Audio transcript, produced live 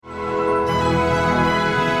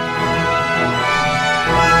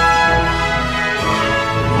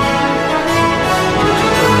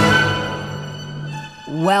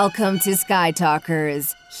Welcome to Sky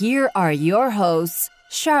Talkers. Here are your hosts,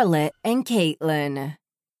 Charlotte and Caitlin.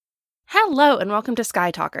 Hello, and welcome to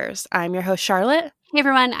Sky Talkers. I'm your host, Charlotte. Hey,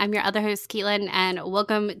 everyone. I'm your other host, Caitlin, and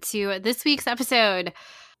welcome to this week's episode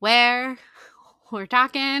where we're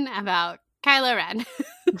talking about Kylo Ren.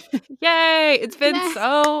 Yay! It's been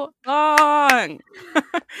so long.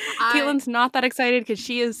 Caitlin's not that excited because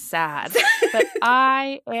she is sad, but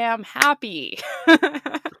I am happy.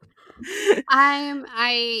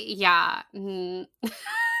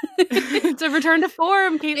 It's a return to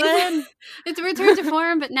form, Caitlin. It's a return to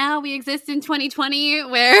form, but now we exist in 2020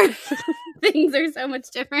 where things are so much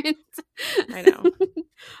different. I know.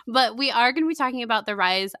 But we are going to be talking about the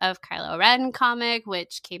Rise of Kylo Ren comic,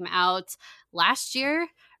 which came out last year,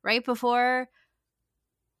 right before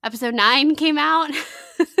episode 9 came out.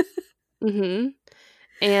 Mm-hmm.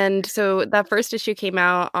 And so that first issue came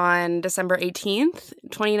out on December 18th,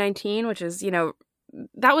 2019, which is,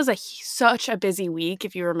 that was such a busy week.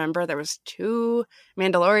 If you remember, there was 2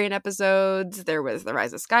 Mandalorian episodes. There was The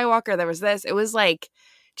Rise of Skywalker. There was this. It was like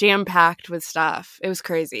jam-packed with stuff. It was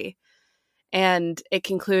crazy. And it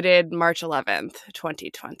concluded March 11th,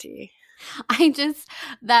 2020.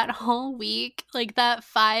 That whole week, like that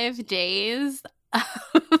 5 days,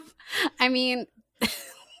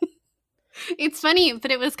 it's funny, but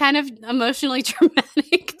it was kind of emotionally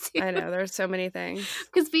traumatic too. I know, there's so many things.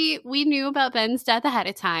 Because we knew about Ben's death ahead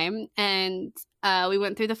of time, and we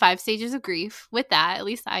went through the 5 stages of grief with that, at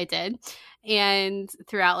least I did. And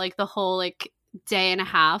throughout like the whole day and a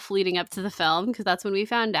half leading up to the film, because that's when we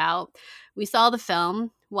found out. We saw the film,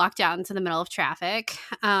 walked out into the middle of traffic.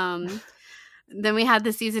 Then we had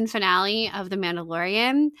the season finale of The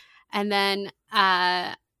Mandalorian, and then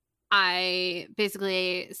I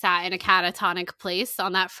basically sat in a catatonic place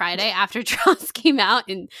on that Friday after Jaws came out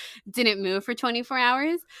and didn't move for 24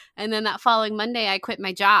 hours. And then that following Monday, I quit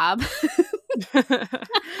my job.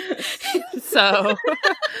 So.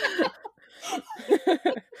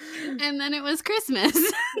 And then it was Christmas.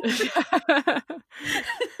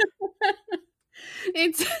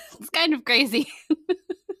 It's kind of crazy.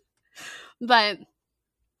 But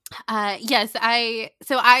yes, I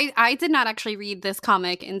did not actually read this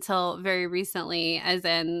comic until very recently, as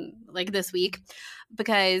in like this week,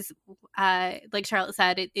 because like Charlotte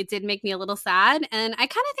said, it did make me a little sad. And I kind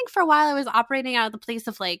of think for a while I was operating out of the place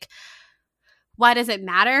of like, why does it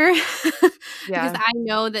matter? Because I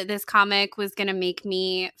know that this comic was going to make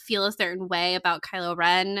me feel a certain way about Kylo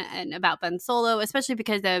Ren and about Ben Solo, especially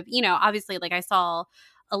because of, obviously like I saw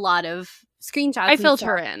a lot of screenshots. I filled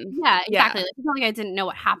her in. Yeah, exactly. Like, it's not like I didn't know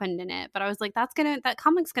what happened in it, but I was like, that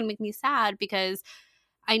comic's gonna make me sad because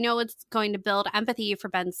I know it's going to build empathy for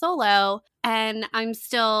Ben Solo, and I'm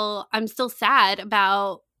still sad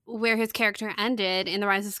about where his character ended in The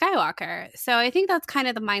Rise of Skywalker. So I think that's kind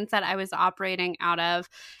of the mindset I was operating out of.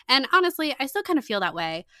 And honestly, I still kind of feel that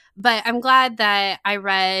way. But I'm glad that I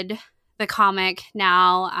read the comic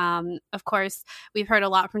now. Of course, we've heard a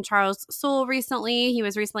lot from Charles Soule recently. He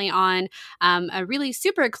was recently on a really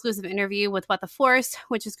super exclusive interview with What the Force,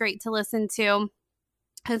 which is great to listen to,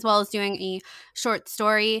 as well as doing a short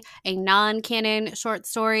story, a non-canon short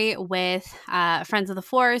story with Friends of the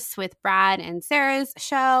Force with Brad and Sarah's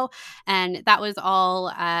show. And that was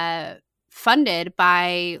all funded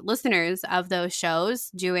by listeners of those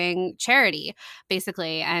shows doing charity,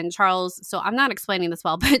 basically. And so I'm not explaining this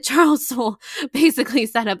well, but Charles Soule basically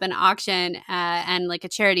set up an auction and like a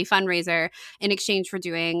charity fundraiser in exchange for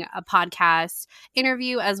doing a podcast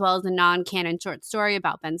interview as well as a non-canon short story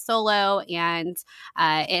about Ben Solo. And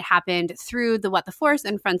it happened through the What the Force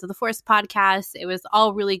and Friends of the Force podcast. It was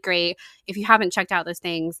all really great. If you haven't checked out those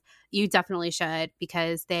things, you definitely should,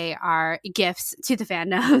 because they are gifts to the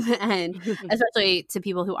fandom and especially to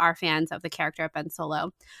people who are fans of the character of Ben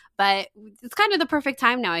Solo. But it's kind of the perfect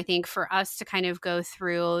time now, I think, for us to kind of go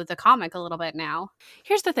through the comic a little bit now.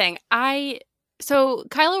 Here's the thing. So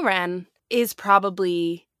Kylo Ren is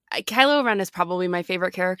probably my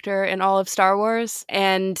favorite character in all of Star Wars,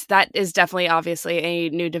 and that is definitely obviously a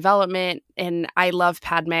new development, and I love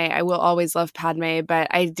Padme. I will always love Padme, but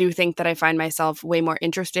I do think that I find myself way more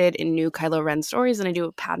interested in new Kylo Ren stories than I do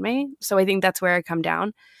with Padme, so I think that's where I come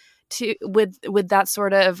down to with that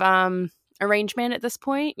sort of arrangement at this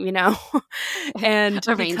point, and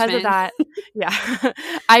because of that,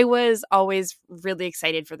 I was always really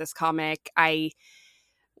excited for this comic. I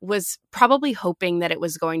was probably hoping that it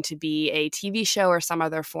was going to be a TV show or some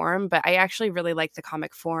other form, but I actually really liked the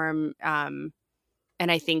comic form. And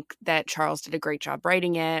I think that Charles did a great job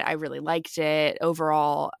writing it. I really liked it.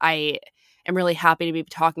 Overall, I I'm really happy to be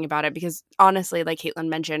talking about it because honestly, like Caitlin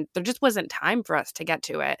mentioned, there just wasn't time for us to get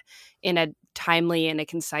to it in a timely and a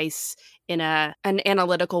concise, in an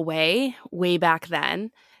analytical way back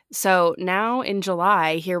then. So now in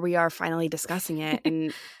July, here we are finally discussing it.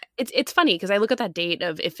 And it's funny because I look at that date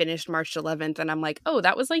of it finished March 11th and I'm like, oh,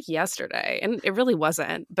 that was like yesterday. And it really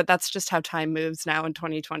wasn't. But that's just how time moves now in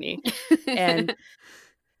 2020. And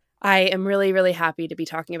I am really, really happy to be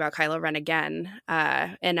talking about Kylo Ren again.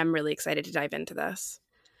 And I'm really excited to dive into this.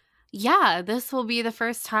 Yeah, this will be the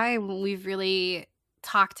first time we've really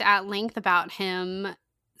talked at length about him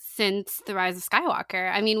since The Rise of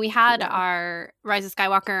Skywalker. I mean, we had our Rise of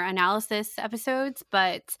Skywalker analysis episodes,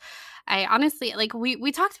 but I honestly, like,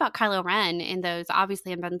 we talked about Kylo Ren in those,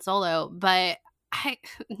 obviously, in Ben Solo, but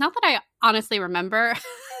not that I honestly remember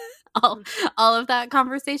all of that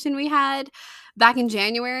conversation we had back in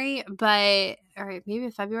January, or maybe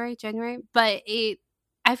February, January, but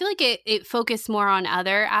I feel like it focused more on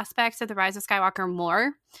other aspects of The Rise of Skywalker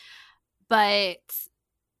more, but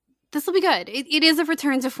this will be good. It is a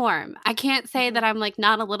return to form. I can't say that I'm like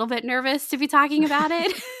not a little bit nervous to be talking about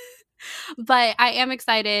it, but I am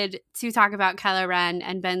excited to talk about Kylo Ren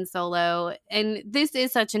and Ben Solo. And this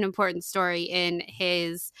is such an important story in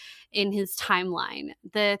his timeline.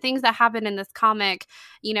 The things that happen in this comic,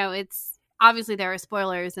 it's obviously there are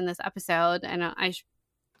spoilers in this episode, and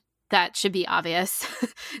that should be obvious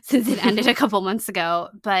since it ended a couple months ago.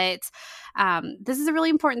 But this is a really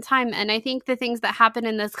important time. And I think the things that happen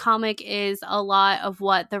in this comic is a lot of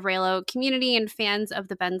what the Reylo community and fans of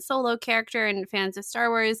the Ben Solo character and fans of Star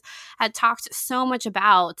Wars had talked so much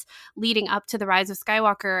about leading up to The Rise of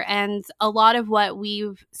Skywalker. And a lot of what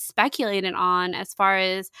we've speculated on as far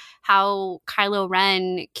as how Kylo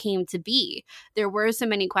Ren came to be. There were so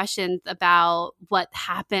many questions about what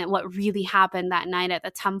happened, what really happened that night at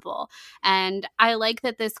the temple. And I like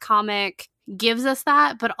that this comic gives us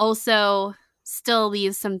that, but also still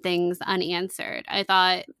leaves some things unanswered. I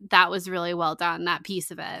thought that was really well done, that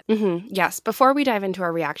piece of it. Mm-hmm. Yes. Before we dive into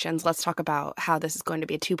our reactions, let's talk about how this is going to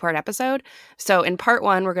be a 2-part episode. So in part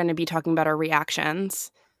 1, we're going to be talking about our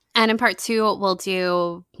reactions. And in part 2, we'll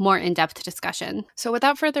do more in-depth discussion. So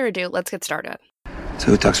without further ado, let's get started. So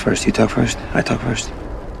who talks first? You talk first? I talk first?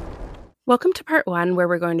 Welcome to part 1, where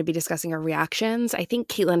we're going to be discussing our reactions. I think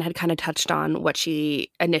Caitlin had kind of touched on what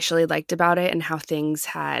she initially liked about it and how things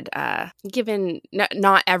had given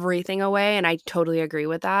not everything away, and I totally agree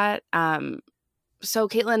with that. So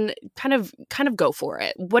Caitlin, kind of go for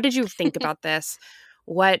it. What did you think about this?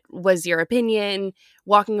 What was your opinion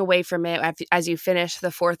walking away from it as you finish the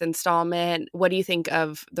 4th installment? What do you think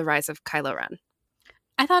of The Rise of Kylo Ren?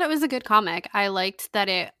 I thought it was a good comic. I liked that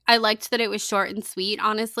it was short and sweet,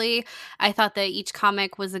 honestly. I thought that each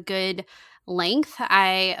comic was a good length.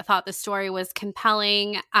 I thought the story was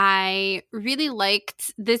compelling. I really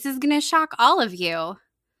liked, this is going to shock all of you,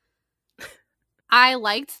 I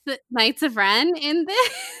liked the Knights of Ren in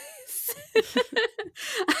this.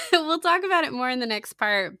 We'll talk about it more in the next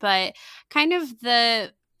part, but kind of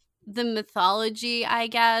the mythology, I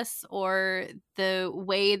guess, or the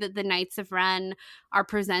way that the Knights of Ren are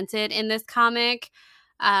presented in this comic,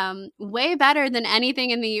 way better than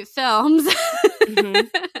anything in the films.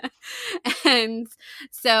 Mm-hmm. And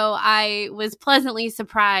so I was pleasantly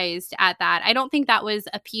surprised at that. I don't think that was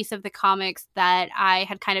a piece of the comics that I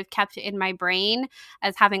had kind of kept in my brain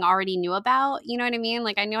as having already knew about. You know what I mean?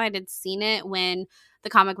 Like, I knew I had seen it when the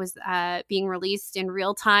comic was being released in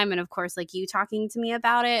real time, and of course, like you talking to me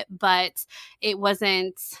about it, but it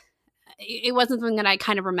wasn't something that I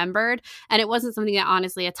kind of remembered, and it wasn't something that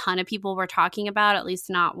honestly a ton of people were talking about, at least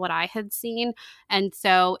not what I had seen. And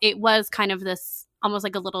so it was kind of this almost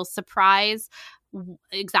like a little surprise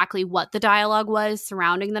exactly what the dialogue was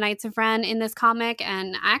surrounding the Knights of Ren in this comic,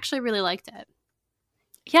 and I actually really liked it.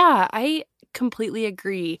 Yeah, I completely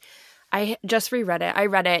agree. I just reread it. I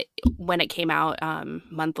read it when it came out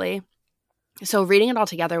monthly. So reading it all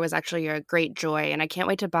together was actually a great joy. And I can't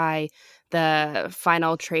wait to buy the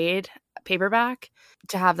final trade paperback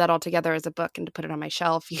to have that all together as a book and to put it on my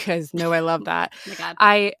shelf. You guys know I love that. Oh my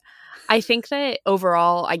God. I think that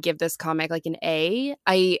overall I give this comic like an A.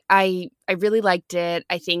 I really liked it.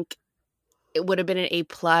 I think it would have been an A+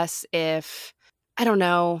 if, I don't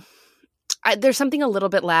know, there's something a little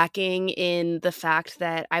bit lacking in the fact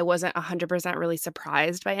that I wasn't 100% really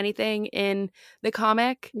surprised by anything in the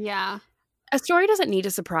comic. Yeah. A story doesn't need to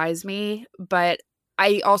surprise me, but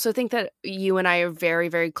I also think that you and I are very,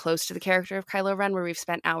 very close to the character of Kylo Ren, where we've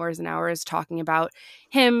spent hours and hours talking about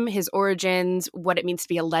him, his origins, what it means to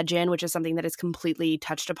be a legend, which is something that is completely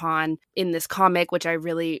touched upon in this comic, which I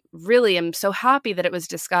really, really am so happy that it was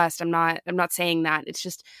discussed. I'm not saying that. It's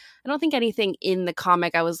just, I don't think anything in the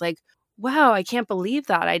comic I was like, wow, I can't believe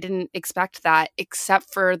that. I didn't expect that,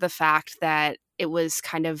 except for the fact that it was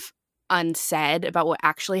kind of unsaid about what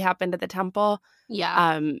actually happened at the temple.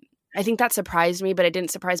 Yeah. I think that surprised me, but it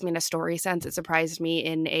didn't surprise me in a story sense. It surprised me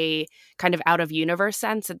in a kind of out of universe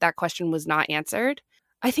sense that question was not answered.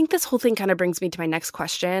 I think this whole thing kind of brings me to my next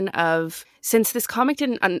question of, since this comic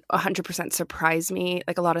didn't 100% surprise me,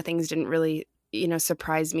 like a lot of things didn't really,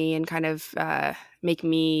 surprise me and kind of make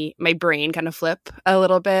my brain kind of flip a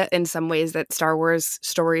little bit in some ways that Star Wars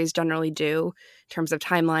stories generally do in terms of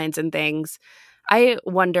timelines and things. I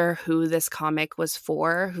wonder who this comic was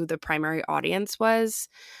for, who the primary audience was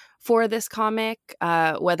for this comic,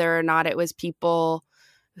 whether or not it was people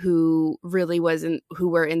who really who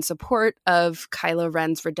were in support of Kylo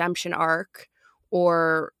Ren's redemption arc,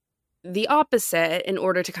 or the opposite, in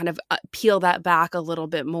order to kind of peel that back a little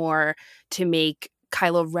bit more to make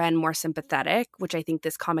Kylo Ren more sympathetic, which I think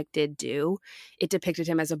this comic did do. It depicted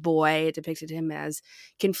him as a boy. It depicted him as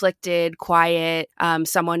conflicted, quiet,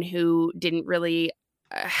 someone who didn't really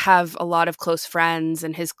have a lot of close friends,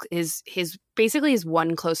 and his basically his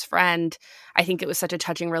one close friend. I think it was such a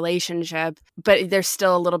touching relationship, but there's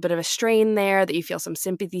still a little bit of a strain there that you feel some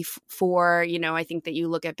sympathy for. I think that you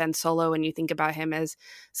look at Ben Solo and you think about him as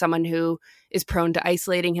someone who is prone to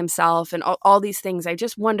isolating himself and all these things. I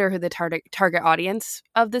just wonder who the target audience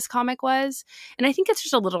of this comic was, and I think it's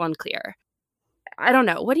just a little unclear. I don't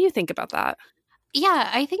know. What do you think about that? Yeah,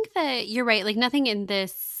 I think that you're right. Like, nothing in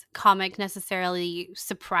this comic necessarily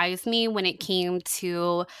surprised me when it came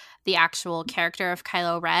to the actual character of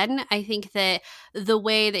Kylo Ren. I think that the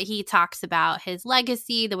way that he talks about his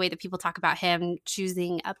legacy, the way that people talk about him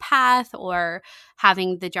choosing a path or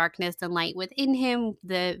having the darkness and light within him,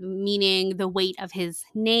 the meaning, the weight of his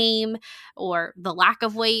name, or the lack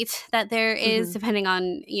of weight that there is, depending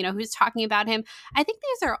on, who's talking about him. I think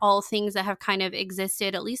these are all things that have kind of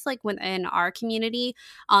existed, at least like within our community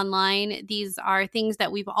online. These are things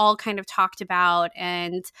that we've all kind of talked about.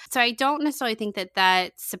 And so I don't necessarily think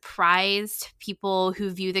that surprised people who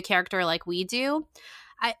view the character like we do.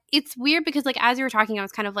 It's weird because, like, as you were talking, I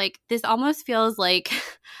was kind of like, this almost feels like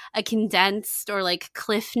a condensed or like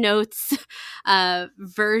Cliff Notes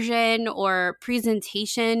version or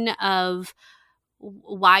presentation of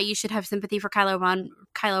why you should have sympathy for Kylo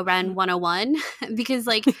Ren 101 because,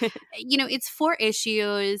 like, it's 4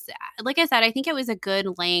 issues. Like I said, I think it was a good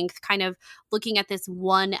length, kind of looking at this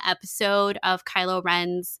one episode of Kylo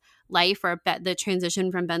Ren's life, or the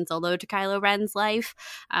transition from Ben Solo to Kylo Ren's life,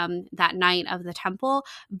 that night of the temple.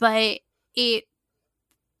 But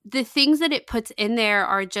the things that it puts in there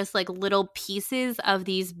are just like little pieces of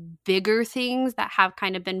these bigger things that have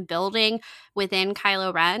kind of been building within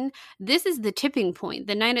Kylo Ren. This is the tipping point.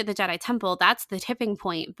 The night at the Jedi Temple, that's the tipping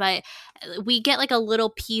point. But we get like a little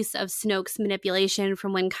piece of Snoke's manipulation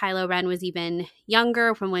from when Kylo Ren was even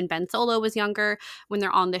younger, from when Ben Solo was younger, when they're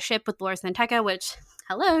on the ship with Lor San Tekka, which...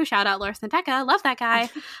 hello, shout out Lor San Tekka. Love that guy.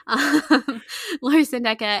 Lor San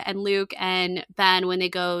Tekka and Luke and Ben, when they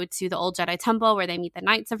go to the old Jedi Temple where they meet the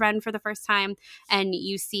Knights of Ren for the first time, and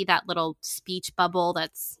you see that little speech bubble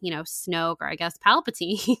that's, Snoke, or I guess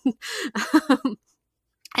Palpatine.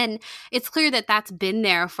 And it's clear that that's been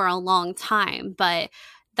there for a long time, but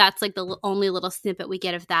that's like the only little snippet we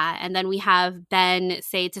get of that. And then we have Ben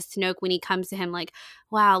say to Snoke when he comes to him, like,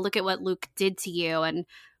 wow, look at what Luke did to you.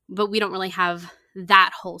 But we don't really have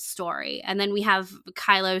that whole story. And then we have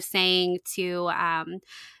Kylo saying to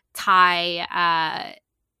Ty,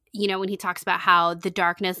 when he talks about how the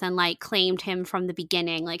darkness and light claimed him from the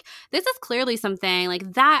beginning. Like, this is clearly something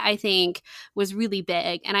like that I think was really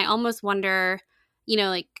big. And I almost wonder,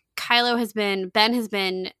 like, Ben has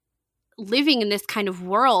been living in this kind of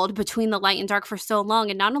world between the light and dark for so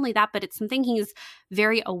long. And not only that, but it's something he's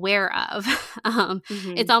very aware of.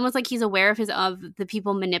 It's almost like he's aware of the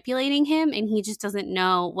people manipulating him, and he just doesn't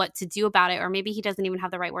know what to do about it. Or maybe he doesn't even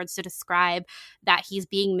have the right words to describe that he's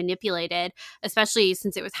being manipulated, especially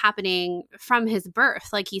since it was happening from his birth,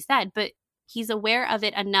 like he said. But he's aware of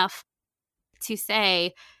it enough to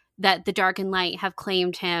say that the dark and light have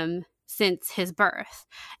claimed him since his birth,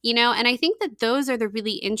 and I think that those are the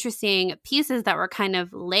really interesting pieces that were kind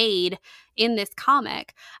of laid in this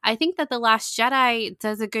comic. I think that The Last Jedi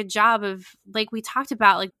does a good job of, like we talked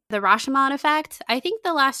about, like the Rashomon effect. I think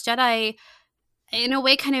The Last Jedi, in a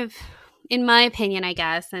way, kind of, in my opinion, I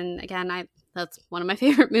guess, and again, that's one of my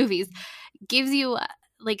favorite movies, gives you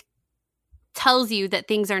like tells you that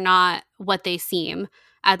things are not what they seem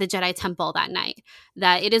at the Jedi Temple that night,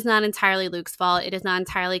 that it is not entirely Luke's fault, it is not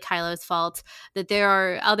entirely Kylo's fault, that there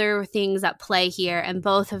are other things at play here, and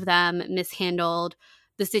both of them mishandled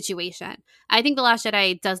the situation. I think The Last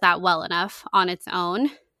Jedi does that well enough on its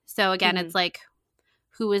own. So again, it's like,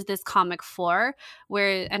 who is this comic for?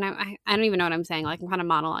 Where, and I don't even know what I'm saying. Like, I'm kind of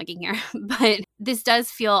monologuing here. But this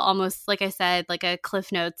does feel almost, like I said, like a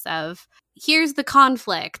Cliff Notes of, here's the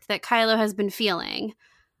conflict that Kylo has been feeling.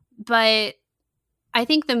 But I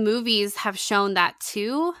think the movies have shown that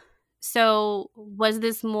too. So was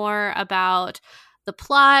this more about the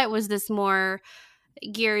plot? Was this more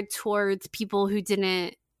geared towards people who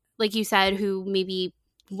didn't, like you said, who maybe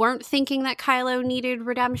weren't thinking that Kylo needed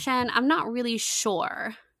redemption? I'm not really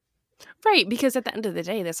sure. Right, because at the end of the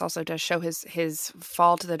day, this also does show his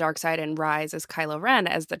fall to the dark side and rise as Kylo Ren,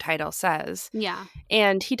 as the title says. Yeah.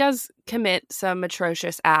 And he does commit some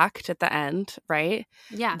atrocious act at the end, right?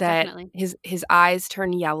 Yeah, that definitely. His eyes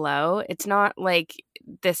turn yellow. It's not like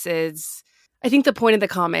this is... I think the point of the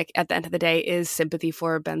comic at the end of the day is sympathy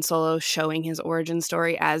for Ben Solo, showing his origin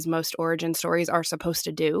story, as most origin stories are supposed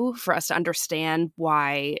to do, for us to understand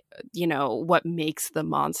why, you know, what makes the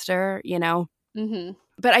monster, you know? Mm-hmm.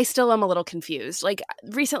 But I still am a little confused. Like,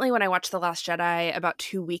 recently when I watched The Last Jedi about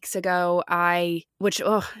 2 weeks ago,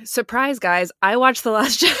 surprise guys, I watched The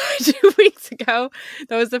Last Jedi 2 weeks ago.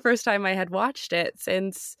 That was the first time I had watched it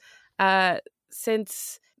since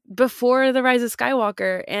before The Rise of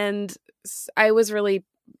Skywalker. And I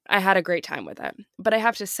had a great time with it. But I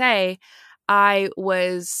have to say, it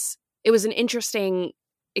was an interesting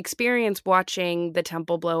experience watching the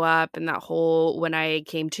temple blow up, and that whole, when I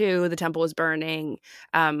came to, the temple was burning,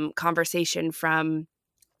 conversation from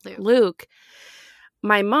Luke.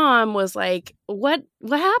 My mom was like, what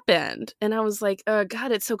happened? And I was like, oh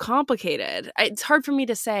God, it's so complicated. It's hard for me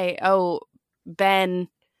to say, oh, Ben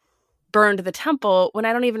burned the temple, when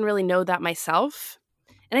I don't even really know that myself.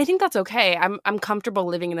 And I think that's okay. I'm comfortable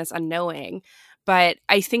living in this unknowing. But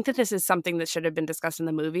I think that this is something that should have been discussed in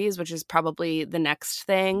the movies, which is probably the next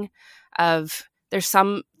thing. There's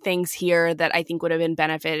some things here that I think would have been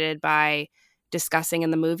benefited by discussing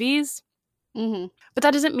in the movies. Mm-hmm. But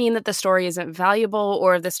that doesn't mean that the story isn't valuable,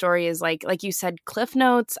 or the story is like you said, Cliff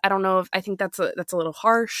Notes. I don't know I think that's a little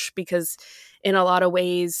harsh, because in a lot of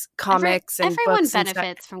ways, comics and everyone books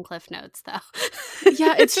benefits from Cliff Notes, though.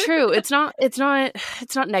 Yeah, it's true. It's not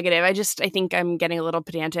negative. I think I'm getting a little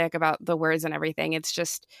pedantic about the words and everything. It's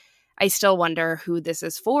just, I still wonder who this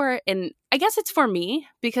is for, and I guess it's for me,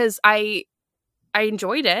 because I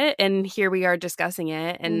enjoyed it, and here we are discussing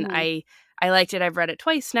it, and I liked it. I've read it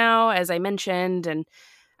twice now, as I mentioned, and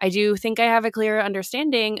I do think I have a clear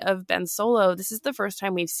understanding of Ben Solo. This is the first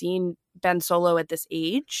time we've seen Ben Solo at this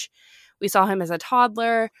age. We saw him as a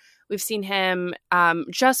toddler. We've seen him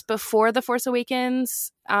just before The Force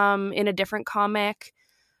Awakens in a different comic.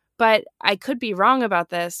 But I could be wrong about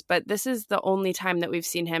this, but this is the only time that we've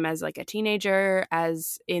seen him as like a teenager,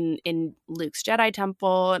 as in Luke's Jedi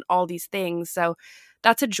Temple and all these things. So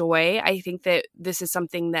that's a joy. I think that this is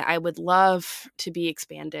something that I would love to be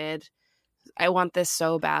expanded. I want this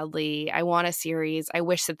so badly. I want a series. I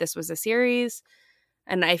wish that this was a series.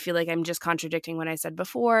 And I feel like I'm just contradicting what I said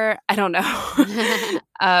before. I don't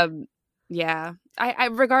know. Yeah. I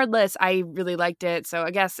regardless, I really liked it. So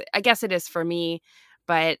I guess it is for me,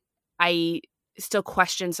 but I still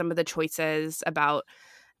question some of the choices about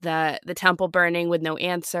the temple burning with no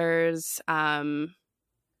answers.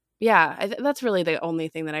 Yeah, that's really the only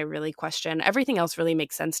thing that I really question. Everything else really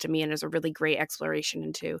makes sense to me and is a really great exploration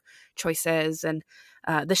into choices and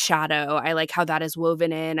the shadow. I like how that is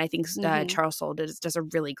woven in. I think Charles Soule does a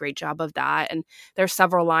really great job of that. And there's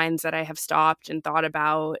several lines that I have stopped and thought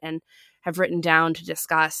about and have written down to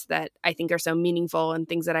discuss that I think are so meaningful and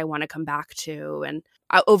things that I want to come back to. And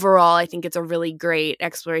overall, I think it's a really great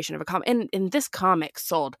exploration of a comic. And this comic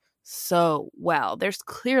sold so well. There's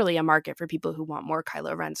clearly a market for people who want more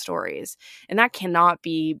Kylo Ren stories, and that cannot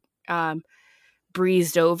be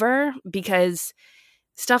breezed over, because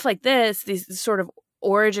stuff like this sort of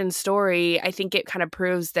origin story, I think it kind of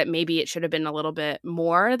proves that maybe it should have been a little bit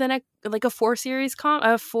more than a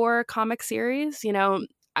 4 comic series, you know.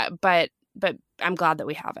 But I'm glad that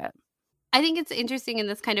we have it. I think it's interesting in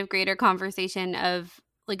this kind of greater conversation of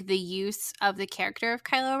like the use of the character of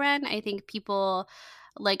Kylo Ren. I think people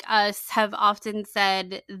like us have often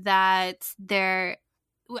said that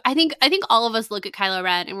I think all of us look at Kylo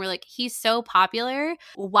Ren and we're like, he's so popular.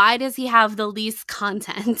 Why does he have the least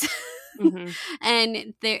content? Mm-hmm.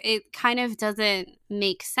 And it kind of doesn't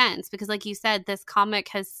make sense, because like you said, this comic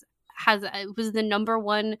has was the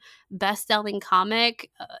 #1 best-selling comic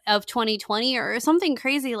of 2020 or something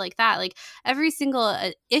crazy like that. Like every single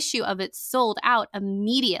issue of it sold out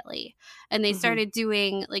immediately, and they started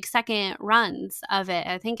doing like second runs of it.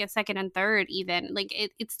 I think a second and third even. Like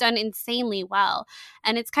it's done insanely well,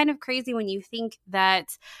 and it's kind of crazy when you think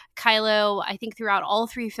that Kylo, I think throughout all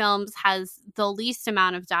 3 films, has the least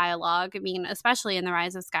amount of dialogue. I mean, especially in The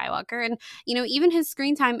Rise of Skywalker, and even his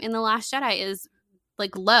screen time in The Last Jedi is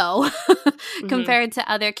like low compared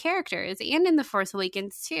to other characters, and in The Force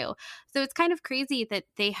Awakens too. So it's kind of crazy that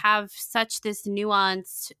they have such this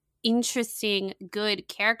nuanced, interesting, good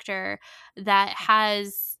character that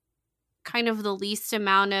has kind of the least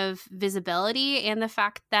amount of visibility, and the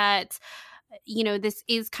fact that this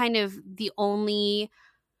is kind of the only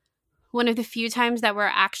one of the few times that we're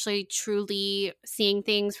actually truly seeing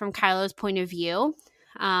things from Kylo's point of view.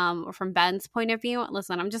 Or from Ben's point of view.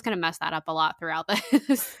 Listen, I'm just going to mess that up a lot throughout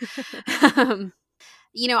this.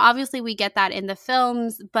 Obviously we get that in the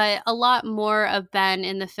films, but a lot more of Ben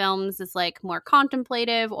in the films is like more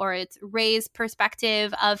contemplative, or it's Rey's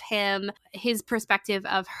perspective of him, his perspective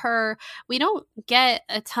of her. We don't get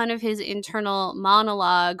a ton of his internal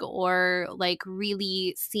monologue or like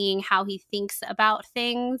really seeing how he thinks about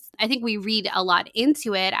things. I think we read a lot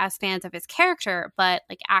into it as fans of his character, but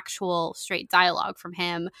like actual straight dialogue from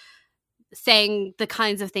him saying the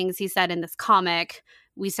kinds of things he said in this comic,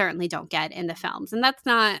 we certainly don't get in the films. And that's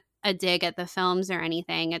not a dig at the films or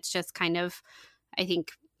anything. It's just kind of, I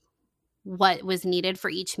think, what was needed for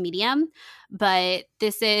each medium. But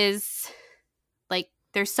this is like,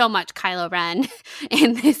 there's so much Kylo Ren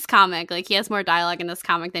in this comic. Like, he has more dialogue in this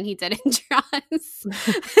comic than he did in Jaws.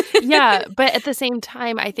 Yeah, but at the same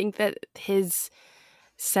time, I think that his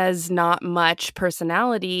says not much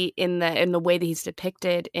personality in the way that he's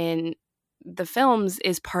depicted in the films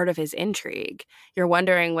is part of his intrigue. You're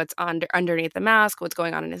wondering what's underneath the mask, what's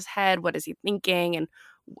going on in his head, what is he thinking, and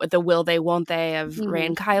the will they, won't they of Rey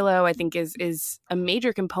and Kylo, I think is a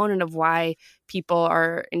major component of why people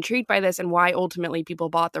are intrigued by this and why ultimately people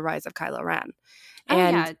bought The Rise of Kylo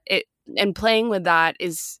Ren. And playing with that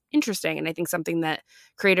is interesting, and I think something that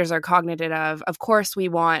creators are cognizant of. Of course, we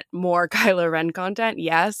want more Kylo Ren content,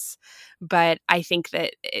 yes, but I think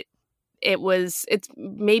that it's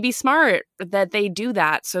maybe smart that they do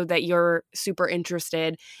that so that you're super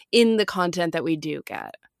interested in the content that we do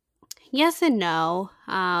get. Yes and no.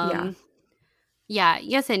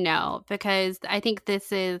 Yes and no, because I think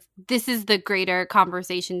this is the greater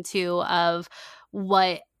conversation too of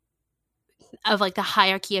like the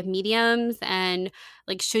hierarchy of mediums, and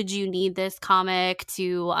like, should you need this comic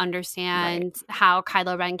to understand how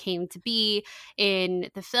Kylo Ren came to be in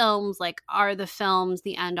the films? Like, are the films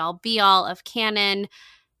the end all be all of canon?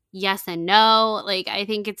 Yes and no. Like, I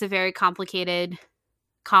think it's a very complicated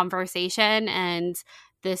conversation, and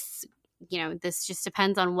this just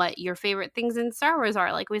depends on what your favorite things in Star Wars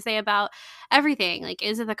are. Like we say about everything, like,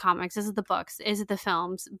 is it the comics? Is it the books? Is it the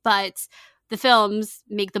films? But the films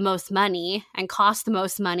make the most money and cost the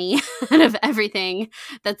most money out of everything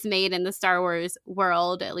that's made in the Star Wars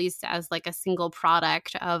world, at least as like a single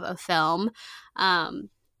product of a film. And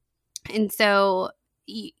so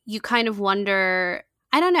you kind of wonder,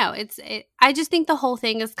 I don't know. I just think the whole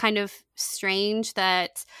thing is kind of strange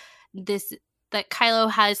that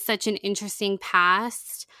Kylo has such an interesting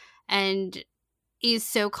past and is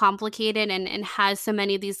so complicated and has so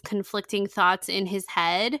many of these conflicting thoughts in his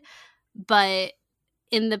head. But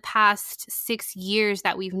in the past 6 years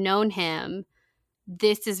that we've known him,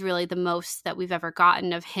 this is really the most that we've ever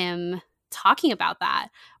gotten of him talking about that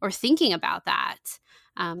or thinking about that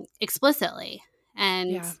explicitly.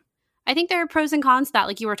 And I think there are pros and cons to that,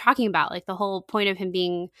 like you were talking about, like the whole point of him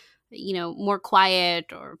being, more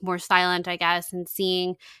quiet or more silent, I guess, and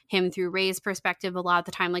seeing him through Rey's perspective a lot of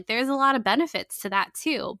the time. Like, there's a lot of benefits to that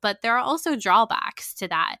too, but there are also drawbacks to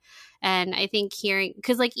that. And I think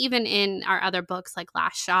because like even in our other books like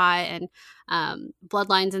Last Shot and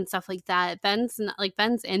Bloodlines and stuff like that, Ben's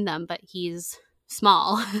in them, but he's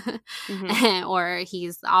small or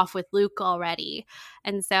he's off with Luke already.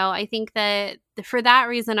 And so I think that for that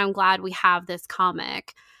reason, I'm glad we have this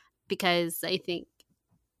comic, because I think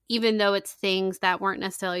even though it's things that weren't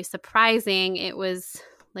necessarily surprising, it was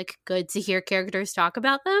like good to hear characters talk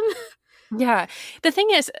about them. Yeah. The thing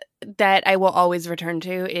is that I will always return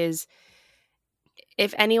to is,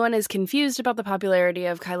 if anyone is confused about the popularity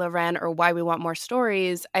of Kylo Ren or why we want more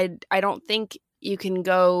stories, I don't think you can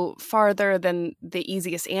go farther than the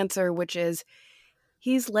easiest answer, which is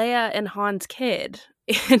he's Leia and Han's kid.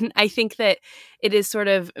 And I think that it is sort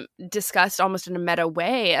of discussed almost in a meta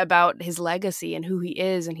way about his legacy and who he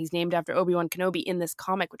is. And he's named after Obi-Wan Kenobi in this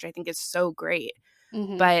comic, which I think is so great.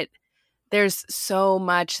 Mm-hmm. But there's so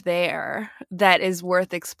much there that is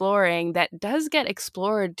worth exploring that does get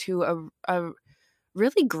explored to a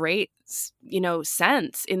really great,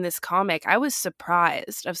 sense in this comic. I was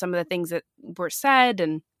surprised of some of the things that were said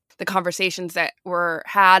and the conversations that were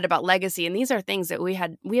had about legacy. And these are things that we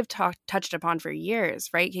have touched upon for years,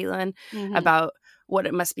 right, Caitlin? Mm-hmm. About what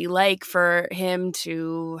it must be like for him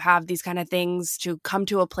to have these kind of things, to come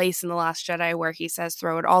to a place in The Last Jedi where he says,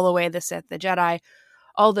 throw it all away, the Sith, the Jedi,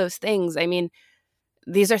 all those things. I mean,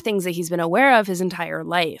 these are things that he's been aware of his entire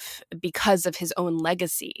life because of his own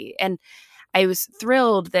legacy. And I was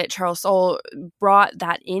thrilled that Charles Soule brought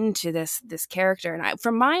that into this character. And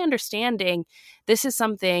from my understanding, this is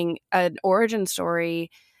an origin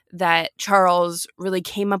story that Charles really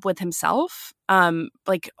came up with himself.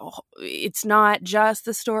 It's not just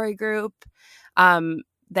the story group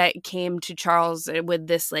that came to Charles with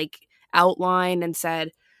this outline and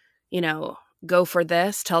said, go for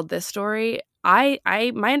this, tell this story. My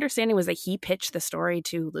understanding was that he pitched the story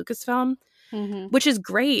to Lucasfilm. Mm-hmm. Which is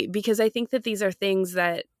great because I think that these are things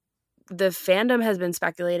that the fandom has been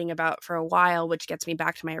speculating about for a while, which gets me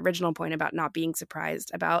back to my original point about not being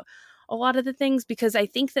surprised about a lot of the things, because I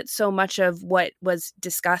think that so much of what was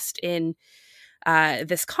discussed in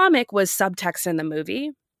this comic was subtext in the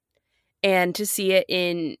movie, and to see it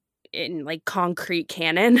in concrete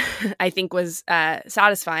canon, I think was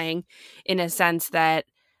satisfying in a sense that,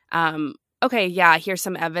 okay, yeah, here's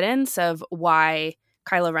some evidence of why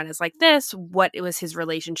Kylo Ren is like this. What was his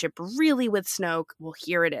relationship really with Snoke? Well,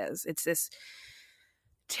 here it is. It's this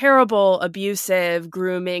terrible, abusive,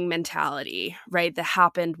 grooming mentality, right, that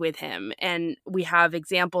happened with him. And we have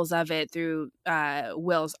examples of it through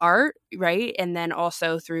Will's art, right? And then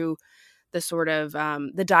also through the sort of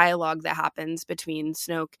the dialogue that happens between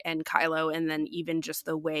Snoke and Kylo, and then even just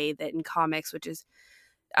the way that in comics, which is,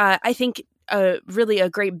 I think, really a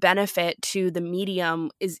great benefit to the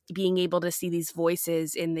medium, is being able to see these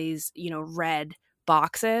voices in these, red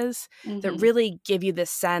boxes that really give you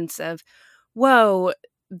this sense of, whoa,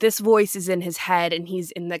 this voice is in his head and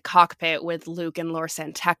he's in the cockpit with Luke and Lor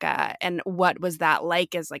San Tekka. And what was that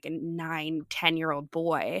like as a 9-10-year-old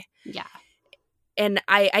boy? Yeah. And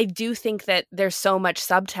I do think that there's so much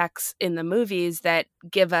subtext in the movies that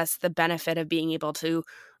give us the benefit of being able to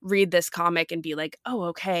read this comic and be like, oh,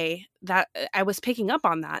 okay, that I was picking up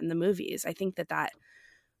on that in the movies. I think that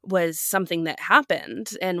was something that happened,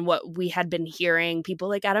 and what we had been hearing people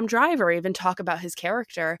like Adam Driver even talk about his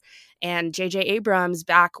character, and J.J. Abrams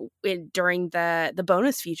back during the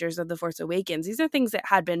bonus features of The Force Awakens. These are things that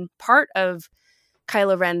had been part of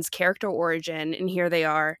Kylo Ren's character origin, and here they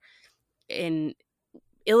are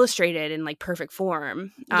illustrated in perfect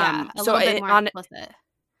form. Yeah, a little bit more explicit.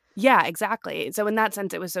 Yeah, exactly. So in that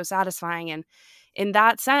sense, it was so satisfying. And in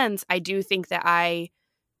that sense, I do think that I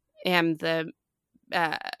am the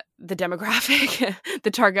demographic,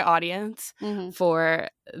 the target audience for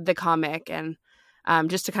the comic. And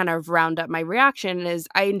just to kind of round up my reaction is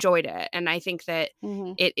I enjoyed it. And I think that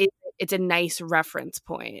it's a nice reference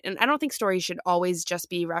point. And I don't think stories should always just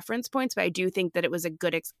be reference points, but I do think that it was a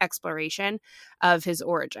good exploration of his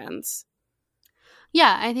origins.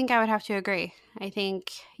 Yeah, I think I would have to agree. I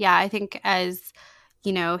think as,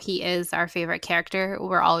 he is our favorite character,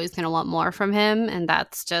 we're always going to want more from him. And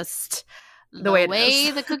that's just the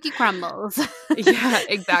way the cookie crumbles. Yeah,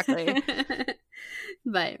 exactly.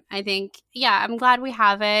 But I think, I'm glad we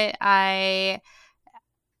have it.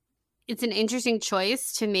 It's an interesting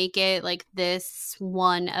choice to make it this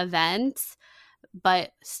one event,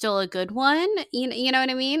 but still a good one. You know what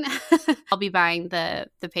I mean? I'll be buying the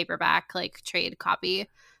paperback trade copy.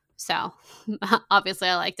 So obviously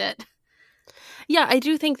I liked it. Yeah, I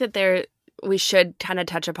do think that we should kind of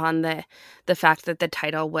touch upon the fact that the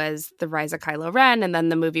title was The Rise of Kylo Ren, and then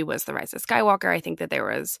the movie was The Rise of Skywalker. I think that there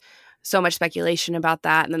was so much speculation about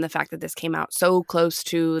that, and then the fact that this came out so close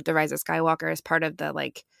to The Rise of Skywalker as part of the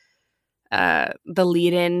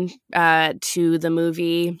lead-in to the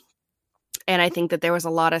movie. And I think that there was a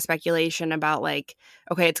lot of speculation about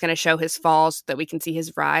okay, it's going to show his fall so that we can see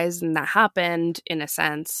his rise. And that happened in a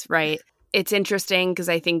sense, right? It's interesting because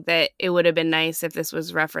I think that it would have been nice if this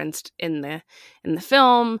was referenced in the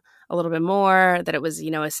film a little bit more, that it was,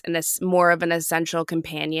 more of an essential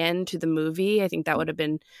companion to the movie. I think that would have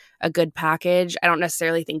been a good package. I don't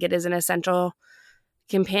necessarily think it is an essential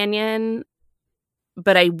companion,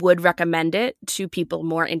 but I would recommend it to people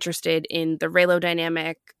more interested in the Reylo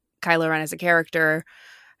dynamic, Kylo Ren as a character,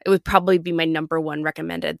 it would probably be my number one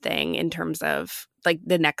recommended thing in terms of like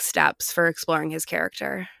the next steps for exploring his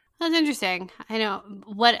character. That's interesting. I know.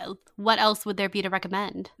 What else would there be to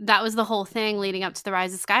recommend? That was the whole thing leading up to The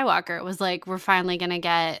Rise of Skywalker. It was like, we're finally going to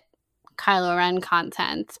get Kylo Ren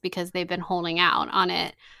content because they've been holding out on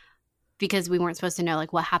it because we weren't supposed to know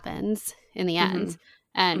like what happens in the end.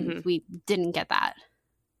 And we didn't get that.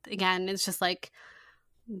 Again, it's just like,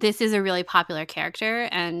 this is a really popular character,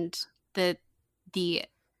 and the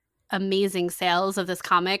amazing sales of this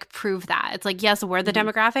comic prove that. It's like, yes, we're the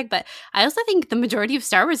demographic, but I also think the majority of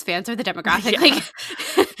Star Wars fans are the demographic.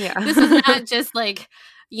 This is not just like,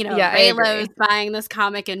 Raylo's buying this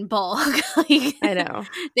comic in bulk. Like, I know.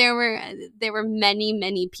 There were many,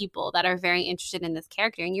 many people that are very interested in this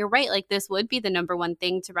character. And you're right, like this would be the number one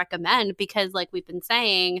thing to recommend because like we've been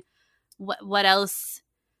saying, what else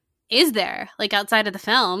is there like outside of the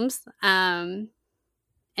films?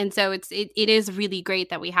 And so it is really great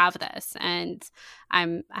that we have this, and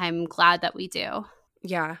I'm glad that we do.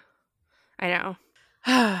 Yeah, I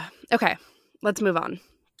know. Okay, let's move on.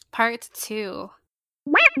 Part 2.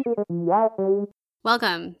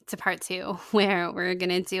 Welcome to part 2, where we're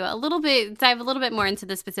going to dive a little bit more into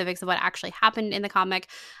the specifics of what actually happened in the comic,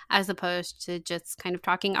 as opposed to just kind of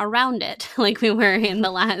talking around it like we were in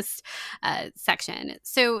the last section.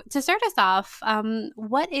 So to start us off,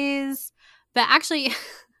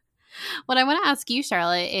 what I want to ask you,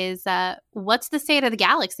 Charlotte, is what's the state of the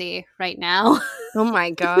galaxy right now? Oh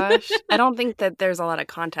my gosh. I don't think that there's a lot of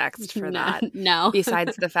context for that. No.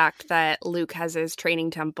 Besides the fact that Luke has his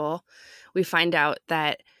training temple, we find out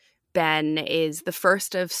that Ben is the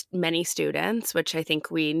first of many students, which I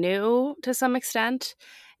think we knew to some extent,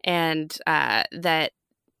 and that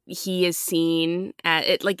he is seen at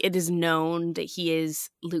it, like it is known that he is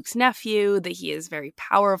Luke's nephew, that he is very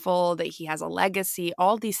powerful, that he has a legacy.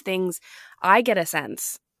 All these things I get a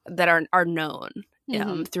sense that are known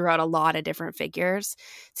throughout a lot of different figures.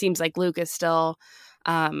 Seems like Luke is still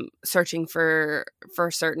searching for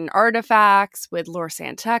certain artifacts with Lor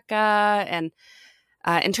San Tekka. And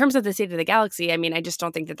in terms of the state of the galaxy, I mean, I just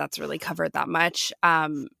don't think that that's really covered that much.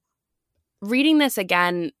 Reading this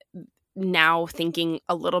again now, thinking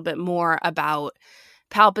a little bit more about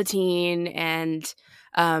Palpatine and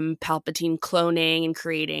Palpatine cloning and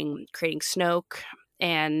creating Snoke,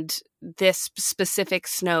 and this specific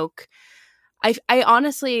Snoke, I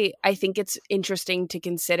honestly think it's interesting to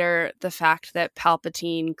consider the fact that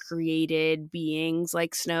Palpatine created beings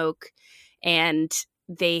like Snoke, and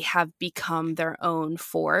they have become their own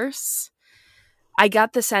force. I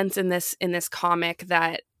got the sense in this comic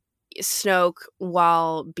that Snoke,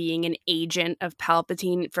 while being an agent of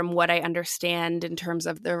Palpatine, from what I understand in terms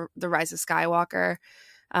of the Rise of Skywalker,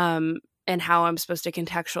 and how I'm supposed to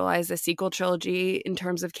contextualize the sequel trilogy in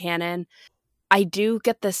terms of canon, I do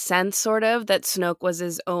get the sense sort of that Snoke was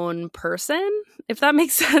his own person, if that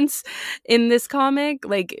makes sense, in this comic.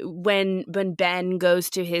 Like when Ben goes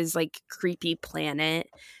to his like creepy planet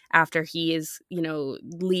after he is,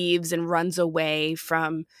 leaves and runs away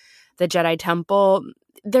from the Jedi Temple,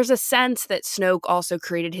 there's a sense that Snoke also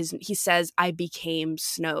created he says, I became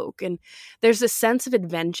Snoke. And there's a sense of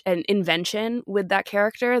invention with that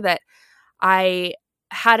character that I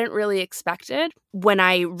hadn't really expected when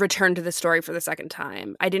I returned to the story for the second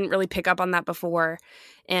time. I didn't really pick up on that before.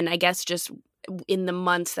 And I guess just in the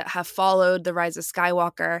months that have followed the Rise of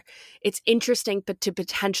Skywalker, it's interesting to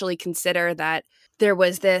potentially consider that there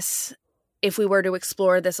was this, if we were to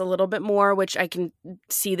explore this a little bit more, which I can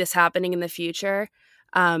see this happening in the future,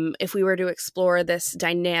 if we were to explore this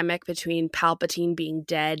dynamic between Palpatine being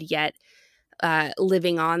dead yet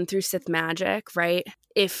living on through Sith magic, right?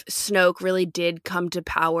 If Snoke really did come to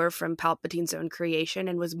power from Palpatine's own creation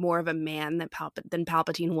and was more of a man than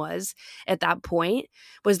Palpatine was at that point,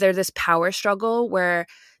 was there this power struggle where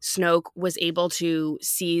Snoke was able to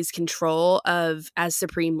seize control as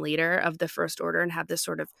supreme leader of the First Order and have this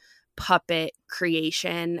sort of puppet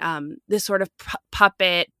creation, this sort of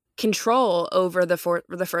puppet control over the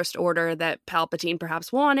First Order that Palpatine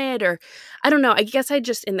perhaps wanted? Or I don't know, I guess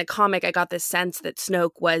in the comic I got this sense that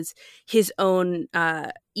Snoke was his own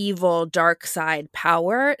evil dark side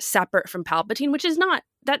power separate from Palpatine, which is not,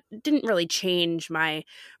 that didn't really change my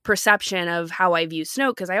perception of how I view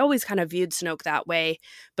Snoke, because I always kind of viewed Snoke that way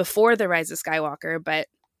before the Rise of Skywalker. But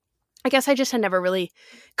I guess I just had never really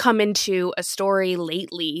come into a story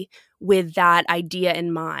lately with that idea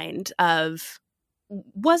in mind of,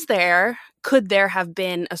 could there have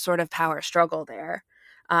been a sort of power struggle there,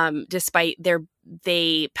 despite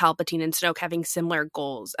Palpatine and Snoke having similar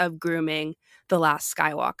goals of grooming the last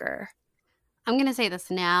Skywalker? I'm going to say this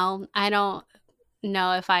now. I don't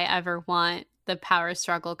know if I ever want the power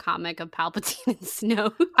struggle comic of Palpatine and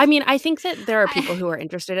Snoke. I mean, I think that there are people who are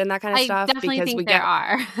interested in that kind of stuff. I definitely because think there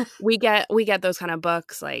are. we get those kind of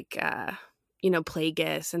books like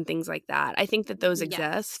Plagueis and things like that. I think that those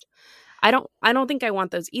exist. I don't think I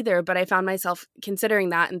want those either, but I found myself considering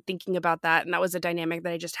that and thinking about that, and that was a dynamic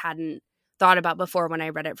that I just hadn't thought about before when I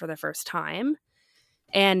read it for the first time.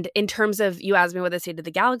 And in terms of, you asked me what the state of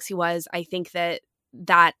the galaxy was, I think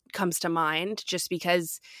that comes to mind just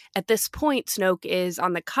because at this point Snoke is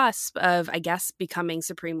on the cusp of, I guess, becoming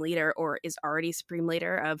supreme leader, or is already supreme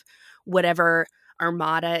leader of whatever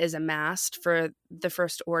armada is amassed for the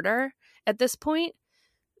First Order at this point.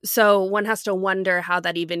 So one has to wonder how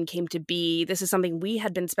that even came to be. This is something we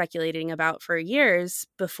had been speculating about for years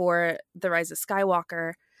before The Rise of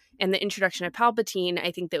Skywalker and the introduction of Palpatine.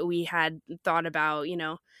 I think that we had thought about,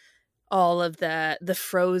 all of the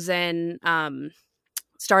frozen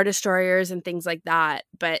Star Destroyers and things like that.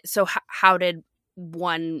 But so how did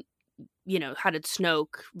how did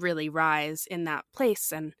Snoke really rise in that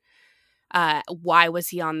place? And why was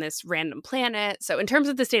he on this random planet? So in terms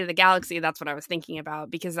of the state of the galaxy, that's what I was thinking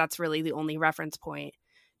about, because that's really the only reference point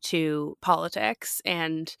to politics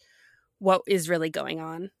and what is really going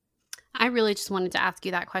on. I really just wanted to ask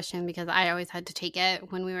you that question because I always had to take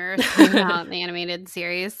it when we were talking about the animated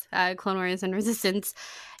series, Clone Wars and Resistance.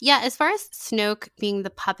 Yeah, as far as Snoke being the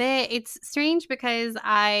puppet, it's strange because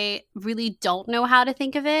I really don't know how to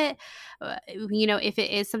think of it. If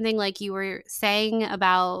it is something like you were saying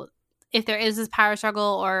about if there is this power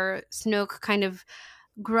struggle or Snoke kind of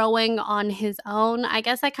growing on his own, I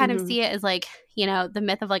guess I kind of see it as like, the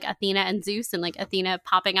myth of like Athena and Zeus, and like Athena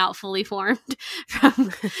popping out fully formed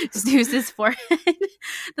from Zeus's forehead.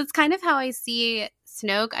 That's kind of how I see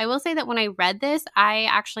Snoke. I will say that when I read this, I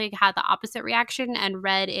actually had the opposite reaction and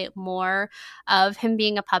read it more of him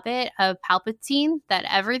being a puppet of Palpatine, that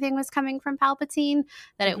everything was coming from Palpatine,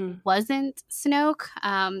 that it wasn't Snoke.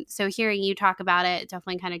 So hearing you talk about it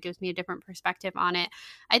definitely kind of gives me a different perspective on it.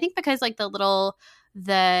 I think because like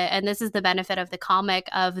and this is the benefit of the comic,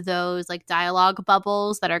 of those like dialogue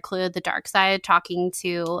bubbles that are clearly the dark side talking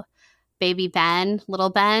to baby Ben, little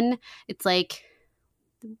Ben. It's like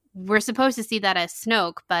we're supposed to see that as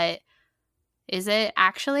Snoke, but is it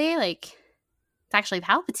actually like it's actually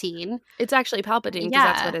Palpatine? It's actually Palpatine, because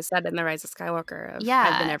that's what is said in The Rise of Skywalker.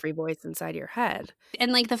 I've been every voice inside your head.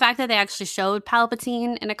 And like the fact that they actually showed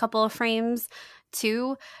Palpatine in a couple of frames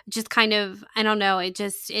too, just kind of, I don't know, it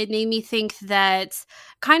made me think that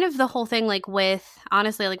kind of the whole thing, like with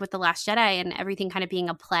The Last Jedi and everything kind of being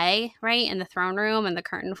a play, right, in the throne room and the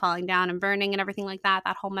curtain falling down and burning and everything like that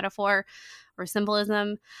whole metaphor or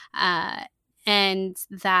symbolism, and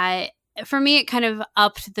that for me it kind of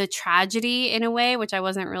upped the tragedy in a way which I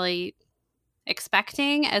wasn't really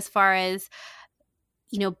expecting, as far as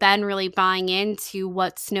Ben really buying into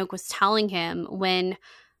what Snoke was telling him when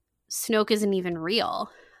Snoke isn't even real.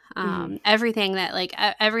 Everything that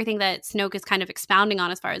Snoke is kind of expounding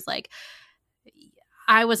on, as far as like,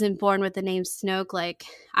 I wasn't born with the name Snoke, like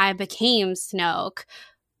I became Snoke,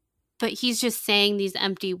 but he's just saying these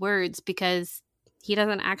empty words because he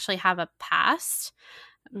doesn't actually have a past.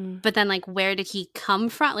 But then like, where did he come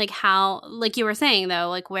from? Like how, like you were saying though,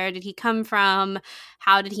 like where did he come from?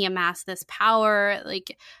 How did he amass this power?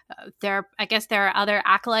 Like I guess there are other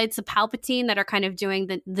acolytes of Palpatine that are kind of doing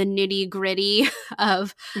the nitty gritty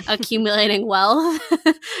of accumulating wealth.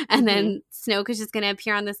 And then Snoke is just going to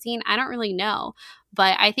appear on the scene. I don't really know,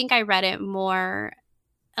 but I think I read it more,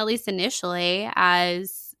 at least initially,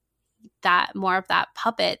 as that more of that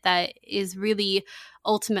puppet that is really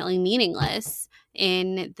ultimately meaningless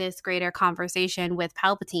in this greater conversation with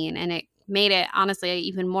Palpatine. And it made it honestly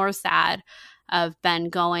even more sad of Ben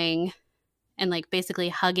going and like basically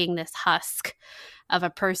hugging this husk of a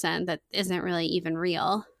person that isn't really even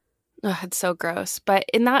real. Oh, it's so gross. But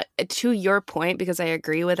in that, to your point, because I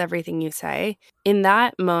agree with everything you say, in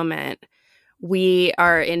that moment, we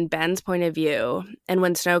are in Ben's point of view. And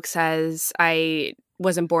when Snoke says, I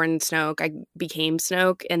wasn't born Snoke, I became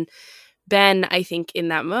Snoke. And Ben, I think in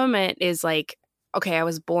that moment is like, okay, I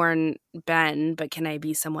was born Ben, but can I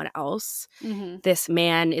be someone else? This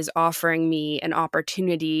man is offering me an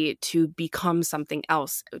opportunity to become something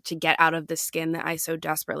else, to get out of the skin that I so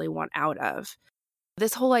desperately want out of.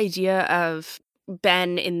 This whole idea of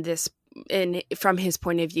Ben from his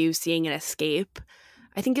point of view, seeing an escape,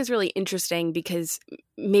 I think is really interesting, because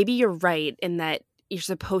maybe you're right in that you're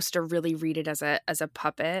supposed to really read it as a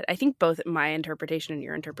puppet. I think both my interpretation and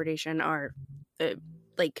your interpretation are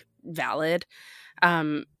like valid,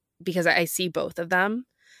 because I see both of them.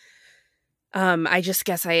 I just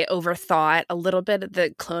guess I overthought a little bit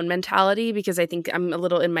the clone mentality, because I think I'm a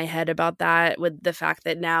little in my head about that with the fact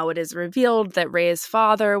that now it is revealed that Rey's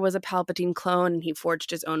father was a Palpatine clone and he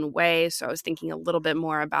forged his own way. So I was thinking a little bit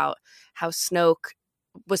more about how Snoke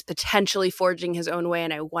was potentially forging his own way,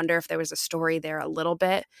 and I wonder if there was a story there a little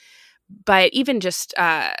bit. But even just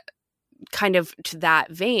kind of to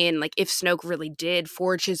that vein, like if Snoke really did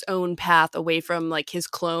forge his own path away from like his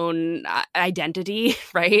clone identity,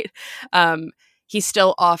 right? He's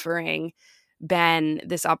still offering Ben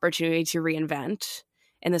this opportunity to reinvent.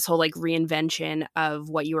 And this whole like reinvention of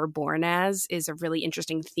what you were born as is a really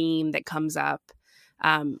interesting theme that comes up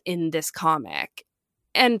in this comic,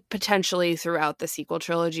 and potentially throughout the sequel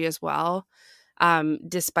trilogy as well.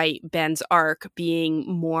 Despite Ben's arc being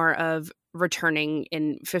more of returning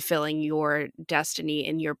and fulfilling your destiny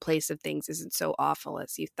in your place of things isn't so awful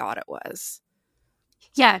as you thought it was.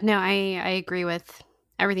 Yeah, no, I agree with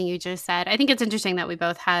everything you just said. I think it's interesting that we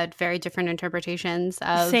both had very different interpretations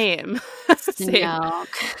of Same.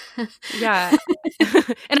 Snoke. Yeah.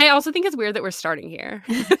 And I also think it's weird that we're starting here.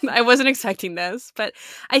 I wasn't expecting this, but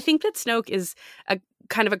I think that Snoke is a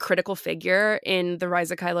kind of a critical figure in the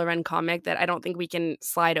Rise of Kylo Ren comic that I don't think we can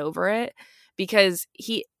slide over it, because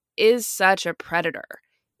he is such a predator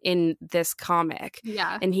in this comic.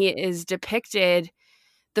 Yeah. And he is depicted,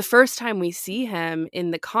 the first time we see him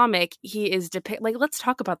in the comic, he is depicted, like, let's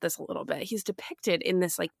talk about this a little bit. He's depicted in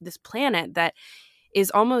this, like, this planet that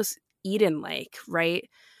is almost Eden-like, right?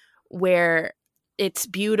 Where it's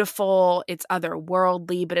beautiful, it's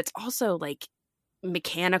otherworldly, but it's also, like,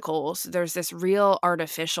 mechanical. So there's this real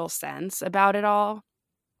artificial sense about it all.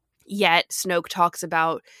 Yet Snoke talks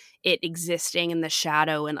about it existing in the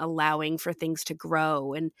shadow and allowing for things to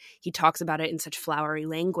grow. And he talks about it in such flowery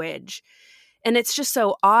language. And it's just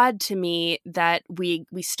so odd to me that we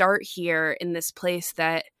start here in this place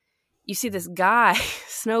that you see this guy,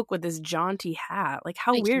 Snoke, with this jaunty hat. Like,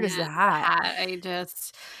 how weird is the hat?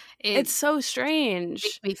 It's so strange.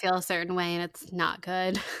 It makes me feel a certain way, and it's not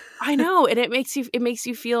good. I know, and it makes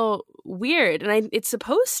you feel weird, and it's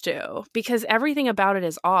supposed to, because everything about it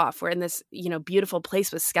is off. We're in this, beautiful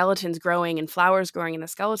place with skeletons growing and flowers growing in the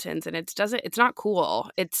skeletons, and it's not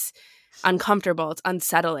cool. It's uncomfortable. It's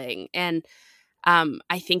unsettling, and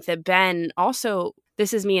I think that Ben also.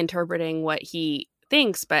 This is me interpreting what he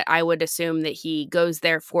thinks, but I would assume that he goes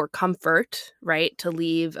there for comfort, right? To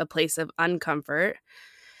leave a place of uncomfort.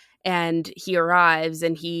 And he arrives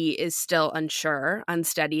and he is still unsure,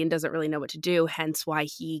 unsteady, and doesn't really know what to do. Hence why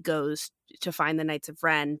he goes to find the Knights of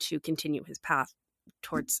Ren to continue his path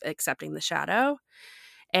towards accepting the shadow.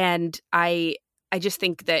 And I just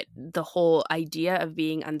think that the whole idea of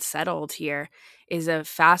being unsettled here is a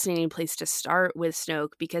fascinating place to start with Snoke,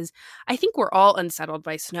 because I think we're all unsettled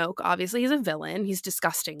by Snoke. Obviously, he's a villain. He's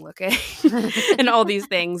disgusting looking and all these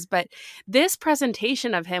things. But this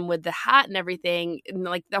presentation of him with the hat and everything, and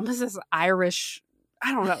like almost this Irish,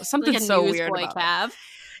 I don't know, something like so weird about it.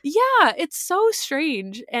 Yeah, it's so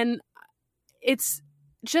strange. And it's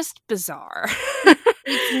just bizarre.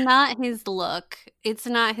 It's not his look. It's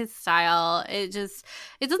not his style. It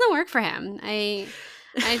doesn't work for him. I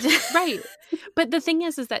just right. But the thing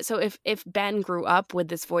is that so if Ben grew up with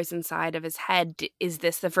this voice inside of his head, is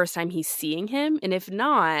this the first time he's seeing him? And if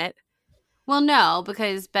not, well, no,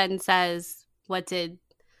 because Ben says, look at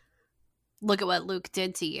what Luke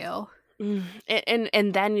did to you.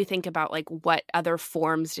 And then you think about like what other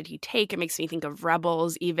forms did he take? It makes me think of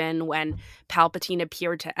Rebels, even when Palpatine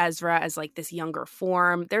appeared to Ezra as like this younger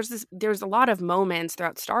form. There's a lot of moments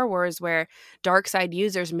throughout Star Wars where dark side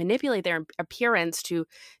users manipulate their appearance to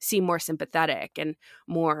seem more sympathetic and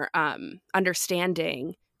more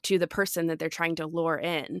understanding to the person that they're trying to lure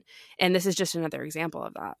in. And this is just another example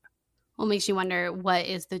of that. Well, makes you wonder, what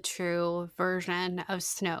is the true version of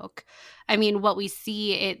Snoke? I mean, what we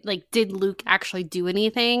see, did Luke actually do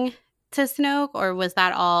anything to Snoke, or was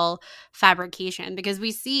that all fabrication? Because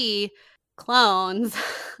we see clones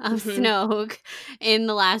of Snoke in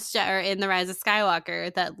the in the Rise of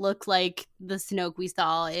Skywalker that look like the Snoke we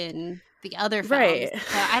saw in the other films. Right.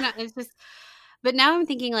 So I don't. It's just. But now I'm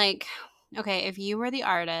thinking, like, okay, if you were the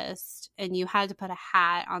artist and you had to put a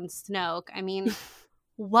hat on Snoke, I mean.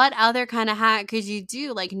 What other kind of hat could you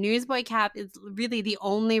do? Like, newsboy cap is really the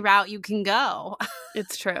only route you can go.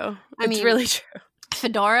 It's true. It's really true.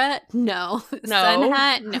 Fedora? No. No. Sun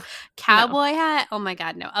hat? No. Cowboy hat? Oh my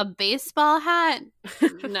God, no. A baseball hat?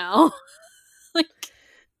 No.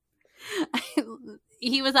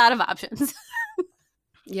 He was out of options.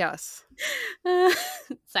 Yes.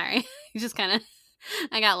 Sorry.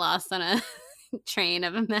 I got lost on a train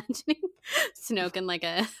of imagining Snoke in like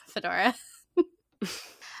a fedora.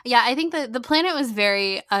 Yeah, I think the planet was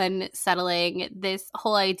very unsettling. This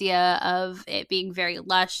whole idea of it being very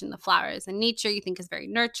lush and the flowers and nature you think is very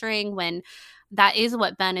nurturing, when that is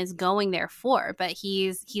what Ben is going there for, but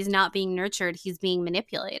he's not being nurtured, he's being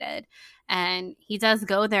manipulated. And he does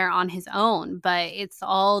go there on his own, but it's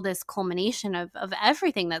all this culmination of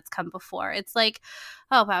everything that's come before. It's like,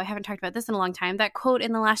 oh wow, I haven't talked about this in a long time. That quote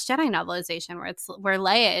in the Last Jedi novelization where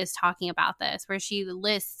Leia is talking about this, where she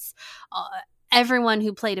lists everyone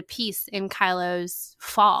who played a piece in Kylo's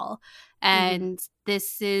fall. And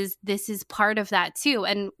this is part of that too.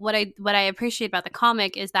 And what I appreciate about the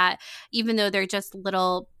comic is that even though they're just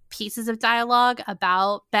little pieces of dialogue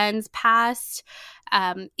about Ben's past,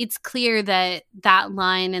 it's clear that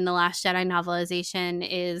line in the Last Jedi novelization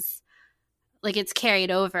is like it's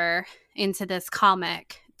carried over into this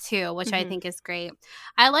comic too, which I think is great.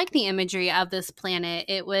 I like the imagery of this planet.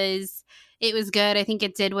 It was good. I think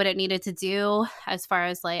it did what it needed to do as far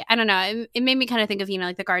as like, I don't know, it made me kind of think of,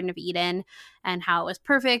 like the Garden of Eden and how it was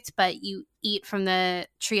perfect, but you eat from the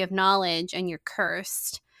tree of knowledge and you're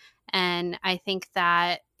cursed. And I think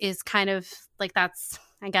that is kind of like, that's,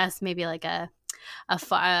 I guess, maybe like a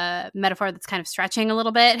metaphor that's kind of stretching a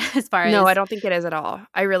little bit as far as. No, I don't think it is at all.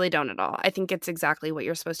 I really don't at all. I think it's exactly what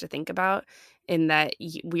you're supposed to think about, in that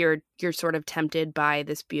you're sort of tempted by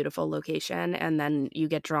this beautiful location and then you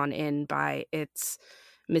get drawn in by its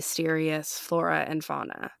mysterious flora and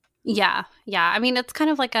fauna. Yeah. I mean, it's kind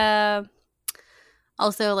of like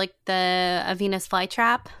also like a Venus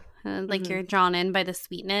flytrap. Like you're drawn in by the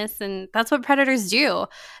sweetness, and that's what predators do.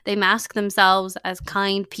 They mask themselves as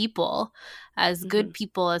kind people, as good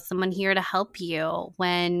people, as someone here to help you,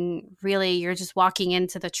 when really you're just walking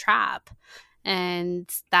into the trap. And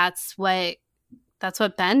that's what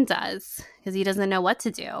Ben does, because he doesn't know what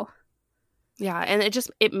to do. Yeah, and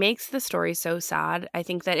it makes the story so sad. I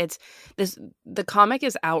think that the comic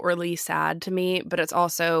is outwardly sad to me, but it's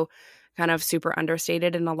also kind of super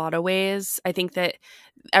understated in a lot of ways. I think that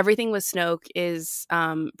everything with Snoke is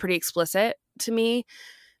pretty explicit to me,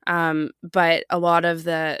 but a lot of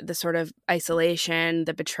the sort of isolation,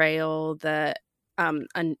 the betrayal, the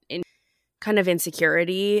kind of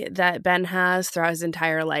insecurity that Ben has throughout his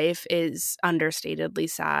entire life is understatedly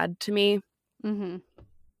sad to me.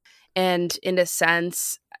 And in a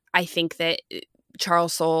sense, I think that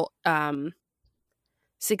Charles Soule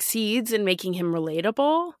succeeds in making him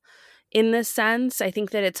relatable. In this sense, I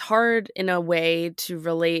think that it's hard in a way to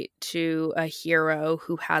relate to a hero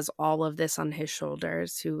who has all of this on his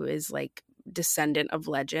shoulders, who is like descendant of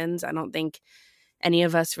legends. I don't think any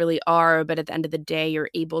of us really are, but at the end of the day, you're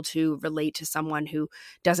able to relate to someone who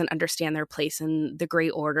doesn't understand their place in the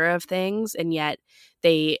great order of things, and yet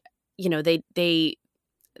they're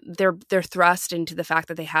thrust into the fact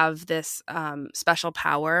that they have this special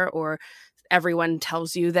power, or everyone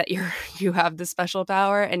tells you that you have this special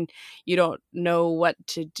power and you don't know what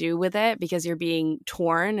to do with it because you're being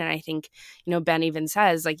torn. And I think, Ben even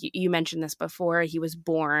says, like you mentioned this before, he was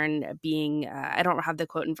born being, I don't have the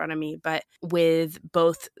quote in front of me, but with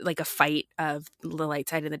both like a fight of the light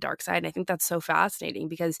side and the dark side. And I think that's so fascinating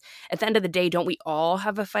because at the end of the day, don't we all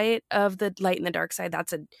have a fight of the light and the dark side?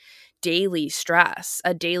 That's a daily stress,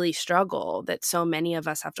 a daily struggle that so many of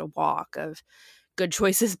us have to walk, of good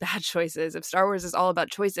choices, bad choices. If Star Wars is all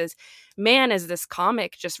about choices, man, is this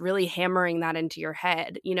comic just really hammering that into your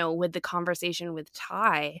head, with the conversation with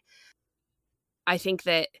Ty. I think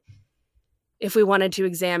that if we wanted to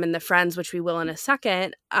examine the friends, which we will in a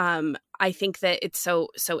second, I think that it's so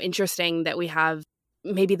interesting that we have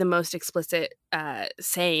maybe the most explicit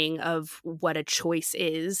saying of what a choice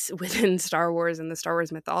is within Star Wars and the Star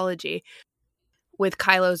Wars mythology, with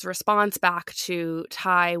Kylo's response back to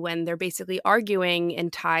Ty when they're basically arguing,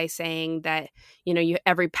 and Ty saying that,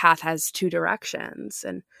 every path has two directions.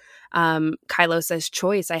 And Kylo says,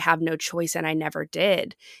 choice, I have no choice and I never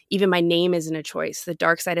did. Even my name isn't a choice. The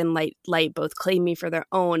dark side and light both claim me for their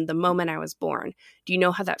own the moment I was born. Do you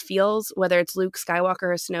know how that feels? Whether it's Luke Skywalker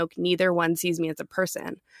or Snoke, neither one sees me as a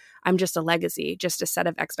person. I'm just a legacy, just a set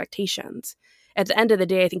of expectations. At the end of the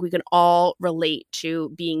day, I think we can all relate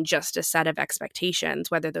to being just a set of expectations,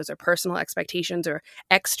 whether those are personal expectations or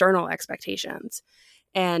external expectations.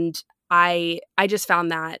 And I just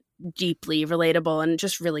found that deeply relatable and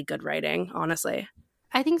just really good writing, honestly.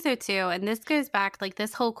 I think so too. And this goes back, like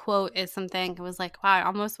this whole quote is something I was like, wow, I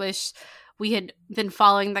almost wish we had been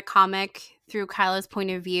following the comic through Kylo's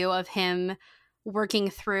point of view of him working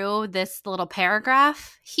through this little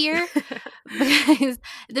paragraph here. Because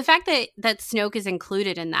the fact that Snoke is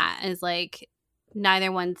included in that is like,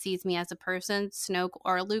 neither one sees me as a person, Snoke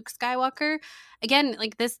or Luke Skywalker. Again,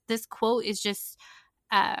 like this quote is just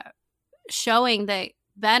showing that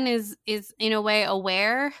Ben is in a way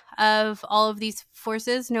aware of all of these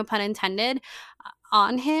forces, no pun intended,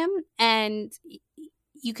 on him, and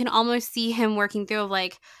you can almost see him working through of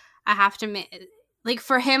like, I have to like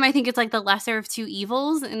for him, I think it's like the lesser of two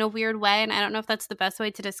evils in a weird way, and I don't know if that's the best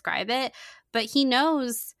way to describe it, but he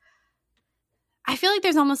knows. I feel like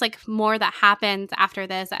there's almost like more that happens after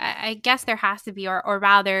this. I guess there has to be, or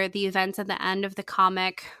rather the events at the end of the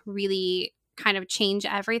comic really kind of change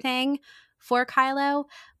everything for Kylo,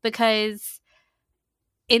 because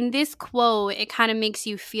in this quote, it kind of makes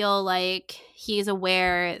you feel like he's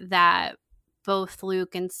aware that both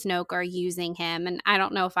Luke and Snoke are using him. And I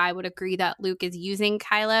don't know if I would agree that Luke is using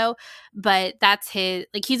Kylo, but that's his,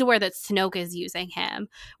 like, he's aware that Snoke is using him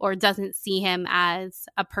or doesn't see him as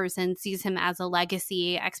a person, sees him as a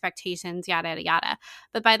legacy, expectations, yada, yada, yada.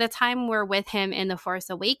 But by the time we're with him in The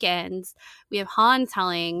Force Awakens, we have Han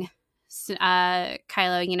telling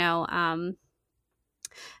Kylo, you know,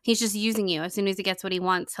 he's just using you. As soon as he gets what he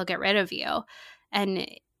wants, he'll get rid of you. And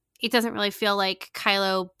it doesn't really feel like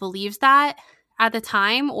Kylo believes that at the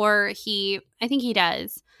time, or I think he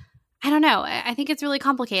does. I don't know. I think it's really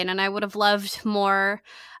complicated, and I would have loved more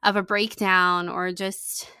of a breakdown or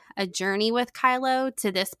just a journey with Kylo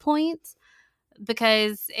to this point,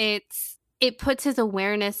 because it puts his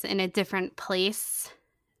awareness in a different place,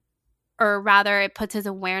 or rather it puts his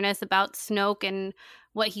awareness about Snoke and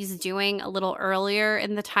what he's doing a little earlier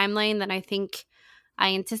in the timeline than I think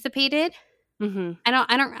I anticipated. Mm-hmm.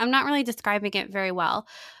 I'm not really describing it very well,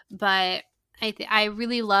 but I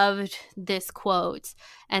really loved this quote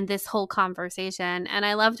and this whole conversation. And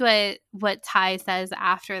I loved what Ty says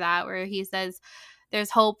after that, where he says,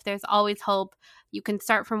 there's hope. There's always hope. You can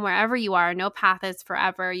start from wherever you are. No path is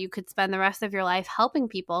forever. You could spend the rest of your life helping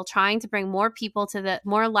people, trying to bring more people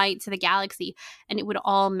more light to the galaxy, and it would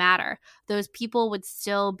all matter. Those people would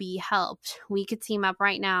still be helped. We could team up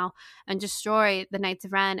right now and destroy the Knights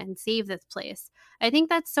of Ren and save this place. I think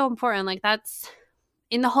that's so important. Like, that's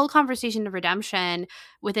in the whole conversation of redemption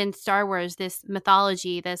within Star Wars, this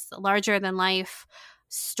mythology, this larger than life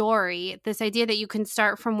story, this idea that you can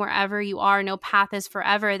start from wherever you are, no path is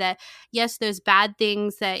forever, that yes, those bad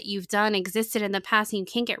things that you've done existed in the past and you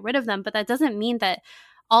can't get rid of them, but that doesn't mean that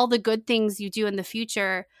all the good things you do in the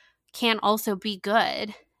future can also be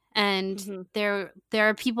good. And Mm-hmm. there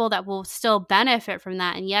are people that will still benefit from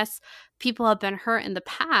that. And yes, people have been hurt in the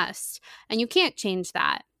past and you can't change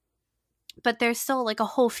that, but there's still like a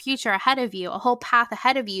whole future ahead of you, a whole path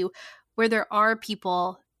ahead of you where there are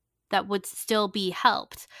people that would still be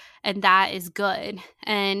helped, and that is good.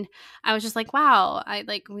 And I was just like, wow,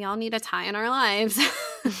 we all need a Ty in our lives.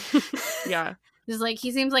 Yeah. Just like,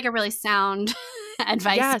 he seems like a really sound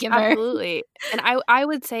advice giver. Absolutely. And I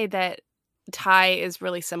would say that Ty is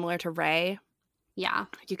really similar to Rey. Yeah.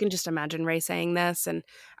 You can just imagine Rey saying this, and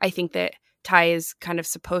I think that Ty is kind of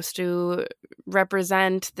supposed to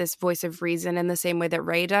represent this voice of reason in the same way that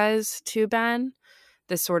Rey does to Ben.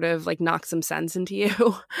 This sort of like knock some sense into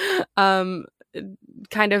you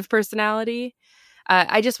kind of personality.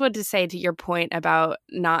 I just wanted to say to your point about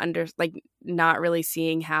not really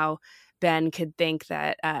seeing how Ben could think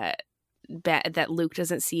that that Luke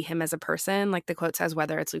doesn't see him as a person. Like the quote says,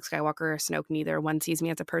 whether it's Luke Skywalker or Snoke, neither one sees me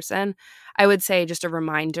as a person. I would say just a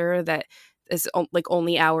reminder that is like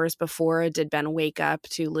only hours before did Ben wake up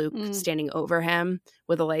to Luke standing over him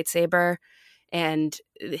with a lightsaber. And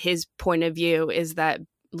his point of view is that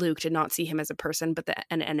Luke did not see him as a person, but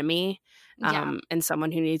an enemy, and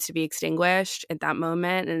someone who needs to be extinguished at that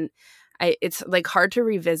moment. And it's like hard to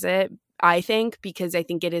revisit, I think, because I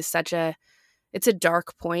think it is it's a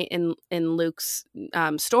dark point in Luke's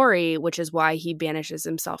story, which is why he banishes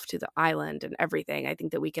himself to the island and everything. I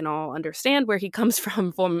think that we can all understand where he comes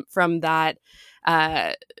from that,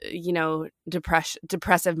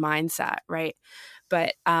 depressive mindset, right?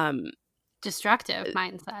 But destructive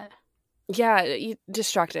mindset. Yeah,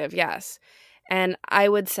 destructive, yes. And I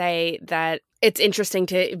would say that it's interesting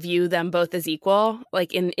to view them both as equal.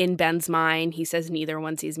 Like in Ben's mind, he says neither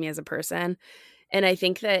one sees me as a person. And I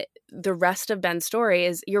think that the rest of Ben's story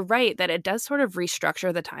is, you're right, that it does sort of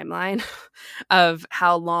restructure the timeline of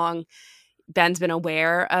how long Ben's been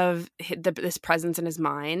aware of this presence in his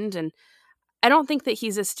mind. And I don't think that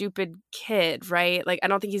he's a stupid kid, right? Like, I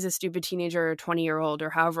don't think he's a stupid teenager or 20-year-old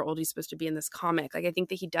or however old he's supposed to be in this comic. Like, I think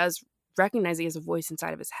that he does recognize he has a voice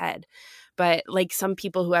inside of his head. But like some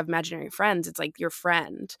people who have imaginary friends, it's like your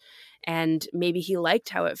friend. And maybe he liked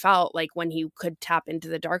how it felt like when he could tap into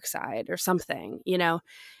the dark side or something,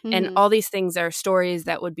 Mm-hmm. And all these things are stories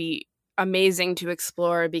that would be amazing to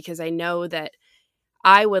explore, because I know that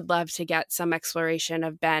I would love to get some exploration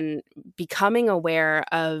of Ben becoming aware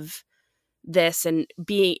of this and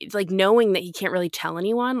being like knowing that he can't really tell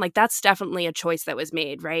anyone. Like that's definitely a choice that was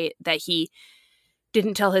made, right? That he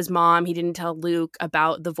didn't tell his mom, he didn't tell Luke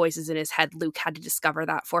about the voices in his head. Luke had to discover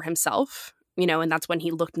that for himself, you know, and that's when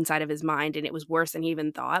he looked inside of his mind and it was worse than he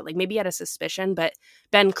even thought. Like maybe he had a suspicion, but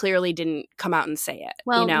Ben clearly didn't come out and say it.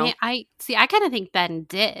 Well, you know? I kind of think Ben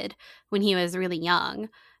did when he was really young.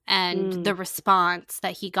 And the response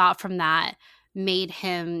that he got from that made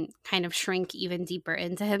him kind of shrink even deeper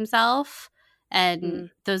into himself.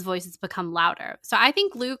 And those voices become louder. So I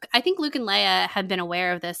think Luke and Leia had been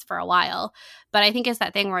aware of this for a while, but I think it's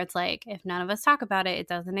that thing where it's like, if none of us talk about it, it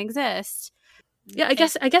doesn't exist. Yeah, I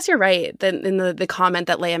guess you're right. Then in the comment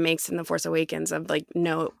that Leia makes in The Force Awakens of like,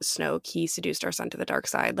 no, Snoke, he seduced our son to the dark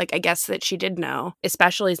side. Like, I guess that she did know,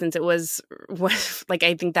 especially since it was like,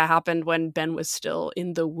 I think that happened when Ben was still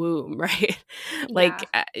in the womb, right? Like,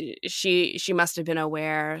 she must have been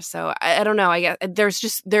aware. So I don't know. I guess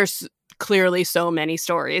there's clearly so many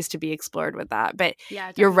stories to be explored with that, but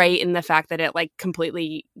you're right in the fact that it like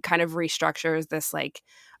completely kind of restructures this like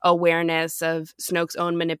awareness of Snoke's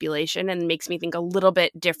own manipulation and makes me think a little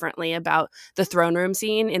bit differently about the throne room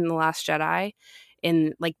scene in The Last Jedi,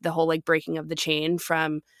 in like the whole like breaking of the chain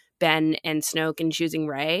from Ben and Snoke and choosing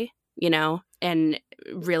Rey, you know, and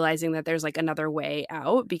realizing that there's like another way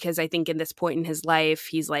out. Because I think in this point in his life,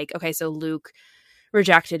 he's like, okay, so Luke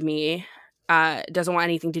rejected me, doesn't want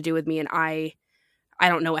anything to do with me, and I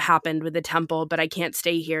don't know what happened with the temple, but I can't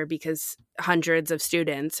stay here because hundreds of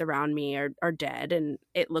students around me are dead and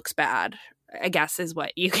it looks bad, I guess is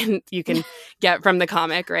what you can get from the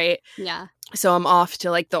comic, right? Yeah. So I'm off to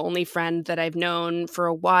like the only friend that I've known for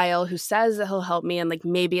a while who says that he'll help me, and like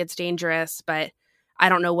maybe it's dangerous, but I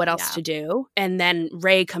don't know what else to do. And then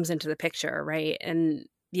Rey comes into the picture, right? And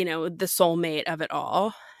you know, the soulmate of it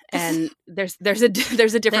all. And there's a different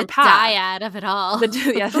the path. Dyad of it all. The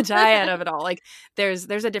dyad of it all. Like there's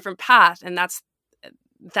a different path, and that's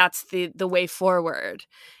the way forward,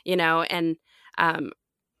 you know. And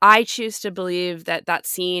I choose to believe that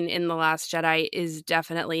scene in The Last Jedi is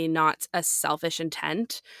definitely not a selfish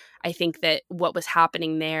intent. I think that what was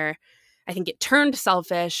happening there, I think it turned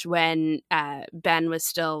selfish when Ben was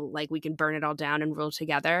still like, we can burn it all down and rule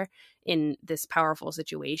together in this powerful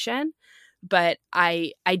situation. But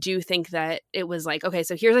I do think that it was like, okay,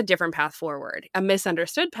 so here's a different path forward. A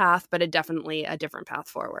misunderstood path, but definitely a different path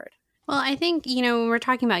forward. Well, I think, you know, when we're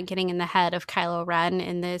talking about getting in the head of Kylo Ren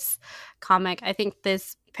in this comic, I think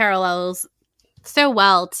this parallels so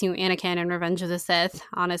well to Anakin and Revenge of the Sith,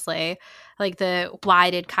 honestly. Like why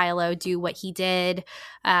did Kylo do what he did?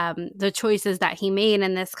 The choices that he made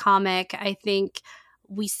in this comic, I think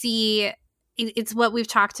we see it's what we've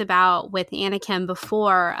talked about with Anakin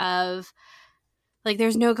before of like,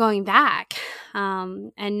 there's no going back.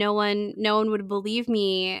 And no one would believe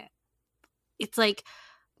me. It's like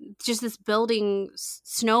just this building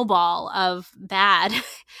snowball of bad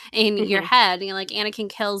in your head. You know, like Anakin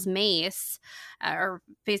kills Mace, or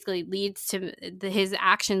basically leads to his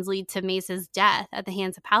actions lead to Mace's death at the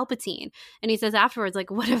hands of Palpatine. And he says afterwards,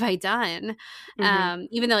 like, what have I done?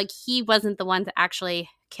 Even though like he wasn't the one to actually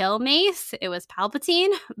kill Mace, it was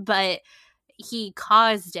Palpatine, but he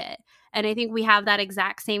caused it. And I think we have that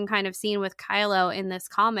exact same kind of scene with Kylo in this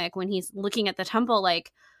comic when he's looking at the temple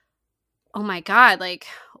like, oh my God, like,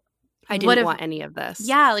 I didn't want any of this.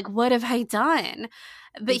 Yeah, like, what have I done?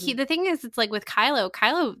 But the thing is, it's like with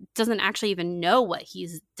Kylo doesn't actually even know what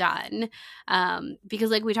he's done.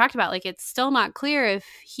 Because like we talked about, like, it's still not clear if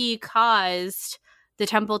he caused the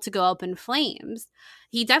temple to go up in flames.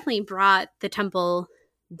 He definitely brought the temple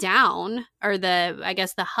down, or the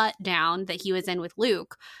hut down that he was in with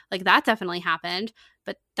Luke. Like, that definitely happened,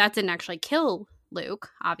 but that didn't actually kill Luke,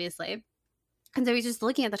 obviously. And so he's just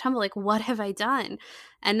looking at the temple like, what have I done?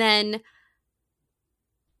 And then,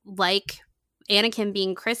 like Anakin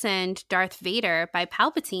being christened Darth Vader by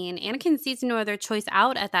Palpatine, Anakin sees no other choice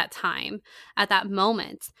out at that time, at that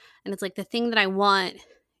moment. And it's like, the thing that I want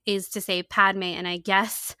is to save Padme, and I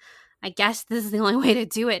guess this is the only way to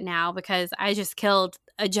do it now, because I just killed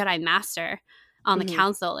a Jedi Master on the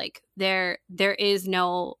council. Like, there is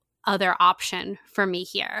no other option for me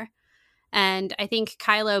here. And I think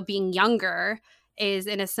Kylo, being younger, is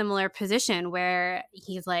in a similar position where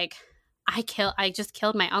he's like, I just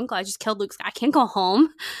killed my uncle. I just killed Luke. I can't go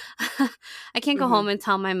home. I can't go home and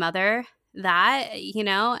tell my mother that, you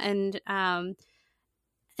know? And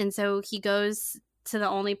so he goes to the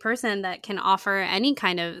only person that can offer any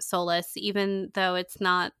kind of solace, even though it's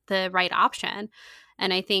not the right option.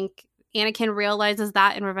 And I think Anakin realizes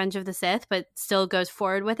that in Revenge of the Sith, but still goes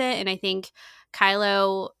forward with it. And I think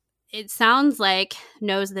Kylo it sounds like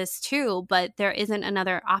knows this too, but there isn't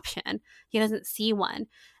another option. He doesn't see one.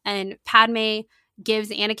 And Padme gives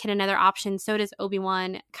Anakin another option. So does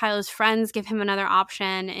Obi-Wan. Kylo's friends give him another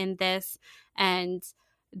option in this. And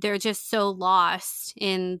they're just so lost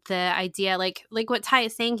in the idea, like what Ty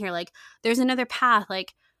is saying here, like there's another path,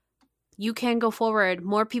 like you can go forward,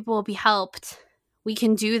 more people will be helped, we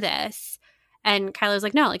can do this. And Kylo's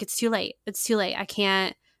like, no, like it's too late, I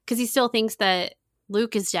can't, because he still thinks that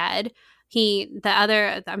Luke is dead. The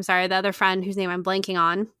other friend whose name I'm blanking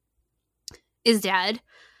on is dead,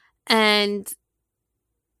 and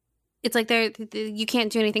it's like you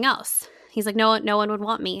can't do anything else. He's like, no one would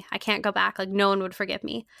want me. I can't go back. Like, no one would forgive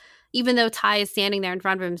me. Even though Ty is standing there in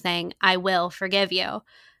front of him saying, I will forgive you.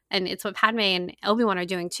 And it's what Padme and Obi-Wan are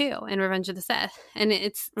doing too in Revenge of the Sith. And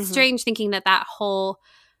it's strange thinking that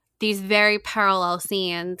these very parallel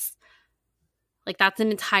scenes, like that's an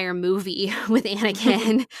entire movie with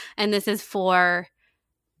Anakin. And this is 4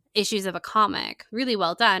 issues of a comic. Really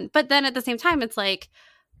well done. But then at the same time, it's like,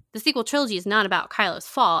 the sequel trilogy is not about Kylo's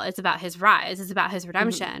fall. It's about his rise. It's about his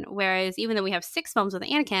redemption. Whereas even though we have 6 films with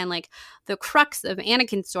Anakin, like the crux of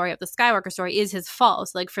Anakin's story, of the Skywalker story, is his fall.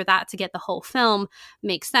 So like for that to get the whole film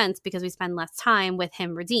makes sense because we spend less time with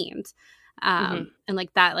him redeemed. And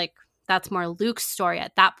like that's more Luke's story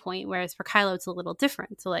at that point. Whereas for Kylo, it's a little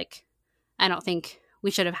different. So like, I don't think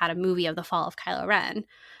we should have had a movie of the fall of Kylo Ren,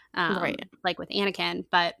 like with Anakin.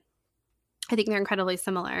 But I think they're incredibly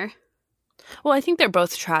similar. Well, I think they're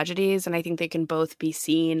both tragedies, and I think they can both be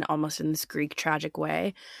seen almost in this Greek tragic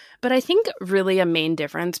way. But I think really a main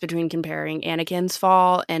difference between comparing Anakin's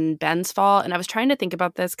fall and Ben's fall, and I was trying to think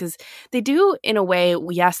about this because they do, in a way,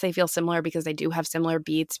 yes, they feel similar because they do have similar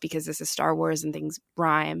beats because this is Star Wars and things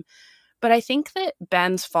rhyme. But I think that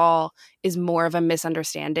Ben's fall is more of a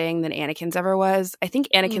misunderstanding than Anakin's ever was. I think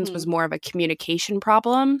Anakin's was more of a communication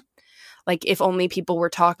problem. Like, if only people were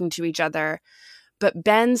talking to each other. But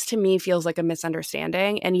Ben's, to me, feels like a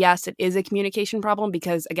misunderstanding. And yes, it is a communication problem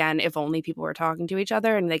because, again, if only people were talking to each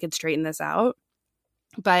other and they could straighten this out.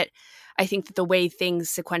 But I think that the way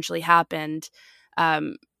things sequentially happened,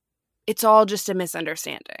 it's all just a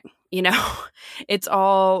misunderstanding. You know, it's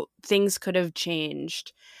all things could have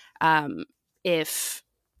changed if,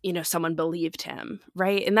 you know, someone believed him,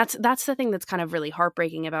 right? And that's the thing that's kind of really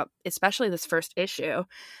heartbreaking about especially this first issue.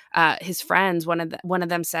 His friends, one of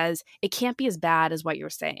them says, it can't be as bad as what you're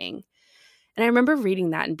saying. And I remember reading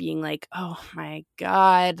that and being like, oh my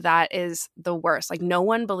God, that is the worst. Like, no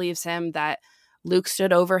one believes him that Luke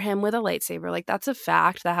stood over him with a lightsaber. Like, that's a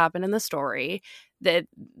fact that happened in the story. That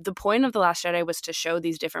the point of The Last Jedi was to show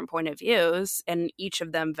these different point of views and each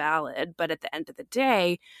of them valid. But at the end of the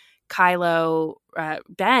day,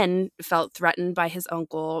 Ben felt threatened by his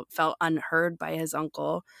uncle, felt unheard by his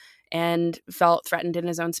uncle, and felt threatened in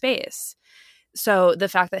his own space. So the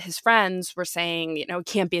fact that his friends were saying, you know, it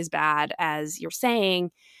can't be as bad as you're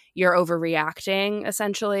saying, you're overreacting,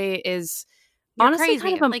 essentially, is honestly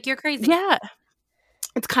crazy. kind of you're crazy. Yeah.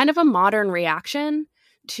 It's kind of a modern reaction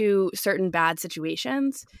to certain bad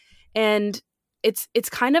situations. And it's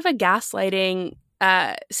kind of a gaslighting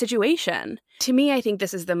situation. To me, I think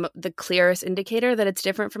this is the clearest indicator that it's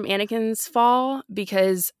different from Anakin's fall,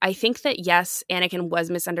 because I think that, yes, Anakin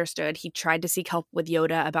was misunderstood. He tried to seek help with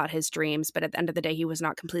Yoda about his dreams, but at the end of the day, he was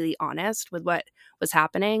not completely honest with what was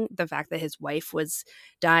happening. The fact that his wife was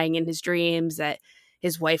dying in his dreams, that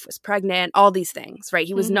his wife was pregnant, all these things, right?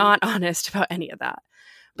 He was not honest about any of that.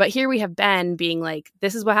 But here we have Ben being like,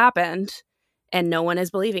 this is what happened, and no one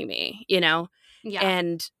is believing me, you know? Yeah.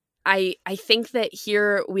 And I think that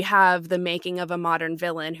here we have the making of a modern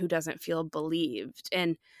villain who doesn't feel believed.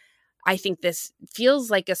 And I think this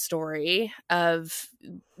feels like a story of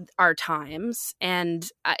our times. And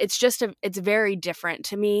it's very different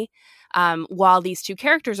to me. While these two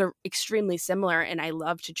characters are extremely similar, and I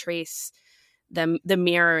love to trace the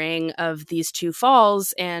mirroring of these two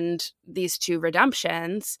falls and these two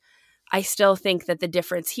redemptions, I still think that the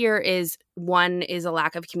difference here is one is a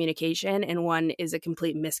lack of communication and one is a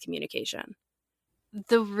complete miscommunication.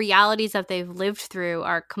 The realities that they've lived through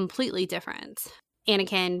are completely different.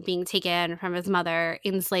 Anakin being taken from his mother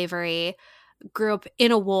in slavery, grew up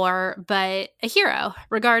in a war, but a hero,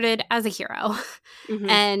 regarded as a hero.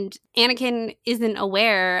 And Anakin isn't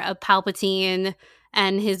aware of Palpatine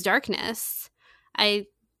and his darkness. I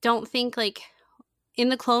don't think, like, in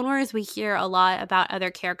the Clone Wars, we hear a lot about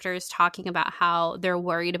other characters talking about how they're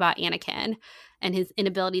worried about Anakin and his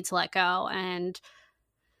inability to let go, and,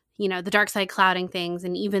 you know, the dark side clouding things,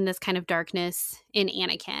 and even this kind of darkness in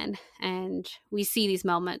Anakin. And we see these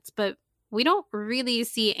moments, but we don't really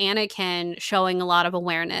see Anakin showing a lot of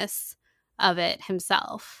awareness of it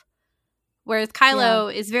himself. Whereas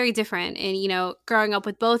Kylo is very different and, you know, growing up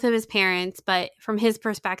with both of his parents, but from his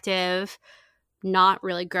perspective, not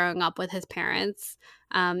really growing up with his parents,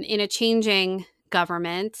 in a changing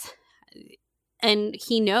government. And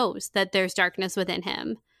he knows that there's darkness within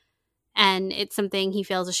him. And it's something he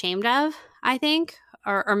feels ashamed of, I think,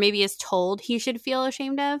 or maybe is told he should feel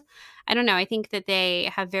ashamed of. I don't know. I think that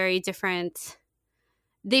they have very different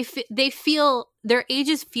 – they feel – their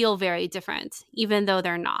ages feel very different, even though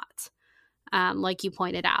they're not. Like you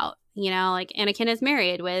pointed out, you know, like Anakin is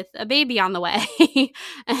married with a baby on the way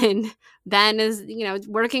and Ben is, you know,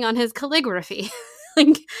 working on his calligraphy.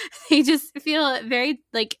 Like they just feel very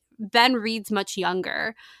like Ben reads much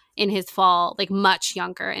younger in his fall, like much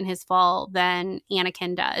younger in his fall than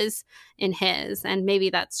Anakin does in his. And maybe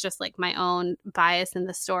that's just like my own bias in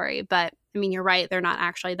the story. But I mean, you're right. They're not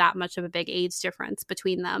actually that much of a big age difference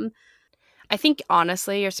between them. I think,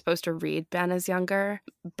 honestly, you're supposed to read Ben as younger,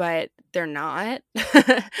 but they're not.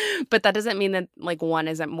 But that doesn't mean that, like, one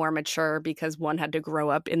isn't more mature because one had to grow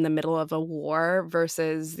up in the middle of a war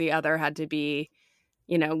versus the other had to be,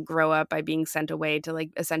 you know, grow up by being sent away to, like,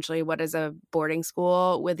 essentially what is a boarding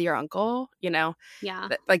school with your uncle, you know? Yeah.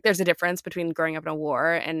 Like, there's a difference between growing up in a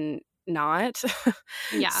war and not.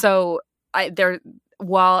 Yeah. So,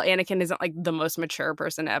 while Anakin isn't, like, the most mature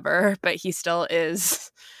person ever, but he still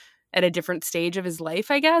is at a different stage of his life,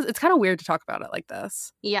 I guess. It's kind of weird to talk about it like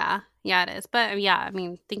this. Yeah, it is. But yeah, I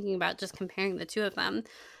mean, thinking about just comparing the two of them.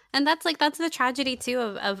 And that's the tragedy too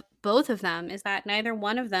of both of them is that neither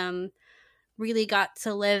one of them really got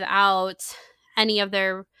to live out any of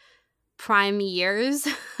their prime years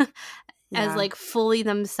as like fully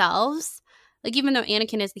themselves. Like even though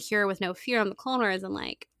Anakin is the hero with no fear on the Clone Wars and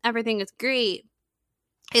like everything is great,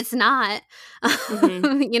 it's not.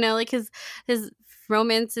 You know, like his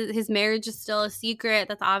romance, his marriage is still a secret.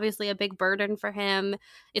 That's obviously a big burden for him.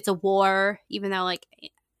 It's a war, even though like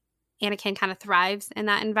Anakin kind of thrives in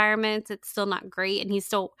that environment. It's still not great, and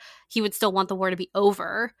he would still want the war to be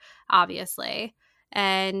over, obviously.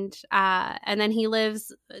 And then he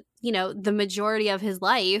lives, you know, the majority of his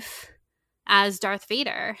life as Darth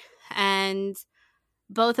Vader, and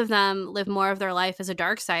both of them live more of their life as a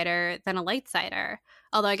Darksider than a Lightsider.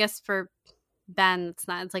 Although I guess for Ben,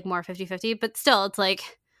 it's like more 50-50, but still, it's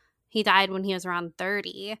like he died when he was around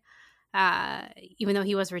 30. Even though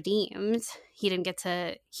he was redeemed, he doesn't get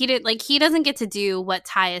to do what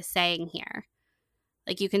Ty is saying here.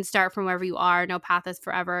 Like, you can start from wherever you are. No path is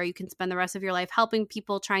forever. You can spend the rest of your life helping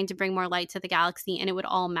people, trying to bring more light to the galaxy, and it would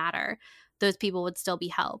all matter. Those people would still be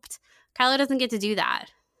helped. Kylo doesn't get to do that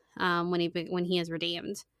when he is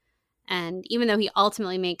redeemed. And even though he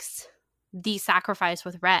ultimately makes the sacrifice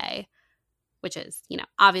with Rey, which is, you know,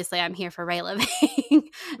 obviously I'm here for Rey living,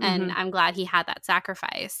 and I'm glad he had that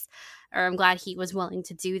sacrifice, or I'm glad he was willing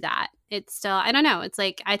to do that. It's still, I don't know. It's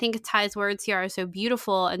like, I think Ty's words here are so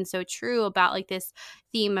beautiful and so true about like this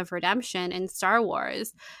theme of redemption in Star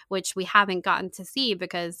Wars, which we haven't gotten to see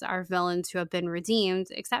because our villains who have been redeemed,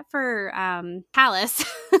 except for Kallus.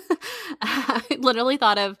 I literally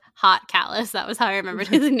thought of Hot Kallus. That was how I remembered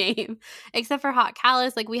his name. Except for Hot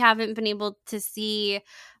Kallus, like we haven't been able to see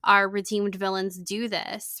our redeemed villains do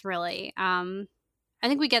this, really. I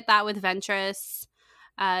think we get that with Ventress.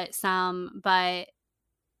 Some, but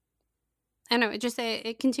I don't know,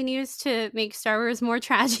 it continues to make Star Wars more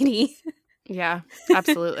tragedy. Yeah,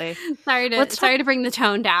 absolutely. Sorry to bring the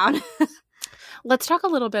tone down. Let's talk a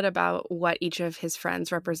little bit about what each of his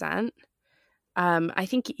friends represent. I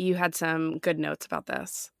think you had some good notes about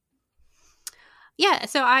this. Yeah,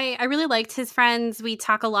 so I really liked his friends. We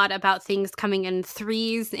talk a lot about things coming in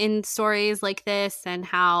threes in stories like this, and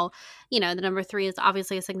how, you know, the number 3 is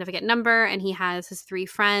obviously a significant number, and he has his 3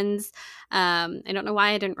 friends. I don't know why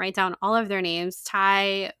I didn't write down all of their names.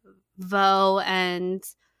 Ty, Vo, and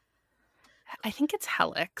I think it's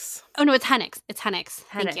Helix. Oh no, it's Hennix. It's Hennix.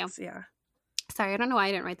 Thank you. Yeah. Sorry, I don't know why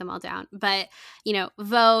I didn't write them all down. But, you know,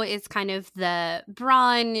 Vo is kind of the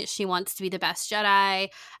brawn. She wants to be the best Jedi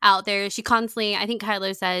out there. She constantly, I think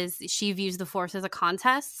Kylo says she views the Force as a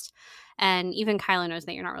contest. And even Kylo knows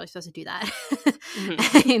that you're not really supposed to do that.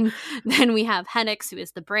 And then we have Hennix, who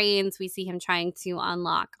is the brains. We see him trying to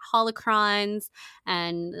unlock holocrons.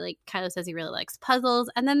 And like Kylo says, he really likes puzzles.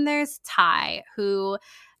 And then there's Ty, who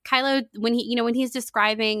Kylo, when he's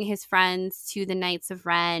describing his friends to the Knights of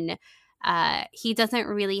Ren, he doesn't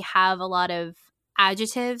really have a lot of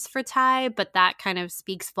adjectives for Ty, but that kind of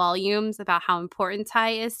speaks volumes about how important Ty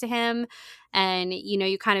is to him. And, you know,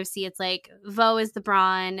 you kind of see it's like Vo is the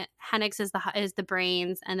brawn, Hennix is the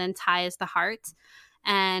brains, and then Ty is the heart.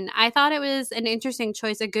 And I thought it was an interesting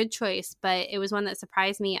choice, a good choice, but it was one that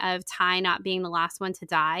surprised me of Ty not being the last one to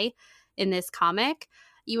die in this comic,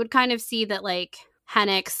 you would kind of see that like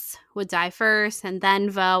Hennix would die first, and then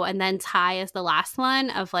Vo, and then Ty is the last one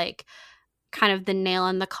of like kind of the nail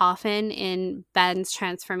in the coffin in Ben's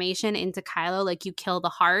transformation into Kylo. Like you kill the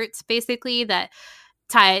heart, basically, that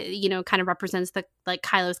Ty, you know, kind of represents the like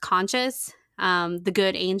Kylo's conscious, the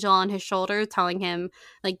good angel on his shoulder, telling him,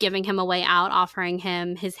 like giving him a way out, offering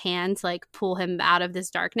him his hand to like pull him out of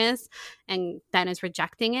this darkness, and Ben is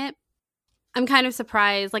rejecting it. I'm kind of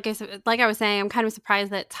surprised, like I was saying, I'm kind of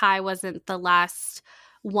surprised that Ty wasn't the last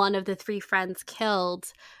one of the three friends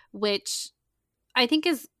killed, which I think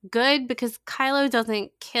is good because Kylo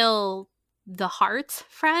doesn't kill the heart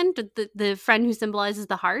friend, the friend who symbolizes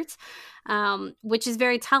the heart, which is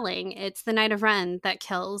very telling. It's the Knight of Ren that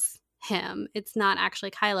kills him. It's not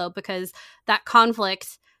actually Kylo, because that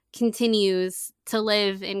conflict continues to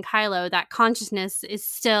live in Kylo. That consciousness is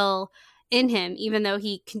still in him, even though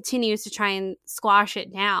he continues to try and squash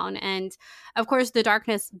it down. And of course, the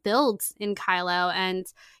darkness builds in Kylo, and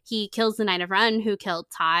he kills the Knight of Ren who killed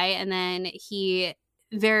Ty, and then he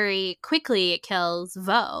very quickly kills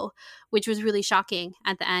Vo, which was really shocking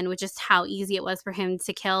at the end, with just how easy it was for him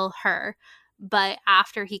to kill her. But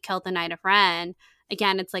after he killed the Knight of Ren,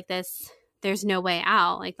 again, it's like this, there's no way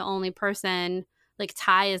out. Like the only person, like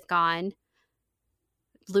Ty is gone,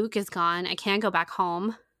 Luke is gone, I can't go back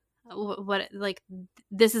home. What, like,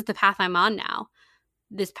 this is the path I'm on now.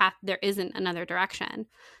 This path, there isn't another direction.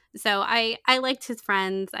 So I liked his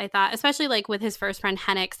friends. I thought, especially like with his first friend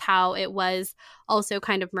Hennix, how it was also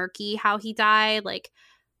kind of murky how he died. Like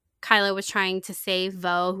Kylo was trying to save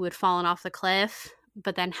Vo, who had fallen off the cliff,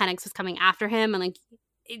 but then Hennix was coming after him, and like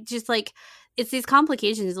it just like it's these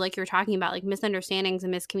complications, like you were talking about, like misunderstandings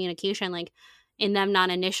and miscommunication, like in them not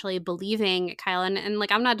initially believing Kylo. And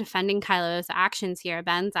like, I'm not defending Kylo's actions here,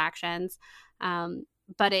 Ben's actions,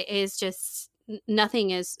 but it is just, nothing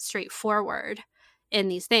is straightforward in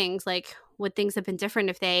these things. Like, would things have been different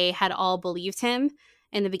if they had all believed him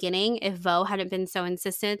in the beginning? If Vo hadn't been so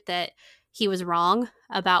insistent that he was wrong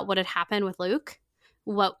about what had happened with Luke,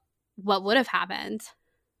 what would have happened?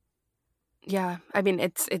 Yeah, I mean,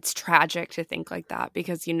 it's tragic to think like that,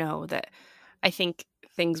 because you know that I think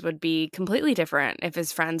things would be completely different if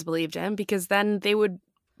his friends believed him, because then they would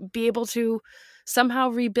be able to somehow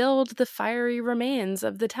rebuild the fiery remains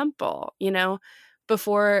of the temple, you know,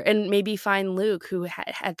 before, and maybe find Luke, who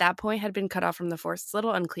at that point had been cut off from the Force. It's a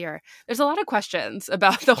little unclear. There's a lot of questions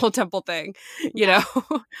about the whole temple thing, you know.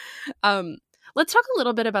 Let's talk a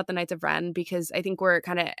little bit about the Knights of Ren, because I think we're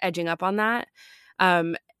kind of edging up on that.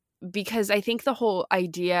 Because I think the whole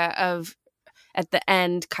idea of, at the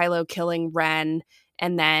end, Kylo killing Ren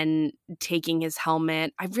and then taking his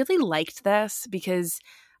helmet, I really liked this, because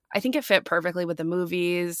I think it fit perfectly with the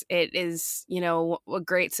movies. It is, you know, a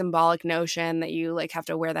great symbolic notion that you like have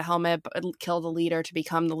to wear the helmet, but kill the leader to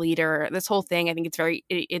become the leader. This whole thing, I think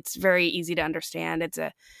it's very easy to understand. It's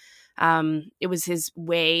it was his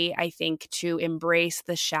way, I think, to embrace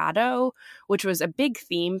the shadow, which was a big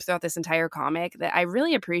theme throughout this entire comic that I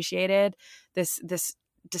really appreciated. This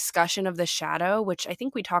discussion of the shadow, which I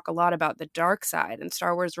think we talk a lot about the dark side, and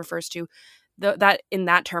Star Wars refers to that in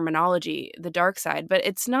that terminology, the dark side, but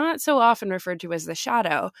it's not so often referred to as the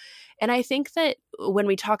shadow. And I think that when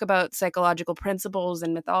we talk about psychological principles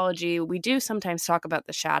and mythology, we do sometimes talk about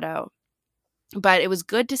the shadow, but it was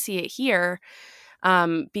good to see it here,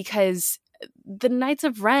 because the Knights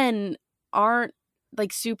of Ren aren't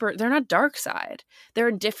like they're not dark side. They're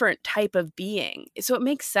a different type of being. So it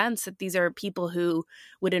makes sense that these are people who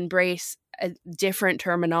would embrace a different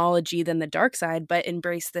terminology than the dark side, but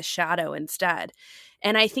embrace the shadow instead.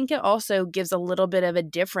 And I think it also gives a little bit of a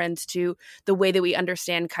difference to the way that we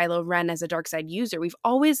understand Kylo Ren as a dark side user. We've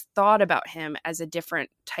always thought about him as a different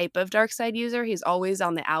type of dark side user. He's always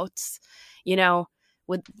on the outs, you know,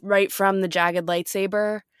 with right from the jagged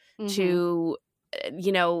lightsaber to,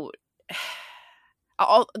 you know,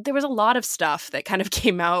 there was a lot of stuff that kind of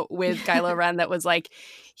came out with Kylo Ren that was like,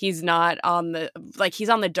 he's not on the, like, he's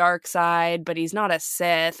on the dark side, but he's not a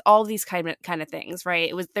Sith. All these kind of things,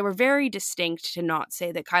 right? They were very distinct to not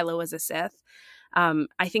say that Kylo was a Sith.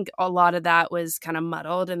 I think a lot of that was kind of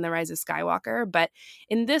muddled in The Rise of Skywalker, but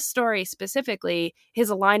in this story specifically, his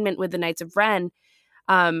alignment with the Knights of Ren,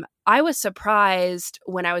 I was surprised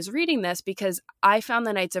when I was reading this, because I found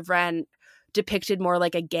the Knights of Ren depicted more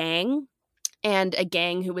like a gang, and a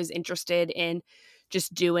gang who was interested in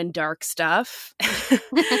just doing dark stuff.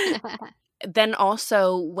 Then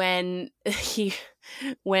also when the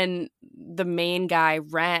main guy,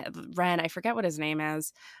 Ren, I forget what his name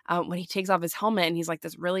is, when he takes off his helmet and he's like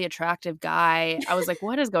this really attractive guy, I was like,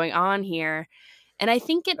 what is going on here? And I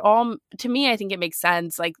think to me, I think it makes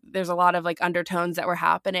sense. Like there's a lot of like undertones that were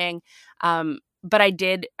happening. But I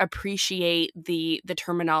did appreciate the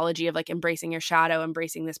terminology of like embracing your shadow,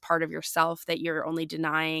 embracing this part of yourself that you're only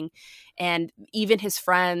denying. And even his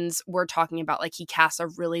friends were talking about like he casts a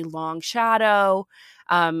really long shadow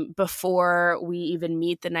before we even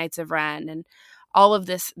meet the Knights of Ren. And all of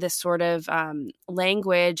this sort of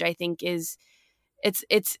language, I think it's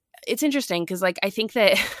interesting because like I think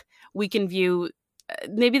that we can view,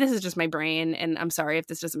 maybe this is just my brain and I'm sorry if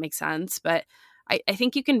this doesn't make sense, but I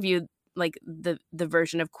think you can view like the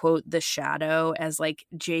version of quote the shadow as like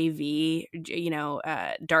JV,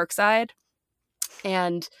 dark side,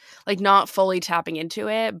 and like not fully tapping into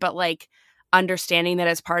it, but like understanding that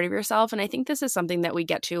as part of yourself. And I think this is something that we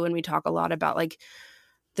get to when we talk a lot about like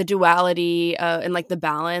the duality and like the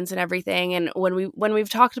balance and everything. And when we've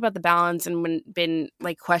talked about the balance and been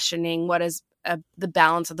like questioning what is the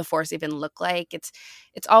balance of the Force even look like, it's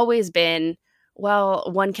always been, well,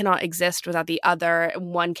 one cannot exist without the other.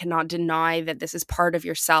 One cannot deny that this is part of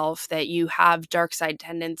yourself, that you have dark side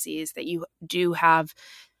tendencies, that you do have,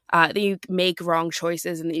 that you make wrong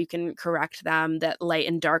choices and that you can correct them, that light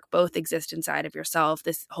and dark both exist inside of yourself,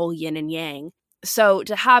 this whole yin and yang. So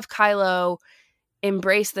to have Kylo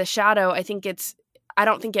embrace the shadow, I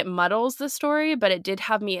don't think it muddles the story, but it did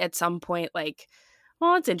have me at some point like,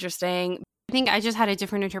 well, it's interesting. I think I just had a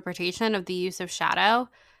different interpretation of the use of shadow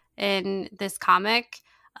in this comic.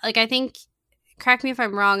 Like, I think, correct me if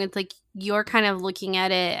I'm wrong, it's like you're kind of looking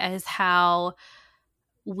at it as how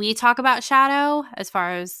we talk about shadow as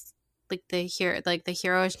far as like the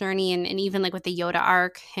hero's journey and even like with the Yoda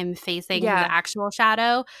arc, him facing the actual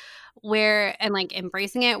shadow and like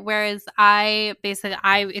embracing it. Whereas I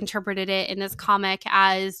interpreted it in this comic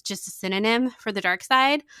as just a synonym for the dark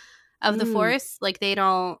side of the Force. Like they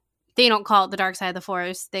don't call it the dark side of the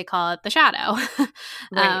Force, they call it the shadow.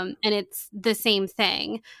 Right. And it's the same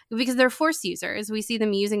thing because they're Force users. We see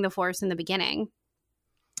them using the Force in the beginning.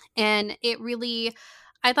 And it really,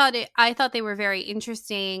 I thought they were very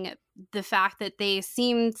interesting, the fact that they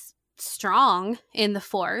seemed strong in the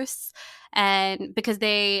Force, and because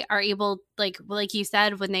they are able, like you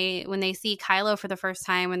said, when they see Kylo for the first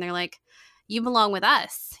time and they're like, you belong with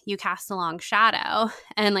us, you cast a long shadow,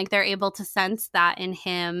 and like they're able to sense that in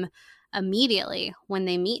him immediately when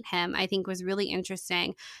they meet him, I think was really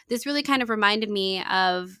interesting. This really kind of reminded me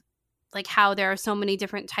of like how there are so many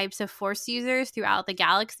different types of Force users throughout the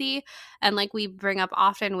galaxy. And like we bring up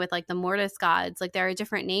often with like the Mortis gods, like there are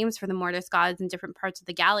different names for the Mortis gods in different parts of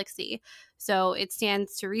the galaxy. So it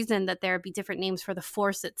stands to reason that there would be different names for the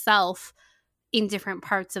Force itself in different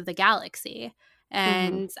parts of the galaxy.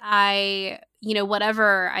 And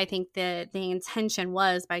whatever I think the intention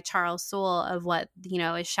was by Charles Soule of what,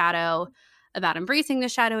 is shadow, about embracing the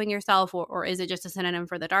shadow in yourself, or is it just a synonym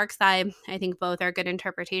for the dark side? I think both are good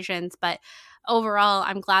interpretations. But overall,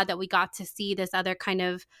 I'm glad that we got to see this other kind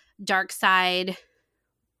of dark side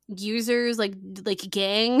users, like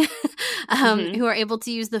gang, who are able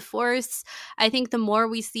to use the Force. I think the more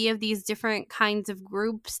we see of these different kinds of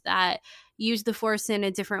groups that use the Force in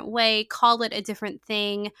a different way, call it a different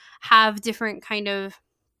thing, have different kind of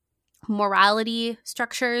morality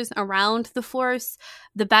structures around the Force,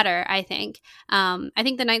 the better, I think. I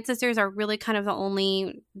think the Night Sisters are really kind of the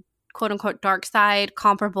only quote-unquote dark side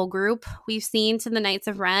comparable group we've seen to the Knights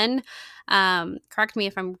of Ren. Correct me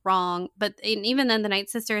if I'm wrong, but even then the Night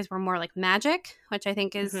Sisters were more like magic, which I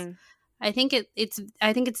think is I think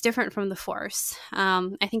it's different from the Force.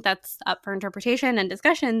 I think that's up for interpretation and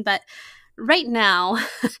discussion, but right now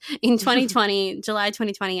in 2020, July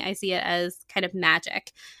 2020, I see it as kind of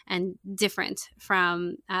magic and different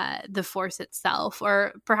from the Force itself,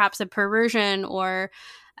 or perhaps a perversion or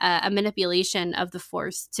a manipulation of the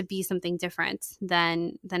Force to be something different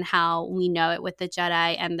than how we know it with the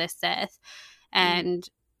Jedi and the Sith. And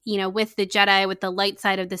with the Jedi, with the light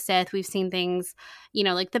side of the Sith, we've seen things,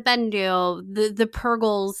 like the Bendu, the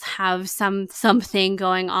Purgles have something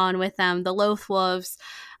going on with them, the Loth Wolves,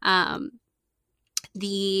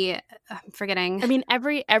 I'm forgetting. I mean,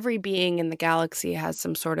 every being in the galaxy has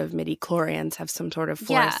some sort of midi-chlorians, have some sort of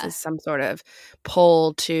force, some sort of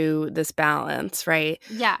pull to this balance, right?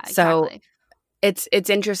 Yeah, exactly. So it's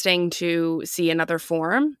interesting to see another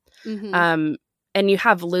form. And you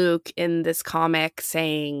have Luke in this comic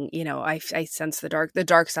saying, I sense the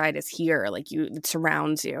dark side is here, like it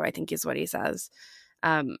surrounds you, I think is what he says.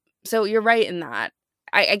 So you're right in that.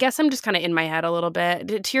 I guess I'm just kind of in my head a little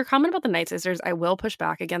bit. To your comment about the Night Sisters, I will push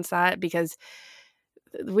back against that because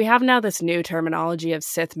we have now this new terminology of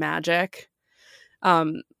Sith magic.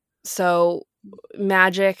 So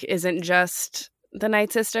magic isn't just the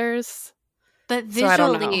Night Sisters. But So I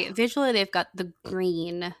don't know. visually they've got the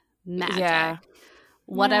green magic. Yeah.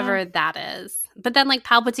 Whatever that is. But then like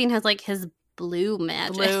Palpatine has like his blue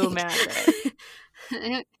magic. Blue magic.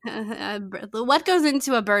 What goes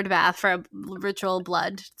into a bird bath for a ritual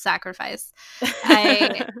blood sacrifice?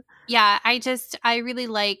 I really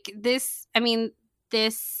like this. I mean,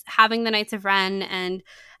 this having the Knights of Ren and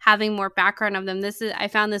having more background of them. I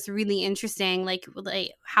found this really interesting, like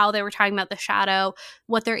how they were talking about the shadow,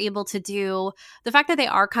 what they're able to do, the fact that they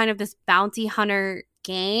are kind of this bounty hunter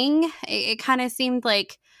gang. It kind of seemed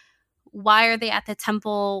like, why are they at the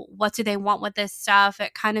temple? What do they want with this stuff?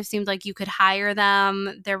 It kind of seemed like you could hire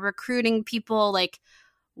them. They're recruiting people, like,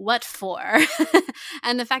 what for?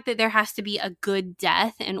 And the fact that there has to be a good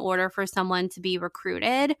death in order for someone to be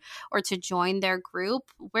recruited or to join their group.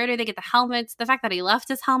 Where do they get the helmets? The fact that he left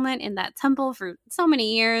his helmet in that temple for so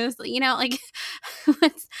many years, like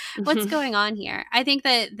what's going on here? I think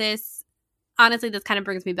that honestly, this kind of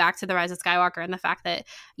brings me back to The Rise of Skywalker and the fact that,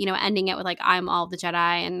 ending it with like, I'm all of the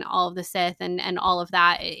Jedi and all of the Sith and all of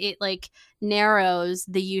that, it like narrows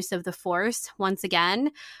the use of the Force once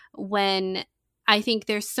again, when I think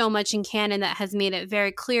there's so much in canon that has made it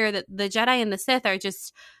very clear that the Jedi and the Sith are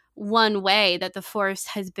just one way that the Force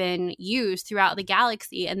has been used throughout the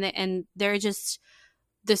galaxy, and they're just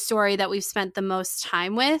the story that we've spent the most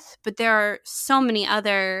time with. But there are so many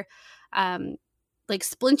other like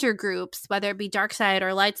splinter groups, whether it be dark side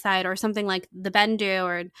or light side or something like the Bendu,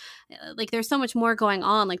 or like there's so much more going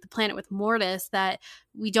on, like the planet with Mortis, that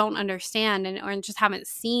we don't understand or just haven't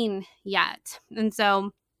seen yet. And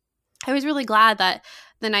so I was really glad that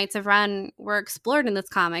the Knights of Ren were explored in this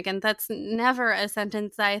comic, and that's never a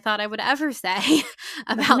sentence I thought I would ever say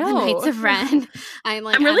about the Knights of Ren. I'm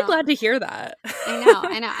really glad to hear that. I know.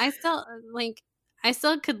 I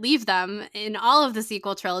still could leave them in all of the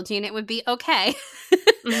sequel trilogy and it would be okay.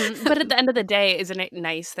 But at the end of the day, isn't it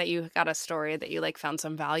nice that you got a story that you like found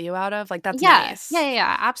some value out of? Like, that's nice.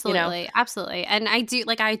 Yeah, absolutely. Absolutely. And I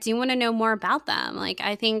do want to know more about them. Like,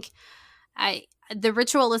 I think the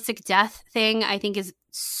ritualistic death thing, I think, is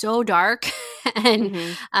so dark and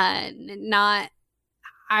I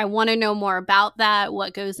want to know more about that,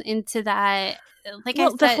 what goes into that. Like,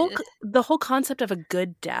 well, the whole concept of a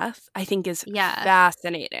good death, I think, is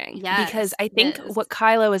fascinating. Yes, because I think what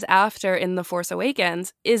Kylo is after in The Force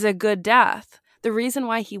Awakens is a good death. The reason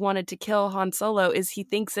why he wanted to kill Han Solo is he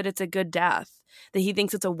thinks that it's a good death, that he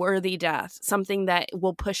thinks it's a worthy death, something that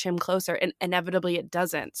will push him closer, and inevitably it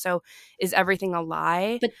doesn't. So is everything a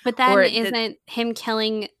lie? But then isn't him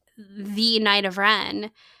killing the Knight of Ren?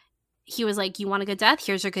 He was like, you want a good death?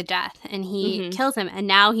 Here's your good death. And he kills him. And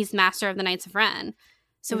now he's master of the Knights of Ren.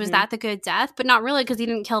 So was that the good death? But not really, because he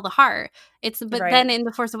didn't kill the heart. Then in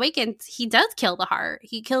The Force Awakens, he does kill the heart.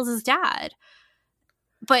 He kills his dad.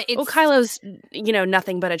 But Kylo's,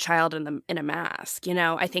 nothing but a child in a mask.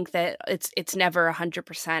 I think that it's never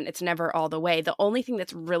 100%. It's never all the way. The only thing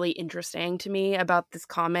that's really interesting to me about this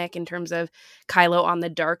comic in terms of Kylo on the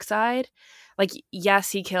dark side, like,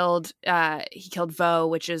 yes, he killed Vo,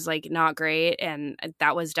 which is like not great, and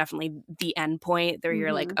that was definitely the end point where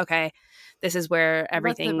you're like, okay, this is where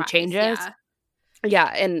everything changes. Yeah,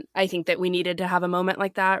 and I think that we needed to have a moment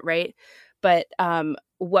like that, right? But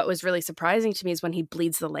what was really surprising to me is when he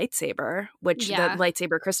bleeds the lightsaber, the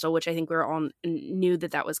lightsaber crystal, which I think we were all knew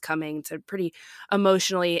that was coming. It's a pretty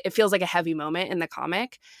emotionally, it feels like a heavy moment in the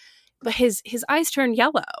comic. But his eyes turn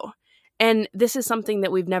yellow. And this is something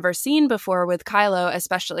that we've never seen before with Kylo,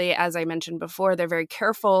 especially, as I mentioned before, they're very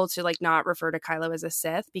careful to like not refer to Kylo as a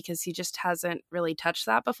Sith because he just hasn't really touched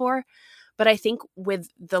that before. But I think with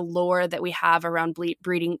the lore that we have around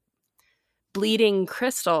bleeding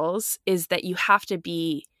crystals is that you have to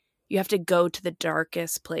go to the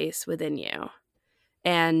darkest place within you.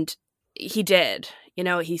 And he did.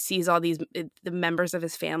 He sees all the members of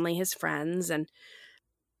his family, his friends, and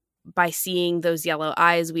by seeing those yellow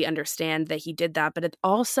eyes, we understand that he did that. But it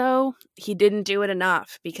also, he didn't do it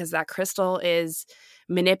enough because that crystal is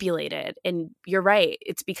manipulated. And you're right.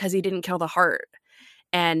 It's because he didn't kill the heart.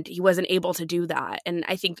 And he wasn't able to do that. And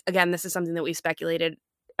I think, again, this is something that we speculated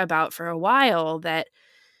about for a while, that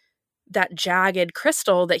jagged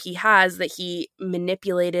crystal that he has, that he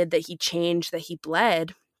manipulated, that he changed, that he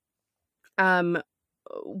bled,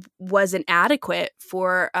 wasn't adequate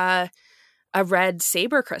for a red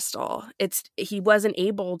saber crystal. He wasn't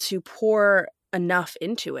able to pour enough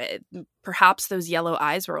into it. Perhaps those yellow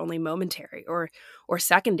eyes were only momentary or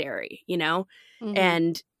secondary,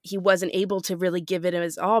 and he wasn't able to really give it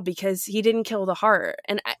his all because he didn't kill the heart.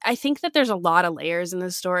 And I think that there's a lot of layers in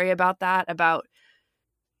this story about that, about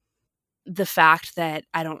the fact that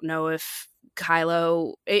I don't know if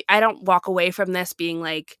Kylo, I don't walk away from this being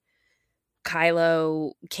like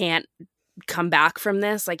Kylo can't come back from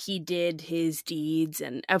this. Like, he did his deeds,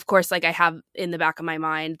 and of course, like, I have in the back of my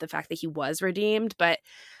mind the fact that he was redeemed, but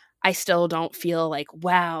I still don't feel like,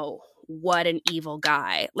 wow, what an evil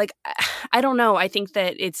guy. Like, I don't know. I think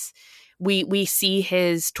that it's we see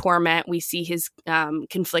his torment, we see his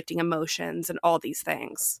conflicting emotions and all these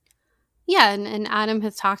things. Yeah, and Adam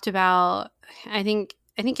has talked about, I think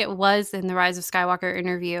it was in the Rise of Skywalker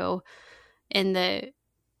interview in the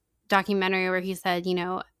documentary where he said, you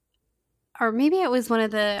know, or maybe it was one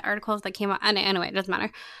of the articles that came out. Anyway, it doesn't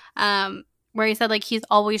matter. Where he said, like, he's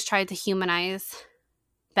always tried to humanize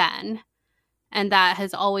Ben. And that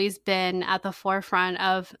has always been at the forefront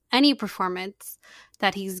of any performance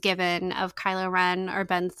that he's given of Kylo Ren or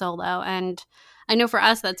Ben Solo. And I know for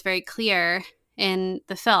us that's very clear in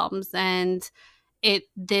the films. And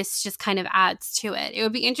this just kind of adds to it. It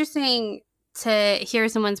would be interesting to hear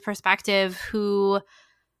someone's perspective who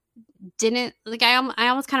didn't, like, I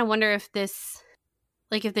almost kind of wonder if this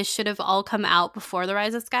should have all come out before The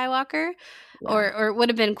Rise of Skywalker. Yeah. Or it would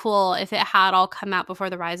have been cool if it had all come out before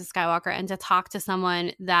The Rise of Skywalker, and to talk to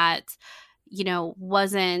someone that, you know,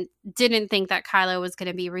 didn't think that Kylo was going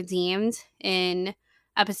to be redeemed in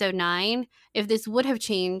Episode 9, if this would have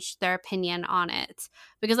changed their opinion on it.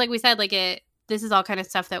 Because like we said, like, this is all kind of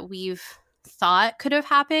stuff that we've thought could have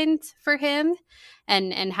happened for him,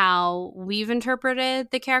 and how we've interpreted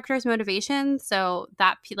the character's motivation. So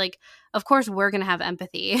that, like, of course we're going to have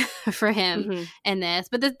empathy for him in this,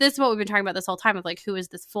 but this is what we've been talking about this whole time of, like, who is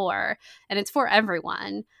this for? And it's for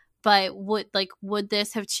everyone. But would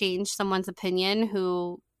this have changed someone's opinion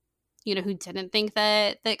who, you know, who didn't think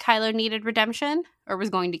that Kylo needed redemption or was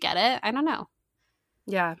going to get it? I don't know.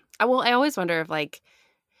 Yeah. Well, I always wonder if, like,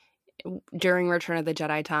 during Return of the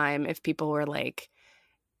Jedi time, if people were like,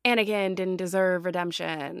 Anakin didn't deserve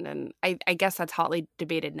redemption, and I guess that's hotly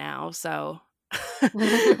debated now, so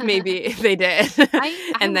maybe they did.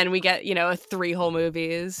 And then we get, you know, 3 whole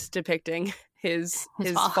movies depicting his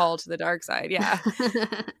fall to the dark side. Yeah.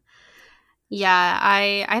 Yeah,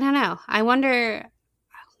 I don't know. I wonder,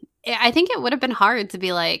 I think it would have been hard to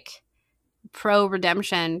be like pro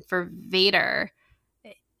redemption for Vader,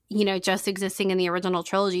 you know, just existing in the original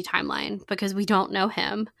trilogy timeline, because we don't know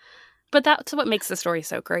him. But that's what makes the story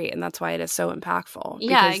so great, and that's why it is so impactful.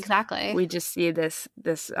 Yeah, exactly. We just see this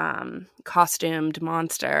costumed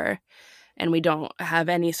monster, and we don't have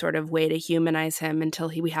any sort of way to humanize him until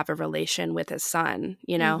we have a relation with his son,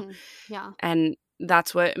 you know? Mm-hmm. Yeah. And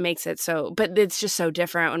that's what makes it so – but it's just so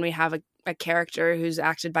different when we have a character who's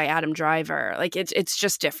acted by Adam Driver. Like, it's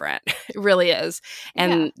just different. It really is.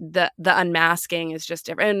 And the unmasking is just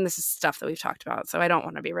different. And this is stuff that we've talked about, so I don't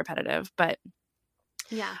want to be repetitive, but –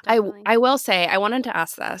 yeah, I will say, I wanted to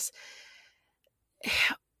ask this.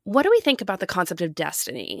 What do we think about the concept of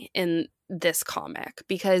destiny in this comic?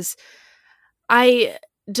 Because I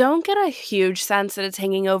don't get a huge sense that it's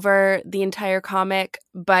hanging over the entire comic,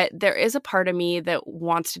 but there is a part of me that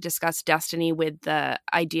wants to discuss destiny with the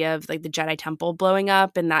idea of, like, the Jedi Temple blowing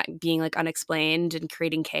up and that being, like, unexplained and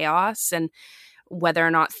creating chaos, and whether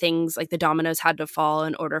or not things, like, the dominoes had to fall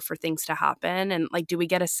in order for things to happen. And, like, do we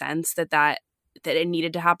get a sense that it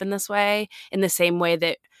needed to happen this way, in the same way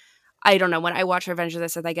that, I don't know, when I watch Revenge of the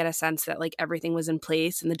Sith, I get a sense that, like, everything was in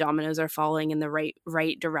place and the dominoes are falling in the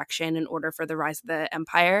right direction in order for the rise of the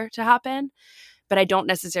Empire to happen. But I don't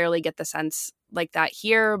necessarily get the sense like that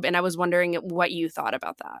here, and I was wondering what you thought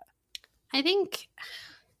about that. I think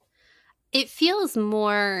it feels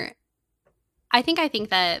more, I think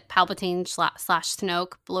that Palpatine /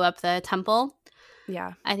 Snoke blew up the temple.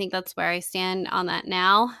 Yeah. I think that's where I stand on that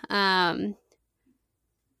now.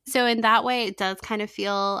 So in that way, it does kind of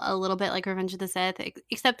feel a little bit like Revenge of the Sith,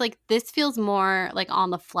 except, like, this feels more like on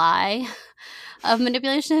the fly of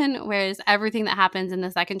manipulation, whereas everything that happens in the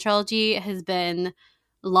second trilogy has been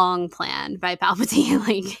long planned by Palpatine.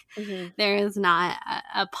 Like, there is not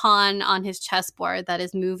a pawn on his chessboard that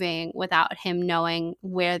is moving without him knowing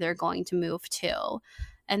where they're going to move to.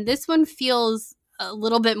 And this one feels a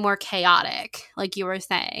little bit more chaotic, like you were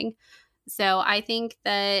saying. So I think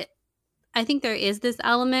there is this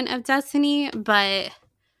element of destiny, but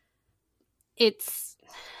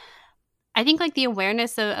I think, like, the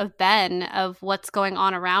awareness of Ben, of what's going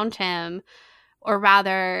on around him, or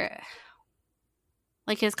rather,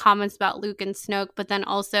 like, his comments about Luke and Snoke, but then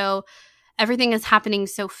also everything is happening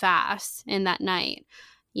so fast in that night.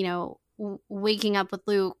 You know, waking up with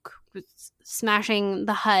Luke, smashing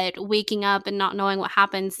the hut, waking up and not knowing what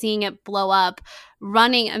happened, seeing it blow up,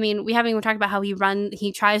 running. I mean, we haven't even talked about how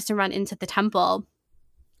he tries to run into the temple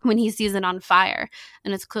when he sees it on fire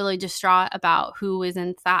and is clearly distraught about who is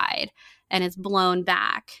inside and is blown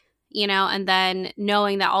back, you know, and then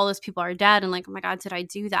knowing that all those people are dead and like, oh my God, did I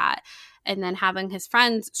do that? And then having his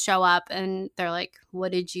friends show up and they're like,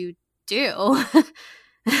 what did you do?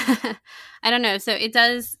 I don't know. So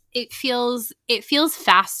it feels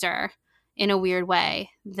faster in a weird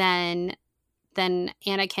way than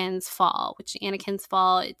Anakin's fall, which Anakin's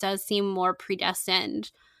fall, it does seem more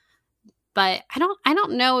predestined. But I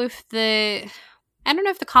don't know if the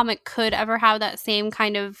comic could ever have that same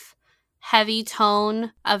kind of heavy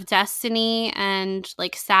tone of destiny and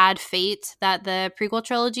like sad fate that the prequel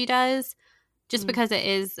trilogy does, just because it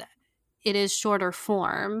is shorter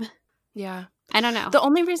form. Yeah. I don't know. The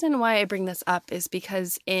only reason why I bring this up is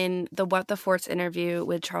because in the What the Force interview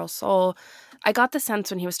with Charles Soule, I got the sense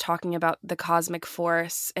when he was talking about the cosmic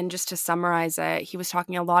force, and just to summarize it, he was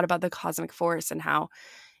talking a lot about the cosmic force and how,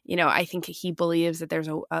 you know, I think he believes that there's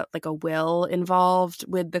a will involved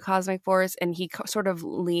with the cosmic force, and he sort of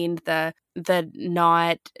leaned the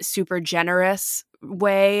not super generous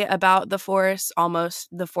way about the force, almost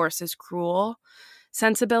the force is cruel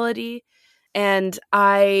sensibility. And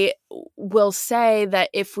I will say that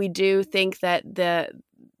if we do think that the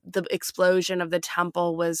explosion of the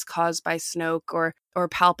temple was caused by Snoke or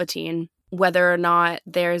Palpatine, whether or not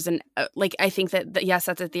there's an like, I think that yes,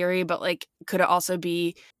 that's a theory, but like, could it also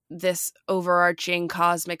be this overarching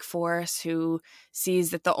cosmic force who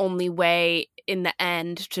sees that the only way in the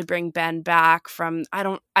end to bring Ben back from I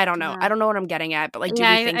don't know. Yeah. I don't know what I'm getting at, but like, do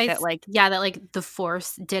you think that like that like the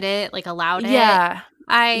Force did it, like allowed it? Yeah.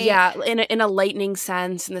 In a lightning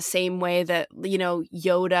sense, in the same way that, you know,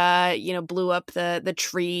 Yoda, you know, blew up the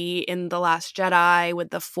tree in The Last Jedi with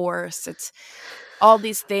the Force. It's all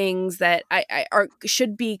these things that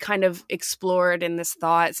should be kind of explored in this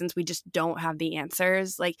thought, since we just don't have the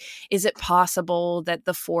answers. Like, is it possible that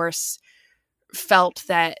the Force felt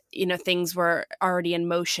that, you know, things were already in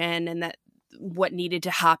motion, and that what needed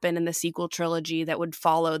to happen in the sequel trilogy that would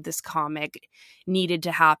follow this comic needed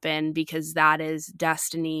to happen because that is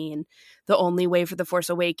destiny, and the only way for the Force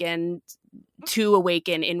to awaken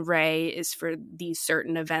in Rey is for these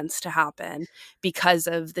certain events to happen because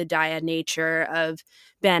of the dyad nature of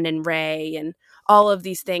Ben and Rey and all of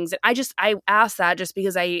these things. And I ask that just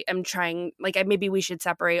because I am trying, like, maybe we should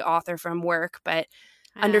separate author from work, but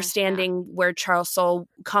understanding where Charles Soule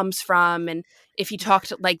comes from, and if he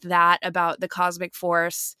talked like that about the cosmic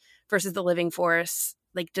force versus the living force,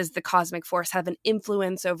 like, does the cosmic force have an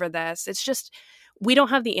influence over this? It's just, we don't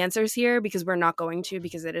have the answers here because we're not going to,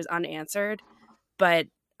 because it is unanswered. But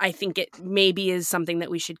I think it maybe is something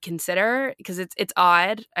that we should consider, because it's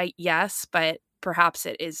odd, yes, but perhaps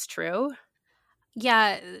it is true.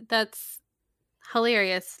 Yeah, that's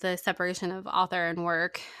hilarious, the separation of author and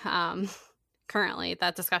work.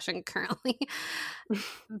 That discussion currently.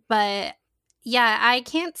 But yeah, I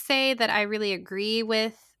can't say that I really agree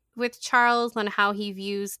with Charles on how he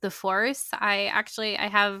views the Force. I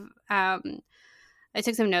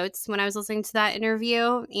took some notes when I was listening to that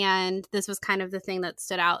interview, and this was kind of the thing that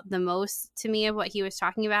stood out the most to me of what he was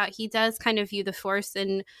talking about. He does kind of view the Force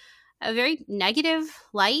in a very negative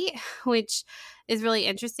light, which is really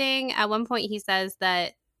interesting. At one point, he says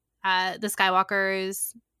that the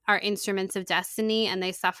Skywalkers are instruments of destiny and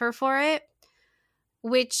they suffer for it,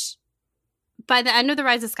 which by the end of The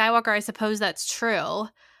Rise of Skywalker, I suppose that's true.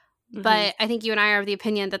 Mm-hmm. But I think you and I are of the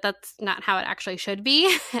opinion that that's not how it actually should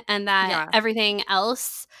be, and that everything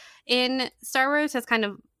else in Star Wars has kind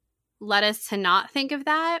of led us to not think of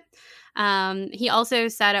that. He also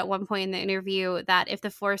said at one point in the interview that if the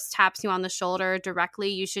Force taps you on the shoulder directly,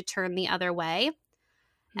 you should turn the other way.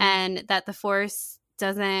 Mm-hmm. And that the Force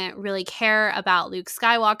doesn't really care about Luke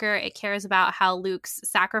Skywalker. It cares about how Luke's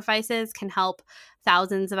sacrifices can help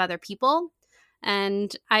thousands of other people.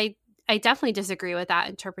 And I definitely disagree with that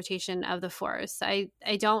interpretation of the Force. I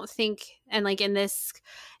don't think, and like in this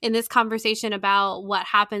conversation about what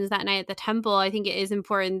happens that night at the temple, I think it is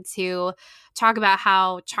important to talk about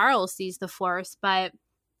how Charles sees the Force, but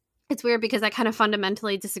it's weird because I kind of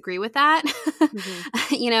fundamentally disagree with that.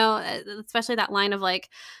 Mm-hmm. You know, especially that line of like,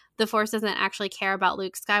 the Force doesn't actually care about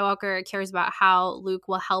Luke Skywalker. It cares about how Luke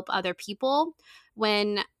will help other people.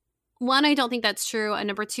 When, one, I don't think that's true. And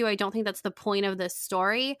number two, I don't think that's the point of this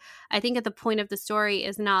story. I think that the point of the story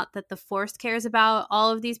is not that the Force cares about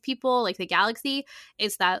all of these people, like the galaxy.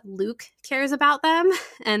 It's that Luke cares about them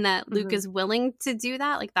and that mm-hmm. Luke is willing to do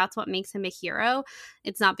that. Like, that's what makes him a hero.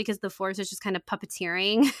 It's not because the Force is just kind of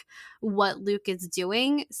puppeteering what Luke is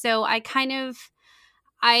doing. So I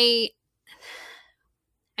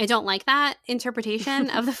I don't like that interpretation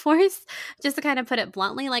of the Force, just to kind of put it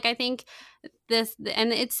bluntly. Like, I think this,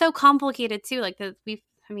 and it's so complicated too. Like,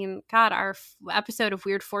 God, our episode of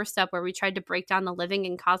Weird Force Stuff where we tried to break down the living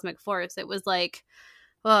and cosmic force, it was like,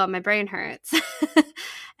 oh, my brain hurts.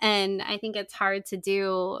 And I think it's hard to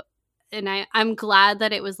do. And I'm glad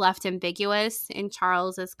that it was left ambiguous in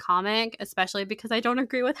Charles's comic, especially because I don't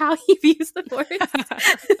agree with how he views the Force.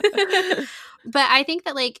 But I think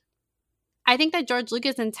that George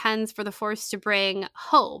Lucas intends for the Force to bring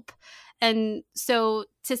hope. And so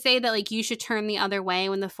to say that like you should turn the other way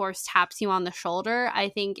when the Force taps you on the shoulder, I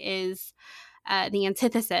think is the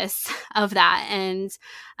antithesis of that. And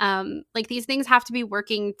like these things have to be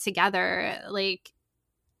working together. Like,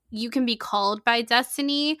 you can be called by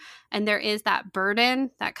destiny, and there is that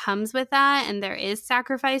burden that comes with that, and there is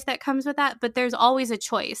sacrifice that comes with that, but there's always a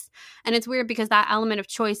choice. And it's weird because that element of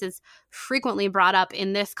choice is frequently brought up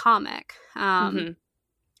in this comic. And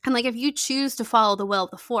like, if you choose to follow the will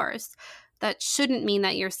of the Force, that shouldn't mean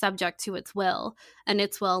that you're subject to its will and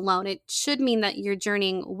its will alone. It should mean that you're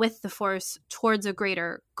journeying with the Force towards a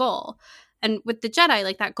greater goal. And with the Jedi,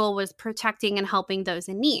 like, that goal was protecting and helping those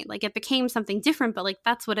in need. Like, it became something different, but like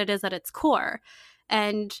that's what it is at its core.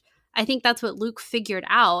 And I think that's what Luke figured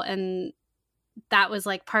out, and that was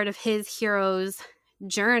like part of his hero's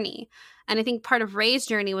journey. And I think part of Rey's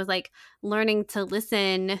journey was like learning to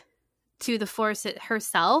listen to the Force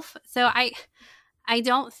herself. So I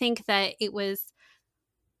don't think that it was,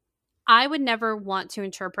 I would never want to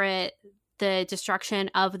interpret the destruction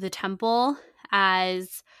of the temple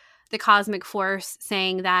as the cosmic force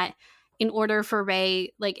saying that in order for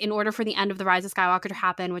Rey, like in order for the end of the Rise of Skywalker to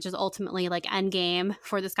happen, which is ultimately like endgame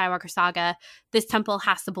for the Skywalker saga, this temple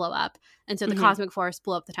has to blow up. And so the cosmic force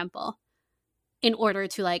blew up the temple in order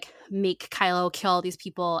to like make Kylo kill all these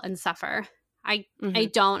people and suffer. I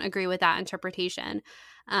don't agree with that interpretation.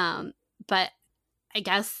 But I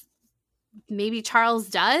guess maybe Charles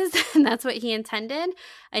does, and that's what he intended.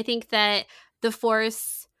 I think that the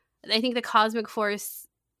cosmic force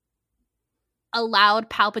allowed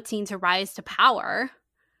Palpatine to rise to power,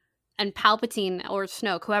 and Palpatine or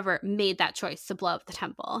Snoke, whoever, made that choice to blow up the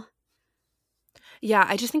temple. Yeah,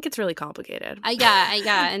 I just think it's really complicated.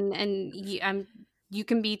 And you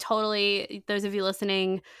can be totally, those of you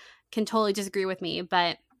listening can totally disagree with me,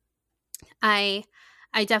 but I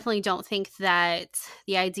definitely don't think that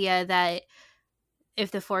the idea that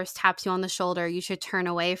if the Force taps you on the shoulder, you should turn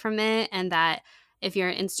away from it, and that if you're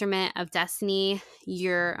an instrument of destiny,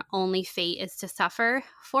 your only fate is to suffer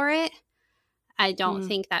for it. I don't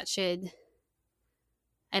think that should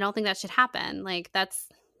happen. Like, that's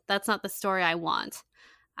not the story I want.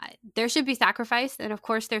 There should be sacrifice, and of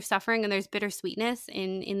course there's suffering and there's bittersweetness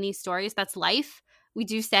in these stories. That's life. We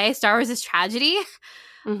do say Star Wars is tragedy,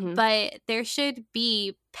 but there should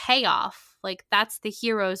be payoff. Like, that's the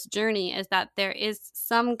hero's journey, is that there is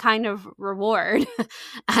some kind of reward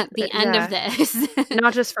at the end of this.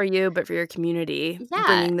 Not just for you, but for your community,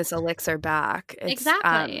 bringing this elixir back.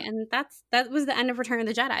 Exactly. And that was the end of Return of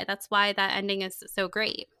the Jedi. That's why that ending is so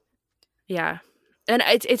great. Yeah. And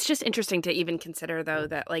it's just interesting to even consider, though,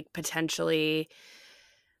 that like potentially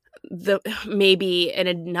maybe in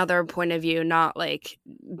another point of view, not like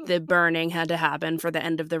the burning had to happen for the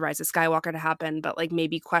end of the Rise of Skywalker to happen, but like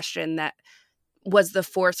maybe question that, was the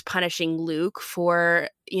Force punishing Luke for,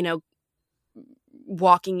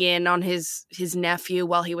 walking in on his nephew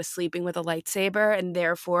while he was sleeping with a lightsaber, and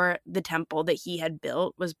therefore the temple that he had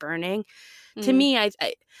built was burning? To me, I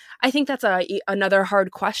think that's another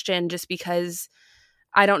hard question, just because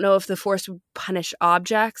I don't know if the Force would punish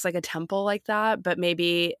objects like a temple like that, but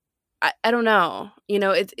maybe I don't know.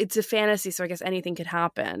 It's a fantasy, so I guess anything could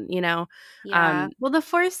happen, Yeah. Well, the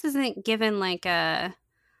Force isn't given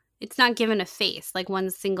it's not given a face, like one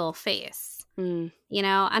single face, And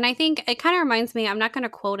I think it kind of reminds me, I'm not going to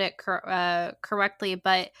quote it correctly,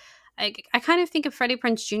 but I kind of think of Freddie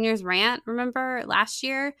Prinze Jr.'s rant, remember, last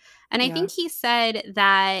year? And I think he said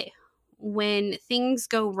that when things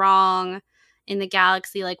go wrong in the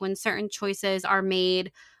galaxy, like when certain choices are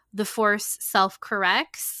made, the Force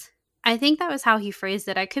self-corrects. I think that was how he phrased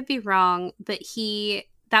it. I could be wrong, but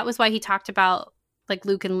that was why he talked about like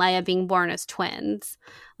Luke and Leia being born as twins.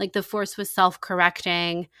 Like the Force was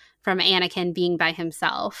self-correcting from Anakin being by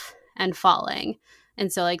himself and falling.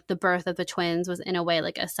 And so like the birth of the twins was in a way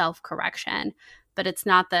like a self-correction. But it's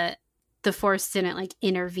not that the Force didn't like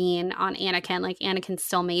intervene on Anakin. Like Anakin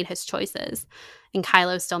still made his choices, and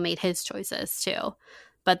Kylo still made his choices too.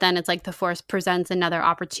 But then it's like the Force presents another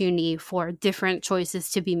opportunity for different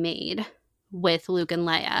choices to be made with Luke and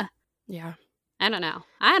Leia. Yeah. I don't know.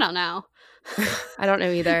 I don't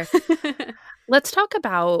know either. Let's talk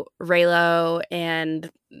about Reylo and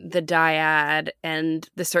the dyad and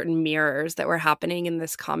the certain mirrors that were happening in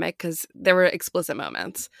this comic, because there were explicit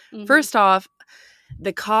moments. Mhm. First off,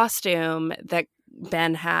 the costume that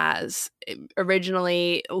Ben has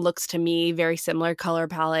originally looks to me very similar color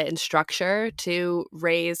palette and structure to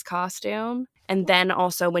Rey's costume. And then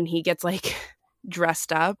also when he gets like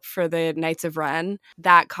dressed up for the Knights of Ren,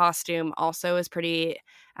 that costume also is pretty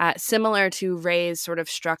similar to Rey's sort of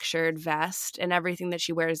structured vest and everything that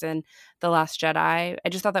she wears in The Last Jedi. I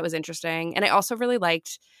just thought that was interesting. And I also really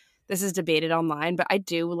liked, this is debated online, but I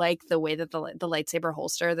do like the way that the lightsaber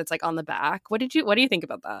holster that's like on the back. What do you think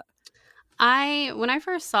about that? When I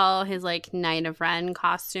first saw his like Knight of Ren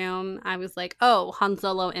costume, I was like, oh, Han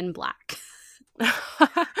Solo in black.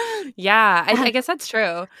 Yeah, I guess that's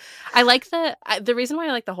true. I like the reason why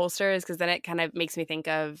I like the holster is because then it kind of makes me think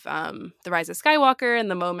of The Rise of Skywalker and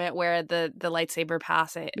the moment where the lightsaber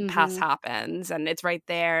pass happens and it's right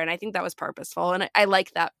there, and I think that was purposeful, and I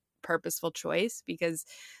like that purposeful choice because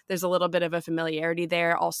there's a little bit of a familiarity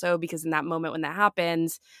there. Also, because in that moment when that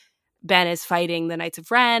happens, Ben is fighting the Knights of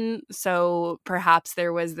Ren, so perhaps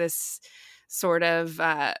there was this sort of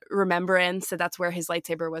remembrance that that's where his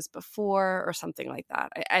lightsaber was before or something like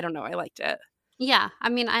that. I don't know. I liked it. Yeah, I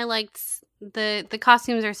mean, I liked the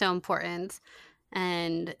costumes are so important,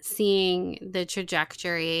 and seeing the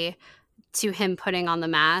trajectory to him putting on the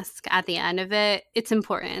mask at the end of it, it's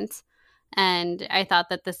important. And I thought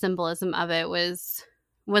that the symbolism of it was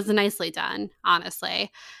nicely done,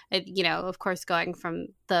 honestly. Of course, going from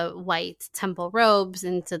the white temple robes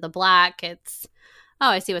into the black, it's, oh,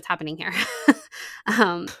 I see what's happening here.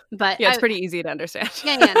 But yeah, it's pretty easy to understand.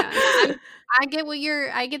 No, I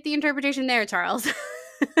get the interpretation there, Charles.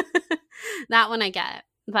 That one I get.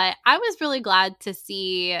 But I was really glad to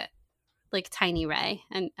see like tiny Rey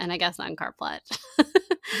and I guess Unkar Plutt.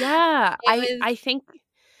 Yeah, I think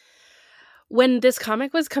when this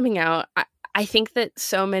comic was coming out, I think that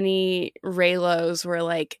so many Reylos were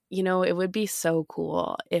like, it would be so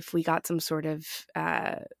cool if we got some sort of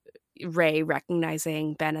Rey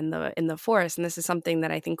recognizing Ben in the Force. And this is something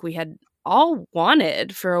that I think we had all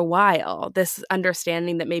wanted for a while, this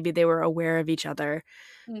understanding that maybe they were aware of each other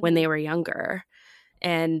when they were younger,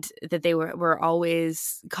 and that they were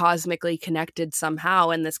always cosmically connected somehow.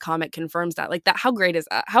 And this comic confirms that. Like that, how great is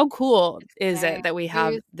that? How cool is it that we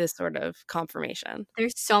have this sort of confirmation?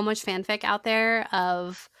 There's so much fanfic out there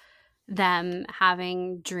of them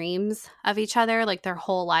having dreams of each other like their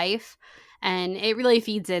whole life. And it really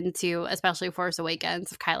feeds into, especially Force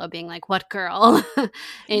Awakens, of Kylo being like, what girl?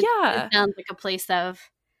 It sounds like a place of,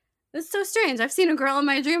 it's so strange. I've seen a girl in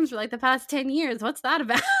my dreams for like the past 10 years. What's that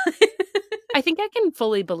about? I think I can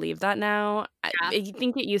fully believe that now. Yeah. I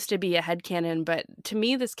think it used to be a headcanon, but to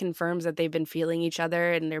me, this confirms that they've been feeling each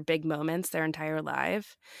other in their big moments their entire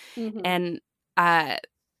life. And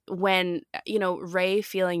when, Rey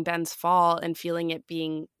feeling Ben's fall and feeling it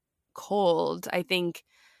being cold, I think,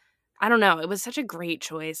 I don't know, it was such a great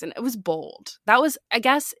choice and it was bold. That was, I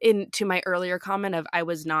guess, to my earlier comment of I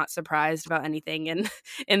was not surprised about anything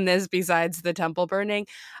in this besides the temple burning.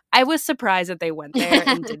 I was surprised that they went there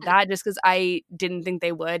and did that just because I didn't think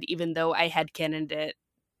they would, even though I headcanoned it,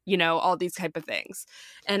 all these type of things.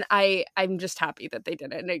 And I'm just happy that they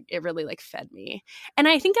did it, and it really like fed me. And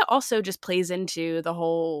I think it also just plays into the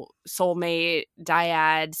whole soulmate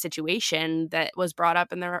dyad situation that was brought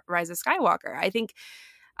up in The Rise of Skywalker. I think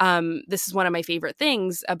this is one of my favorite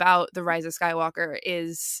things about The Rise of Skywalker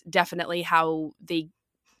is definitely how they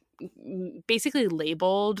basically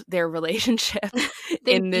labeled their relationship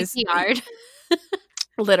in this yard.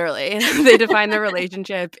 Literally, they define the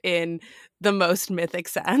relationship in the most mythic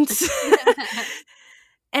sense.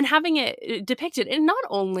 And having it depicted, and not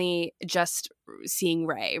only just seeing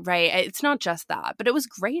Rey, right? It's not just that, but it was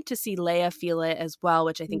great to see Leia feel it as well,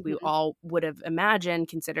 which I think we all would have imagined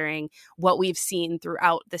considering what we've seen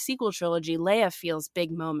throughout the sequel trilogy. Leia feels big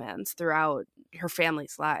moments throughout her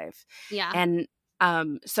family's life. Yeah. And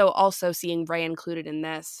so also seeing Rey included in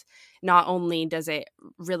this, not only does it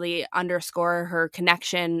really underscore her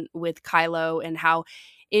connection with Kylo and how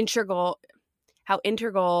integral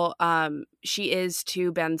she is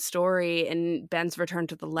to Ben's story and Ben's return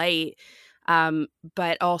to the light,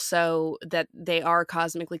 but also that they are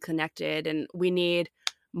cosmically connected, and we need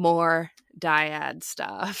more dyad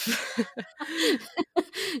stuff.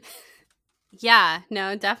 Yeah,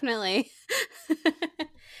 no, definitely.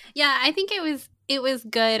 Yeah, I think it was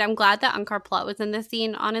good. I'm glad that Unkar Plutt was in the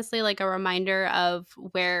scene. Honestly, like a reminder of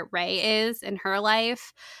where Rey is in her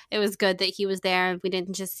life. It was good that he was there and we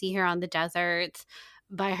didn't just see her on the desert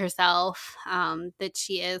by herself. That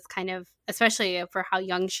she is kind of, especially for how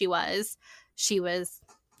young she was, she was,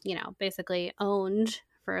 basically owned,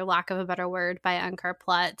 for lack of a better word, by Angkor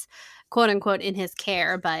Palit, quote unquote, in his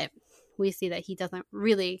care. But we see that he doesn't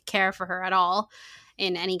really care for her at all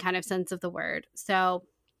in any kind of sense of the word. So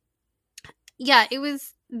yeah,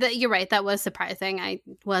 you're right. That was surprising. I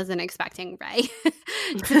wasn't expecting Rey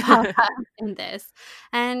to pop up in this.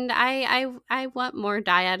 And I want more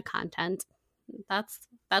dyad content. That's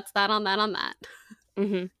that on that.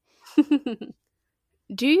 Mm-hmm.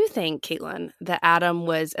 Do you think, Caitlin, that Adam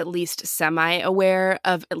was at least semi-aware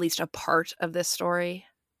of at least a part of this story?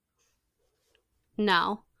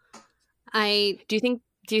 No. Do you think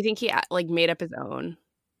he like made up his own?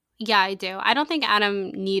 Yeah, I do. I don't think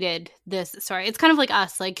Adam needed this story. It's kind of like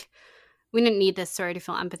us. Like, we didn't need this story to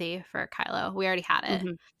feel empathy for Kylo. We already had it.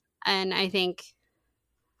 Mm-hmm. And I think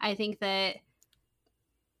that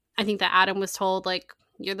Adam was told, like,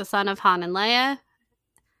 you're the son of Han and Leia.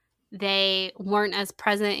 They weren't as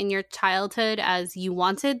present in your childhood as you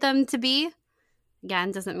wanted them to be.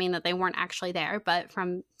 Again, doesn't mean that they weren't actually there, but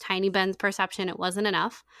from Tiny Ben's perception, it wasn't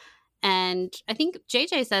enough. And I think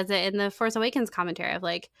JJ says it in the Force Awakens commentary of,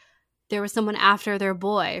 like, there was someone after their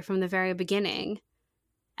boy from the very beginning.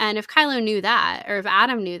 And if Kylo knew that, or if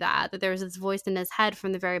Adam knew that there was this voice in his head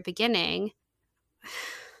from the very beginning,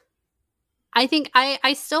 I think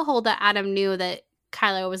I still hold that Adam knew that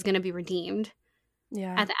Kylo was going to be redeemed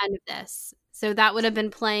at the end of this. So that would have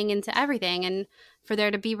been playing into everything. And for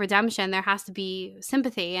there to be redemption, there has to be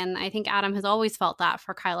sympathy. And I think Adam has always felt that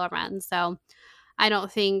for Kylo Ren. So I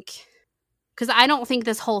don't think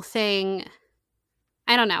this whole thing,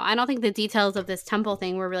 I don't know. I don't think the details of this temple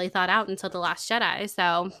thing were really thought out until The Last Jedi.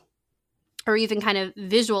 So, or even kind of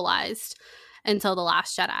visualized until The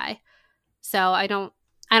Last Jedi. So I don't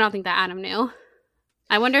think that Adam knew.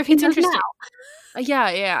 I wonder if he does now.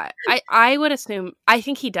 Yeah. I would assume, I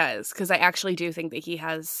think he does, because I actually do think that he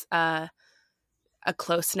has a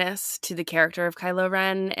closeness to the character of Kylo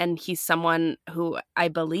Ren, and he's someone who I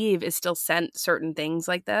believe is still sent certain things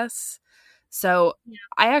like this. So yeah.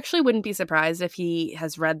 I actually wouldn't be surprised if he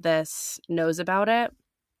has read this, knows about it.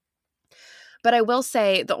 But I will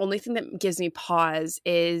say the only thing that gives me pause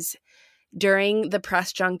is during the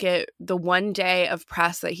press junket, the one day of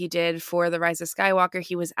press that he did for The Rise of Skywalker,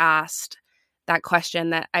 he was asked that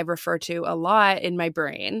question that I refer to a lot in my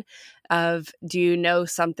brain of, do you know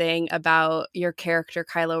something about your character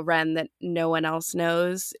Kylo Ren that no one else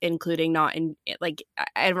knows, including not in, like,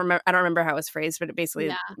 I don't remember how it was phrased, but it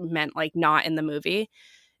basically meant like not in the movie.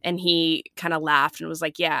 And he kind of laughed and was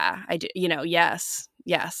like, yeah, I do, yes,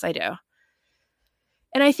 I do.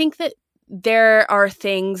 And I think that there are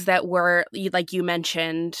things that were, like you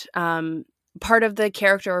mentioned, part of the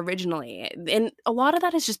character originally. And a lot of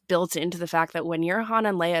that is just built into the fact that when you're Han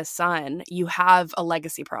and Leia's son, you have a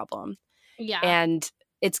legacy problem. Yeah. And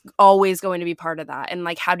it's always going to be part of that. And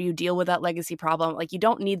like, how do you deal with that legacy problem? Like, you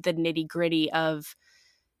don't need the nitty gritty of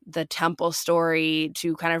the temple story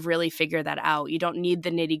to kind of really figure that out. You don't need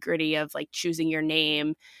the nitty gritty of like choosing your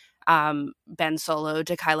name, Ben Solo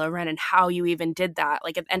to Kylo Ren, and how you even did that.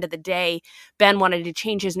 Like, at the end of the day, Ben wanted to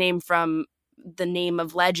change his name from the name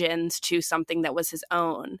of Legends to something that was his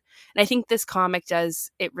own. And I think this comic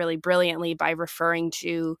does it really brilliantly by referring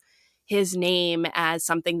to his name as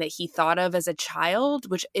something that he thought of as a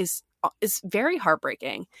child, which is very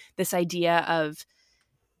heartbreaking. This idea of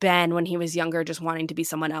Ben, when he was younger, just wanting to be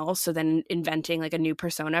someone else, so then inventing like a new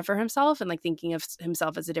persona for himself and like thinking of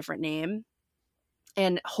himself as a different name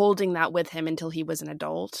and holding that with him until he was an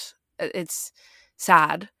adult. It's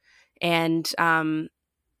sad. And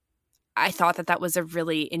I thought that was a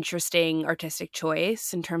really interesting artistic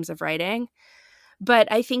choice in terms of writing.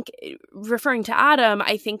 But I think, referring to Adam,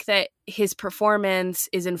 I think that his performance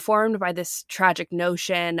is informed by this tragic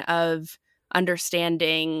notion of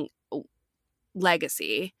understanding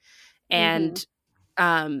legacy and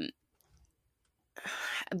the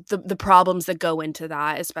problems that go into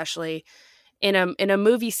that, especially in a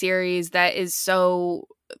movie series that is so,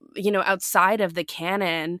 outside of the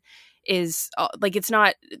canon. Is like, it's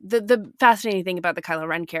not the fascinating thing about the Kylo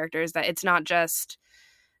Ren character is that it's not just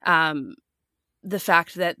the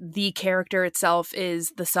fact that the character itself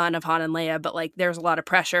is the son of Han and Leia, but like there's a lot of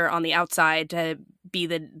pressure on the outside to be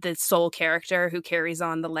the sole character who carries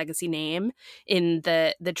on the legacy name in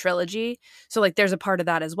the trilogy. So like there's a part of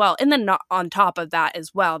that as well. And then not on top of that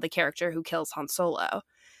as well, the character who kills Han Solo.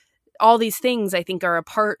 All these things I think are a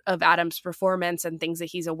part of Adam's performance and things that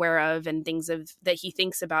he's aware of and things that he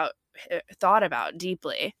thinks about, thought about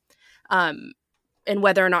deeply. And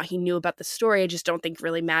whether or not he knew about the story, I just don't think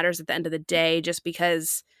really matters at the end of the day, just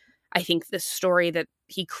because I think the story that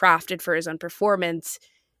he crafted for his own performance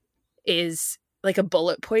is like a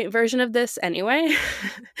bullet point version of this anyway.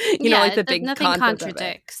 Like the big nothing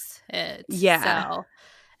contradicts it. Yeah. So,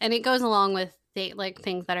 and it goes along with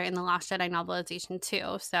things that are in the Last Jedi novelization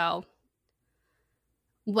too. So,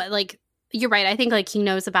 you're right. I think he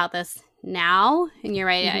knows about this now, and you're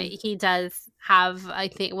right. He does have, I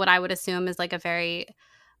think, what I would assume is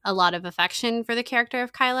a lot of affection for the character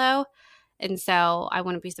of Kylo, and so I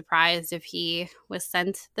wouldn't be surprised if he was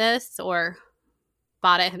sent this or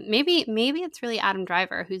bought it. Maybe it's really Adam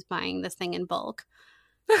Driver who's buying this thing in bulk,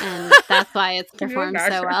 and that's why it's performed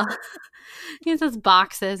so well. He has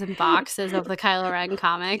boxes and boxes of the Kylo Ren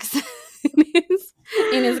comics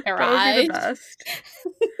in his garage.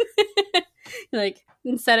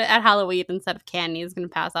 Instead of at Halloween, instead of candy, he's going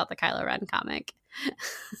to pass out the Kylo Ren comic.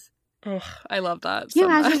 Oh, I love that. Can you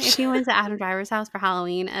imagine much. if you went to Adam Driver's house for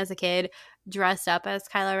Halloween as a kid, dressed up as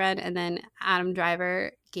Kylo Ren, and then Adam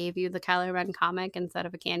Driver gave you the Kylo Ren comic instead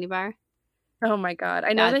of a candy bar? Oh my God.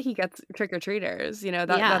 I know that he gets trick-or-treaters.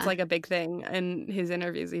 That's like a big thing in his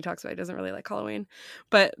interviews. He talks about he doesn't really like Halloween.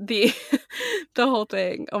 But the whole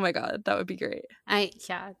thing, oh my God, that would be great.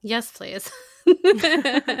 Yes, please.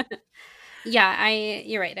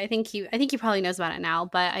 You're right. I think he probably knows about it now,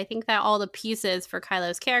 but I think that all the pieces for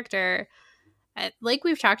Kylo's character, like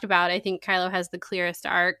we've talked about, I think Kylo has the clearest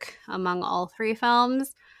arc among all three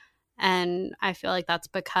films, and I feel like that's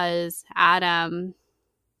because Adam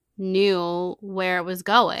knew where it was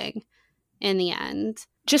going in the end.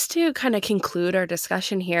 Just to kind of conclude our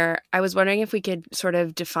discussion here, I was wondering if we could sort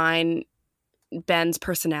of define Ben's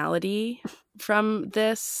personality from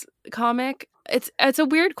this comic. It's a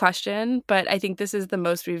weird question, but I think this is the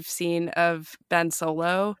most we've seen of Ben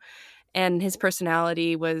Solo, and his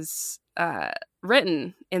personality was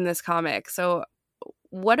written in this comic. So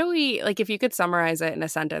what do we, if you could summarize it in a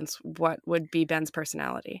sentence, what would be Ben's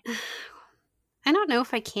personality? I don't know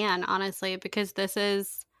if I can, honestly, because this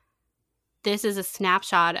is a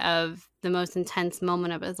snapshot of the most intense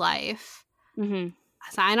moment of his life. Mm-hmm.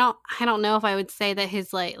 So I don't know if I would say that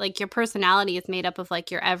his your personality is made up of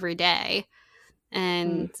your everyday.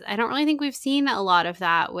 And I don't really think we've seen a lot of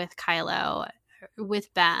that with Kylo,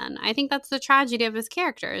 with Ben. I think that's the tragedy of his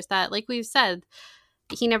character, is that, like we've said,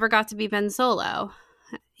 he never got to be Ben Solo.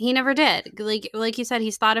 He never did. Like you said,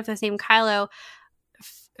 he's thought of the same Kylo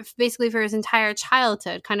basically for his entire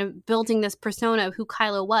childhood, kind of building this persona of who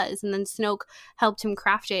Kylo was. And then Snoke helped him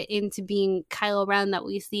craft it into being Kylo Ren that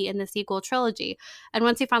we see in the sequel trilogy. And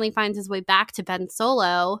once he finally finds his way back to Ben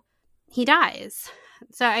Solo, he dies.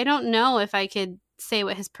 So I don't know if I could say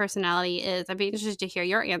what his personality is. I'd be interested to hear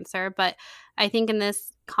your answer, but I think in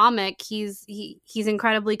this comic he's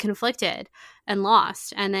incredibly conflicted and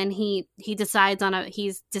lost, and then he decides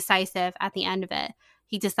he's decisive at the end of it.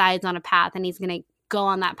 He decides on a path, and he's going to go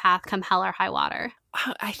on that path come hell or high water.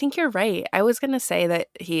 I think you're right. I was going to say that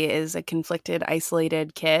he is a conflicted,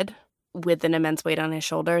 isolated kid with an immense weight on his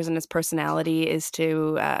shoulders, and his personality is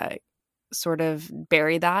to sort of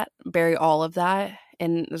bury all of that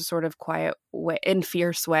in a sort of quiet way, in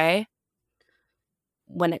fierce way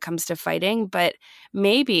when it comes to fighting. But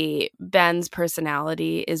maybe Ben's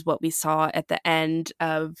personality is what we saw at the end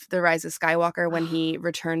of The Rise of Skywalker when he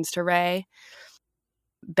returns to Rey.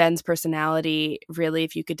 Ben's personality, really,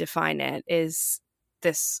 if you could define it, is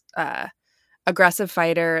this aggressive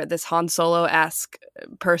fighter, this Han Solo-esque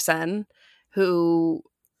person who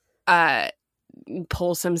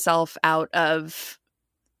pulls himself out of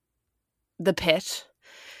the pit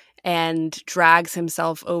and drags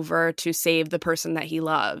himself over to save the person that he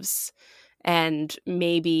loves. And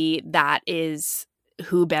maybe that is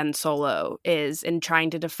who Ben Solo is, and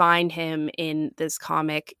trying to define him in this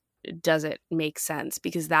comic doesn't make sense,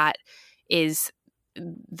 because that is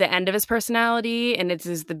the end of his personality, and it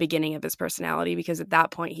is the beginning of his personality, because at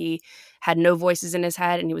that point he had no voices in his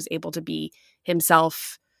head and he was able to be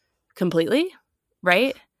himself completely,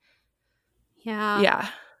 right? Yeah.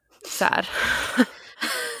 Sad.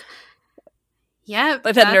 Yep.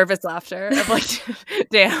 I've had nervous laughter. I'm like,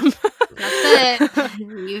 damn. That's it.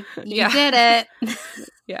 You did it.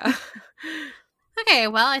 Yeah. Okay,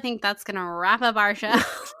 well, I think that's going to wrap up our show.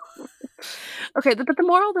 Okay, but the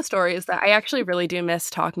moral of the story is that I actually really do miss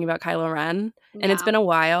talking about Kylo Ren, and it's been a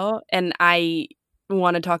while, and I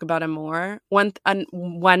want to talk about him more.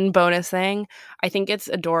 One bonus thing, I think it's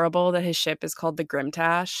adorable that his ship is called the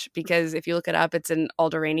Grimtash, because if you look it up, it's an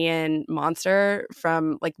Alderaanian monster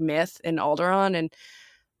from myth in Alderaan, and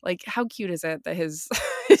how cute is it that his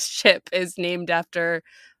ship is named after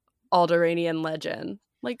Alderaanian legend?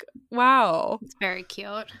 Wow, it's very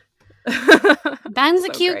cute. Ben's a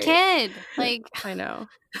cute kid. I know.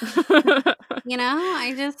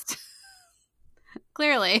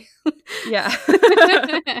 Clearly. Yeah.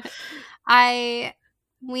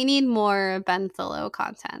 We need more Ben Solo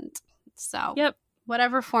content. So Yep.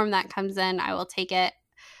 whatever form that comes in, I will take it.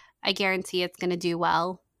 I guarantee it's going to do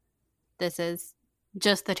well. This is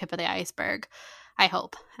just the tip of the iceberg, I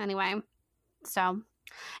hope. Anyway, so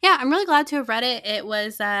yeah, I'm really glad to have read it. It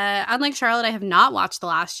was, unlike Charlotte, I have not watched The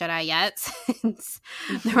Last Jedi yet since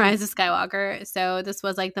The Rise of Skywalker. So this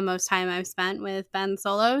was like the most time I've spent with Ben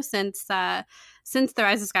Solo since The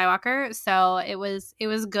Rise of Skywalker. So it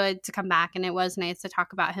was good to come back, and it was nice to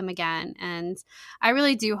talk about him again. And I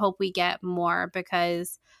really do hope we get more,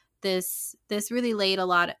 because this really laid a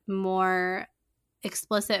lot more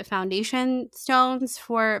explicit foundation stones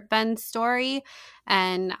for Ben's story,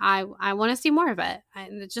 and I want to see more of it.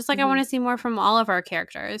 Just like I want to see more from all of our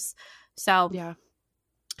characters. So Yeah.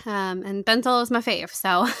 And Ben Solo is my fave,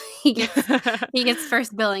 so he gets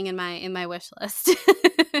first billing in my wish list.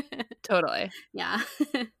 Totally. Yeah.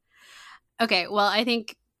 Okay, well, I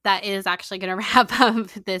think that is actually going to wrap up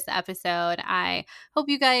this episode. I hope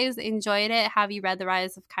you guys enjoyed it. Have you read The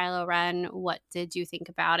Rise of Kylo Ren? What did you think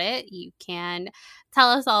about it? You can tell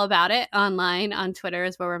us all about it online. On Twitter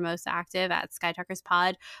is where we're most active, at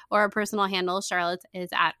SkyTalkersPod, or our personal handle. Charlotte's is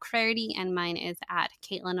at Clarity, and mine is at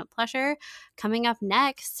Caitlin Plusher. Coming up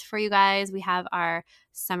next for you guys, we have our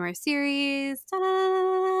summer series.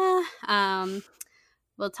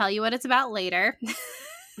 We'll tell you what it's about later.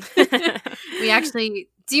 We actually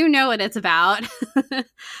do know what it's about,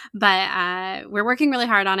 but we're working really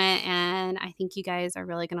hard on it, and I think you guys are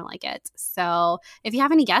really going to like it. So if you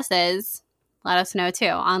have any guesses, let us know too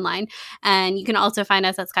online. And you can also find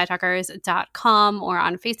us at skytalkers.com or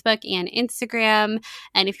on Facebook and Instagram.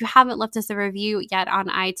 And if you haven't left us a review yet on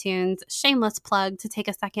iTunes, shameless plug to take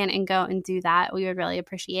a second and go and do that. We would really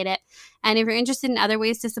appreciate it. And if you're interested in other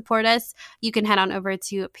ways to support us, you can head on over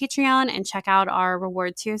to Patreon and check out our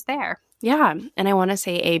reward tiers there. Yeah, and I want to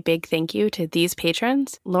say a big thank you to these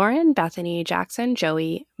patrons: Lauren, Bethany, Jackson,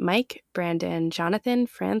 Joey, Mike, Brandon, Jonathan,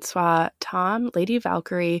 Francois, Tom, Lady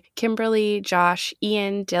Valkyrie, Kimberly, Josh,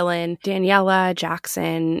 Ian, Dylan, Daniela,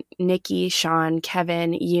 Jackson, Nikki, Sean,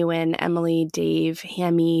 Kevin, Ewan, Emily, Dave,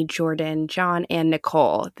 Hammy, Jordan, John, and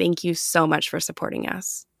Nicole. Thank you so much for supporting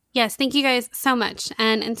us. Yes, thank you guys so much.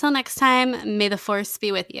 And until next time, may the Force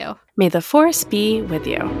be with you. May the Force be with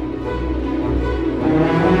you.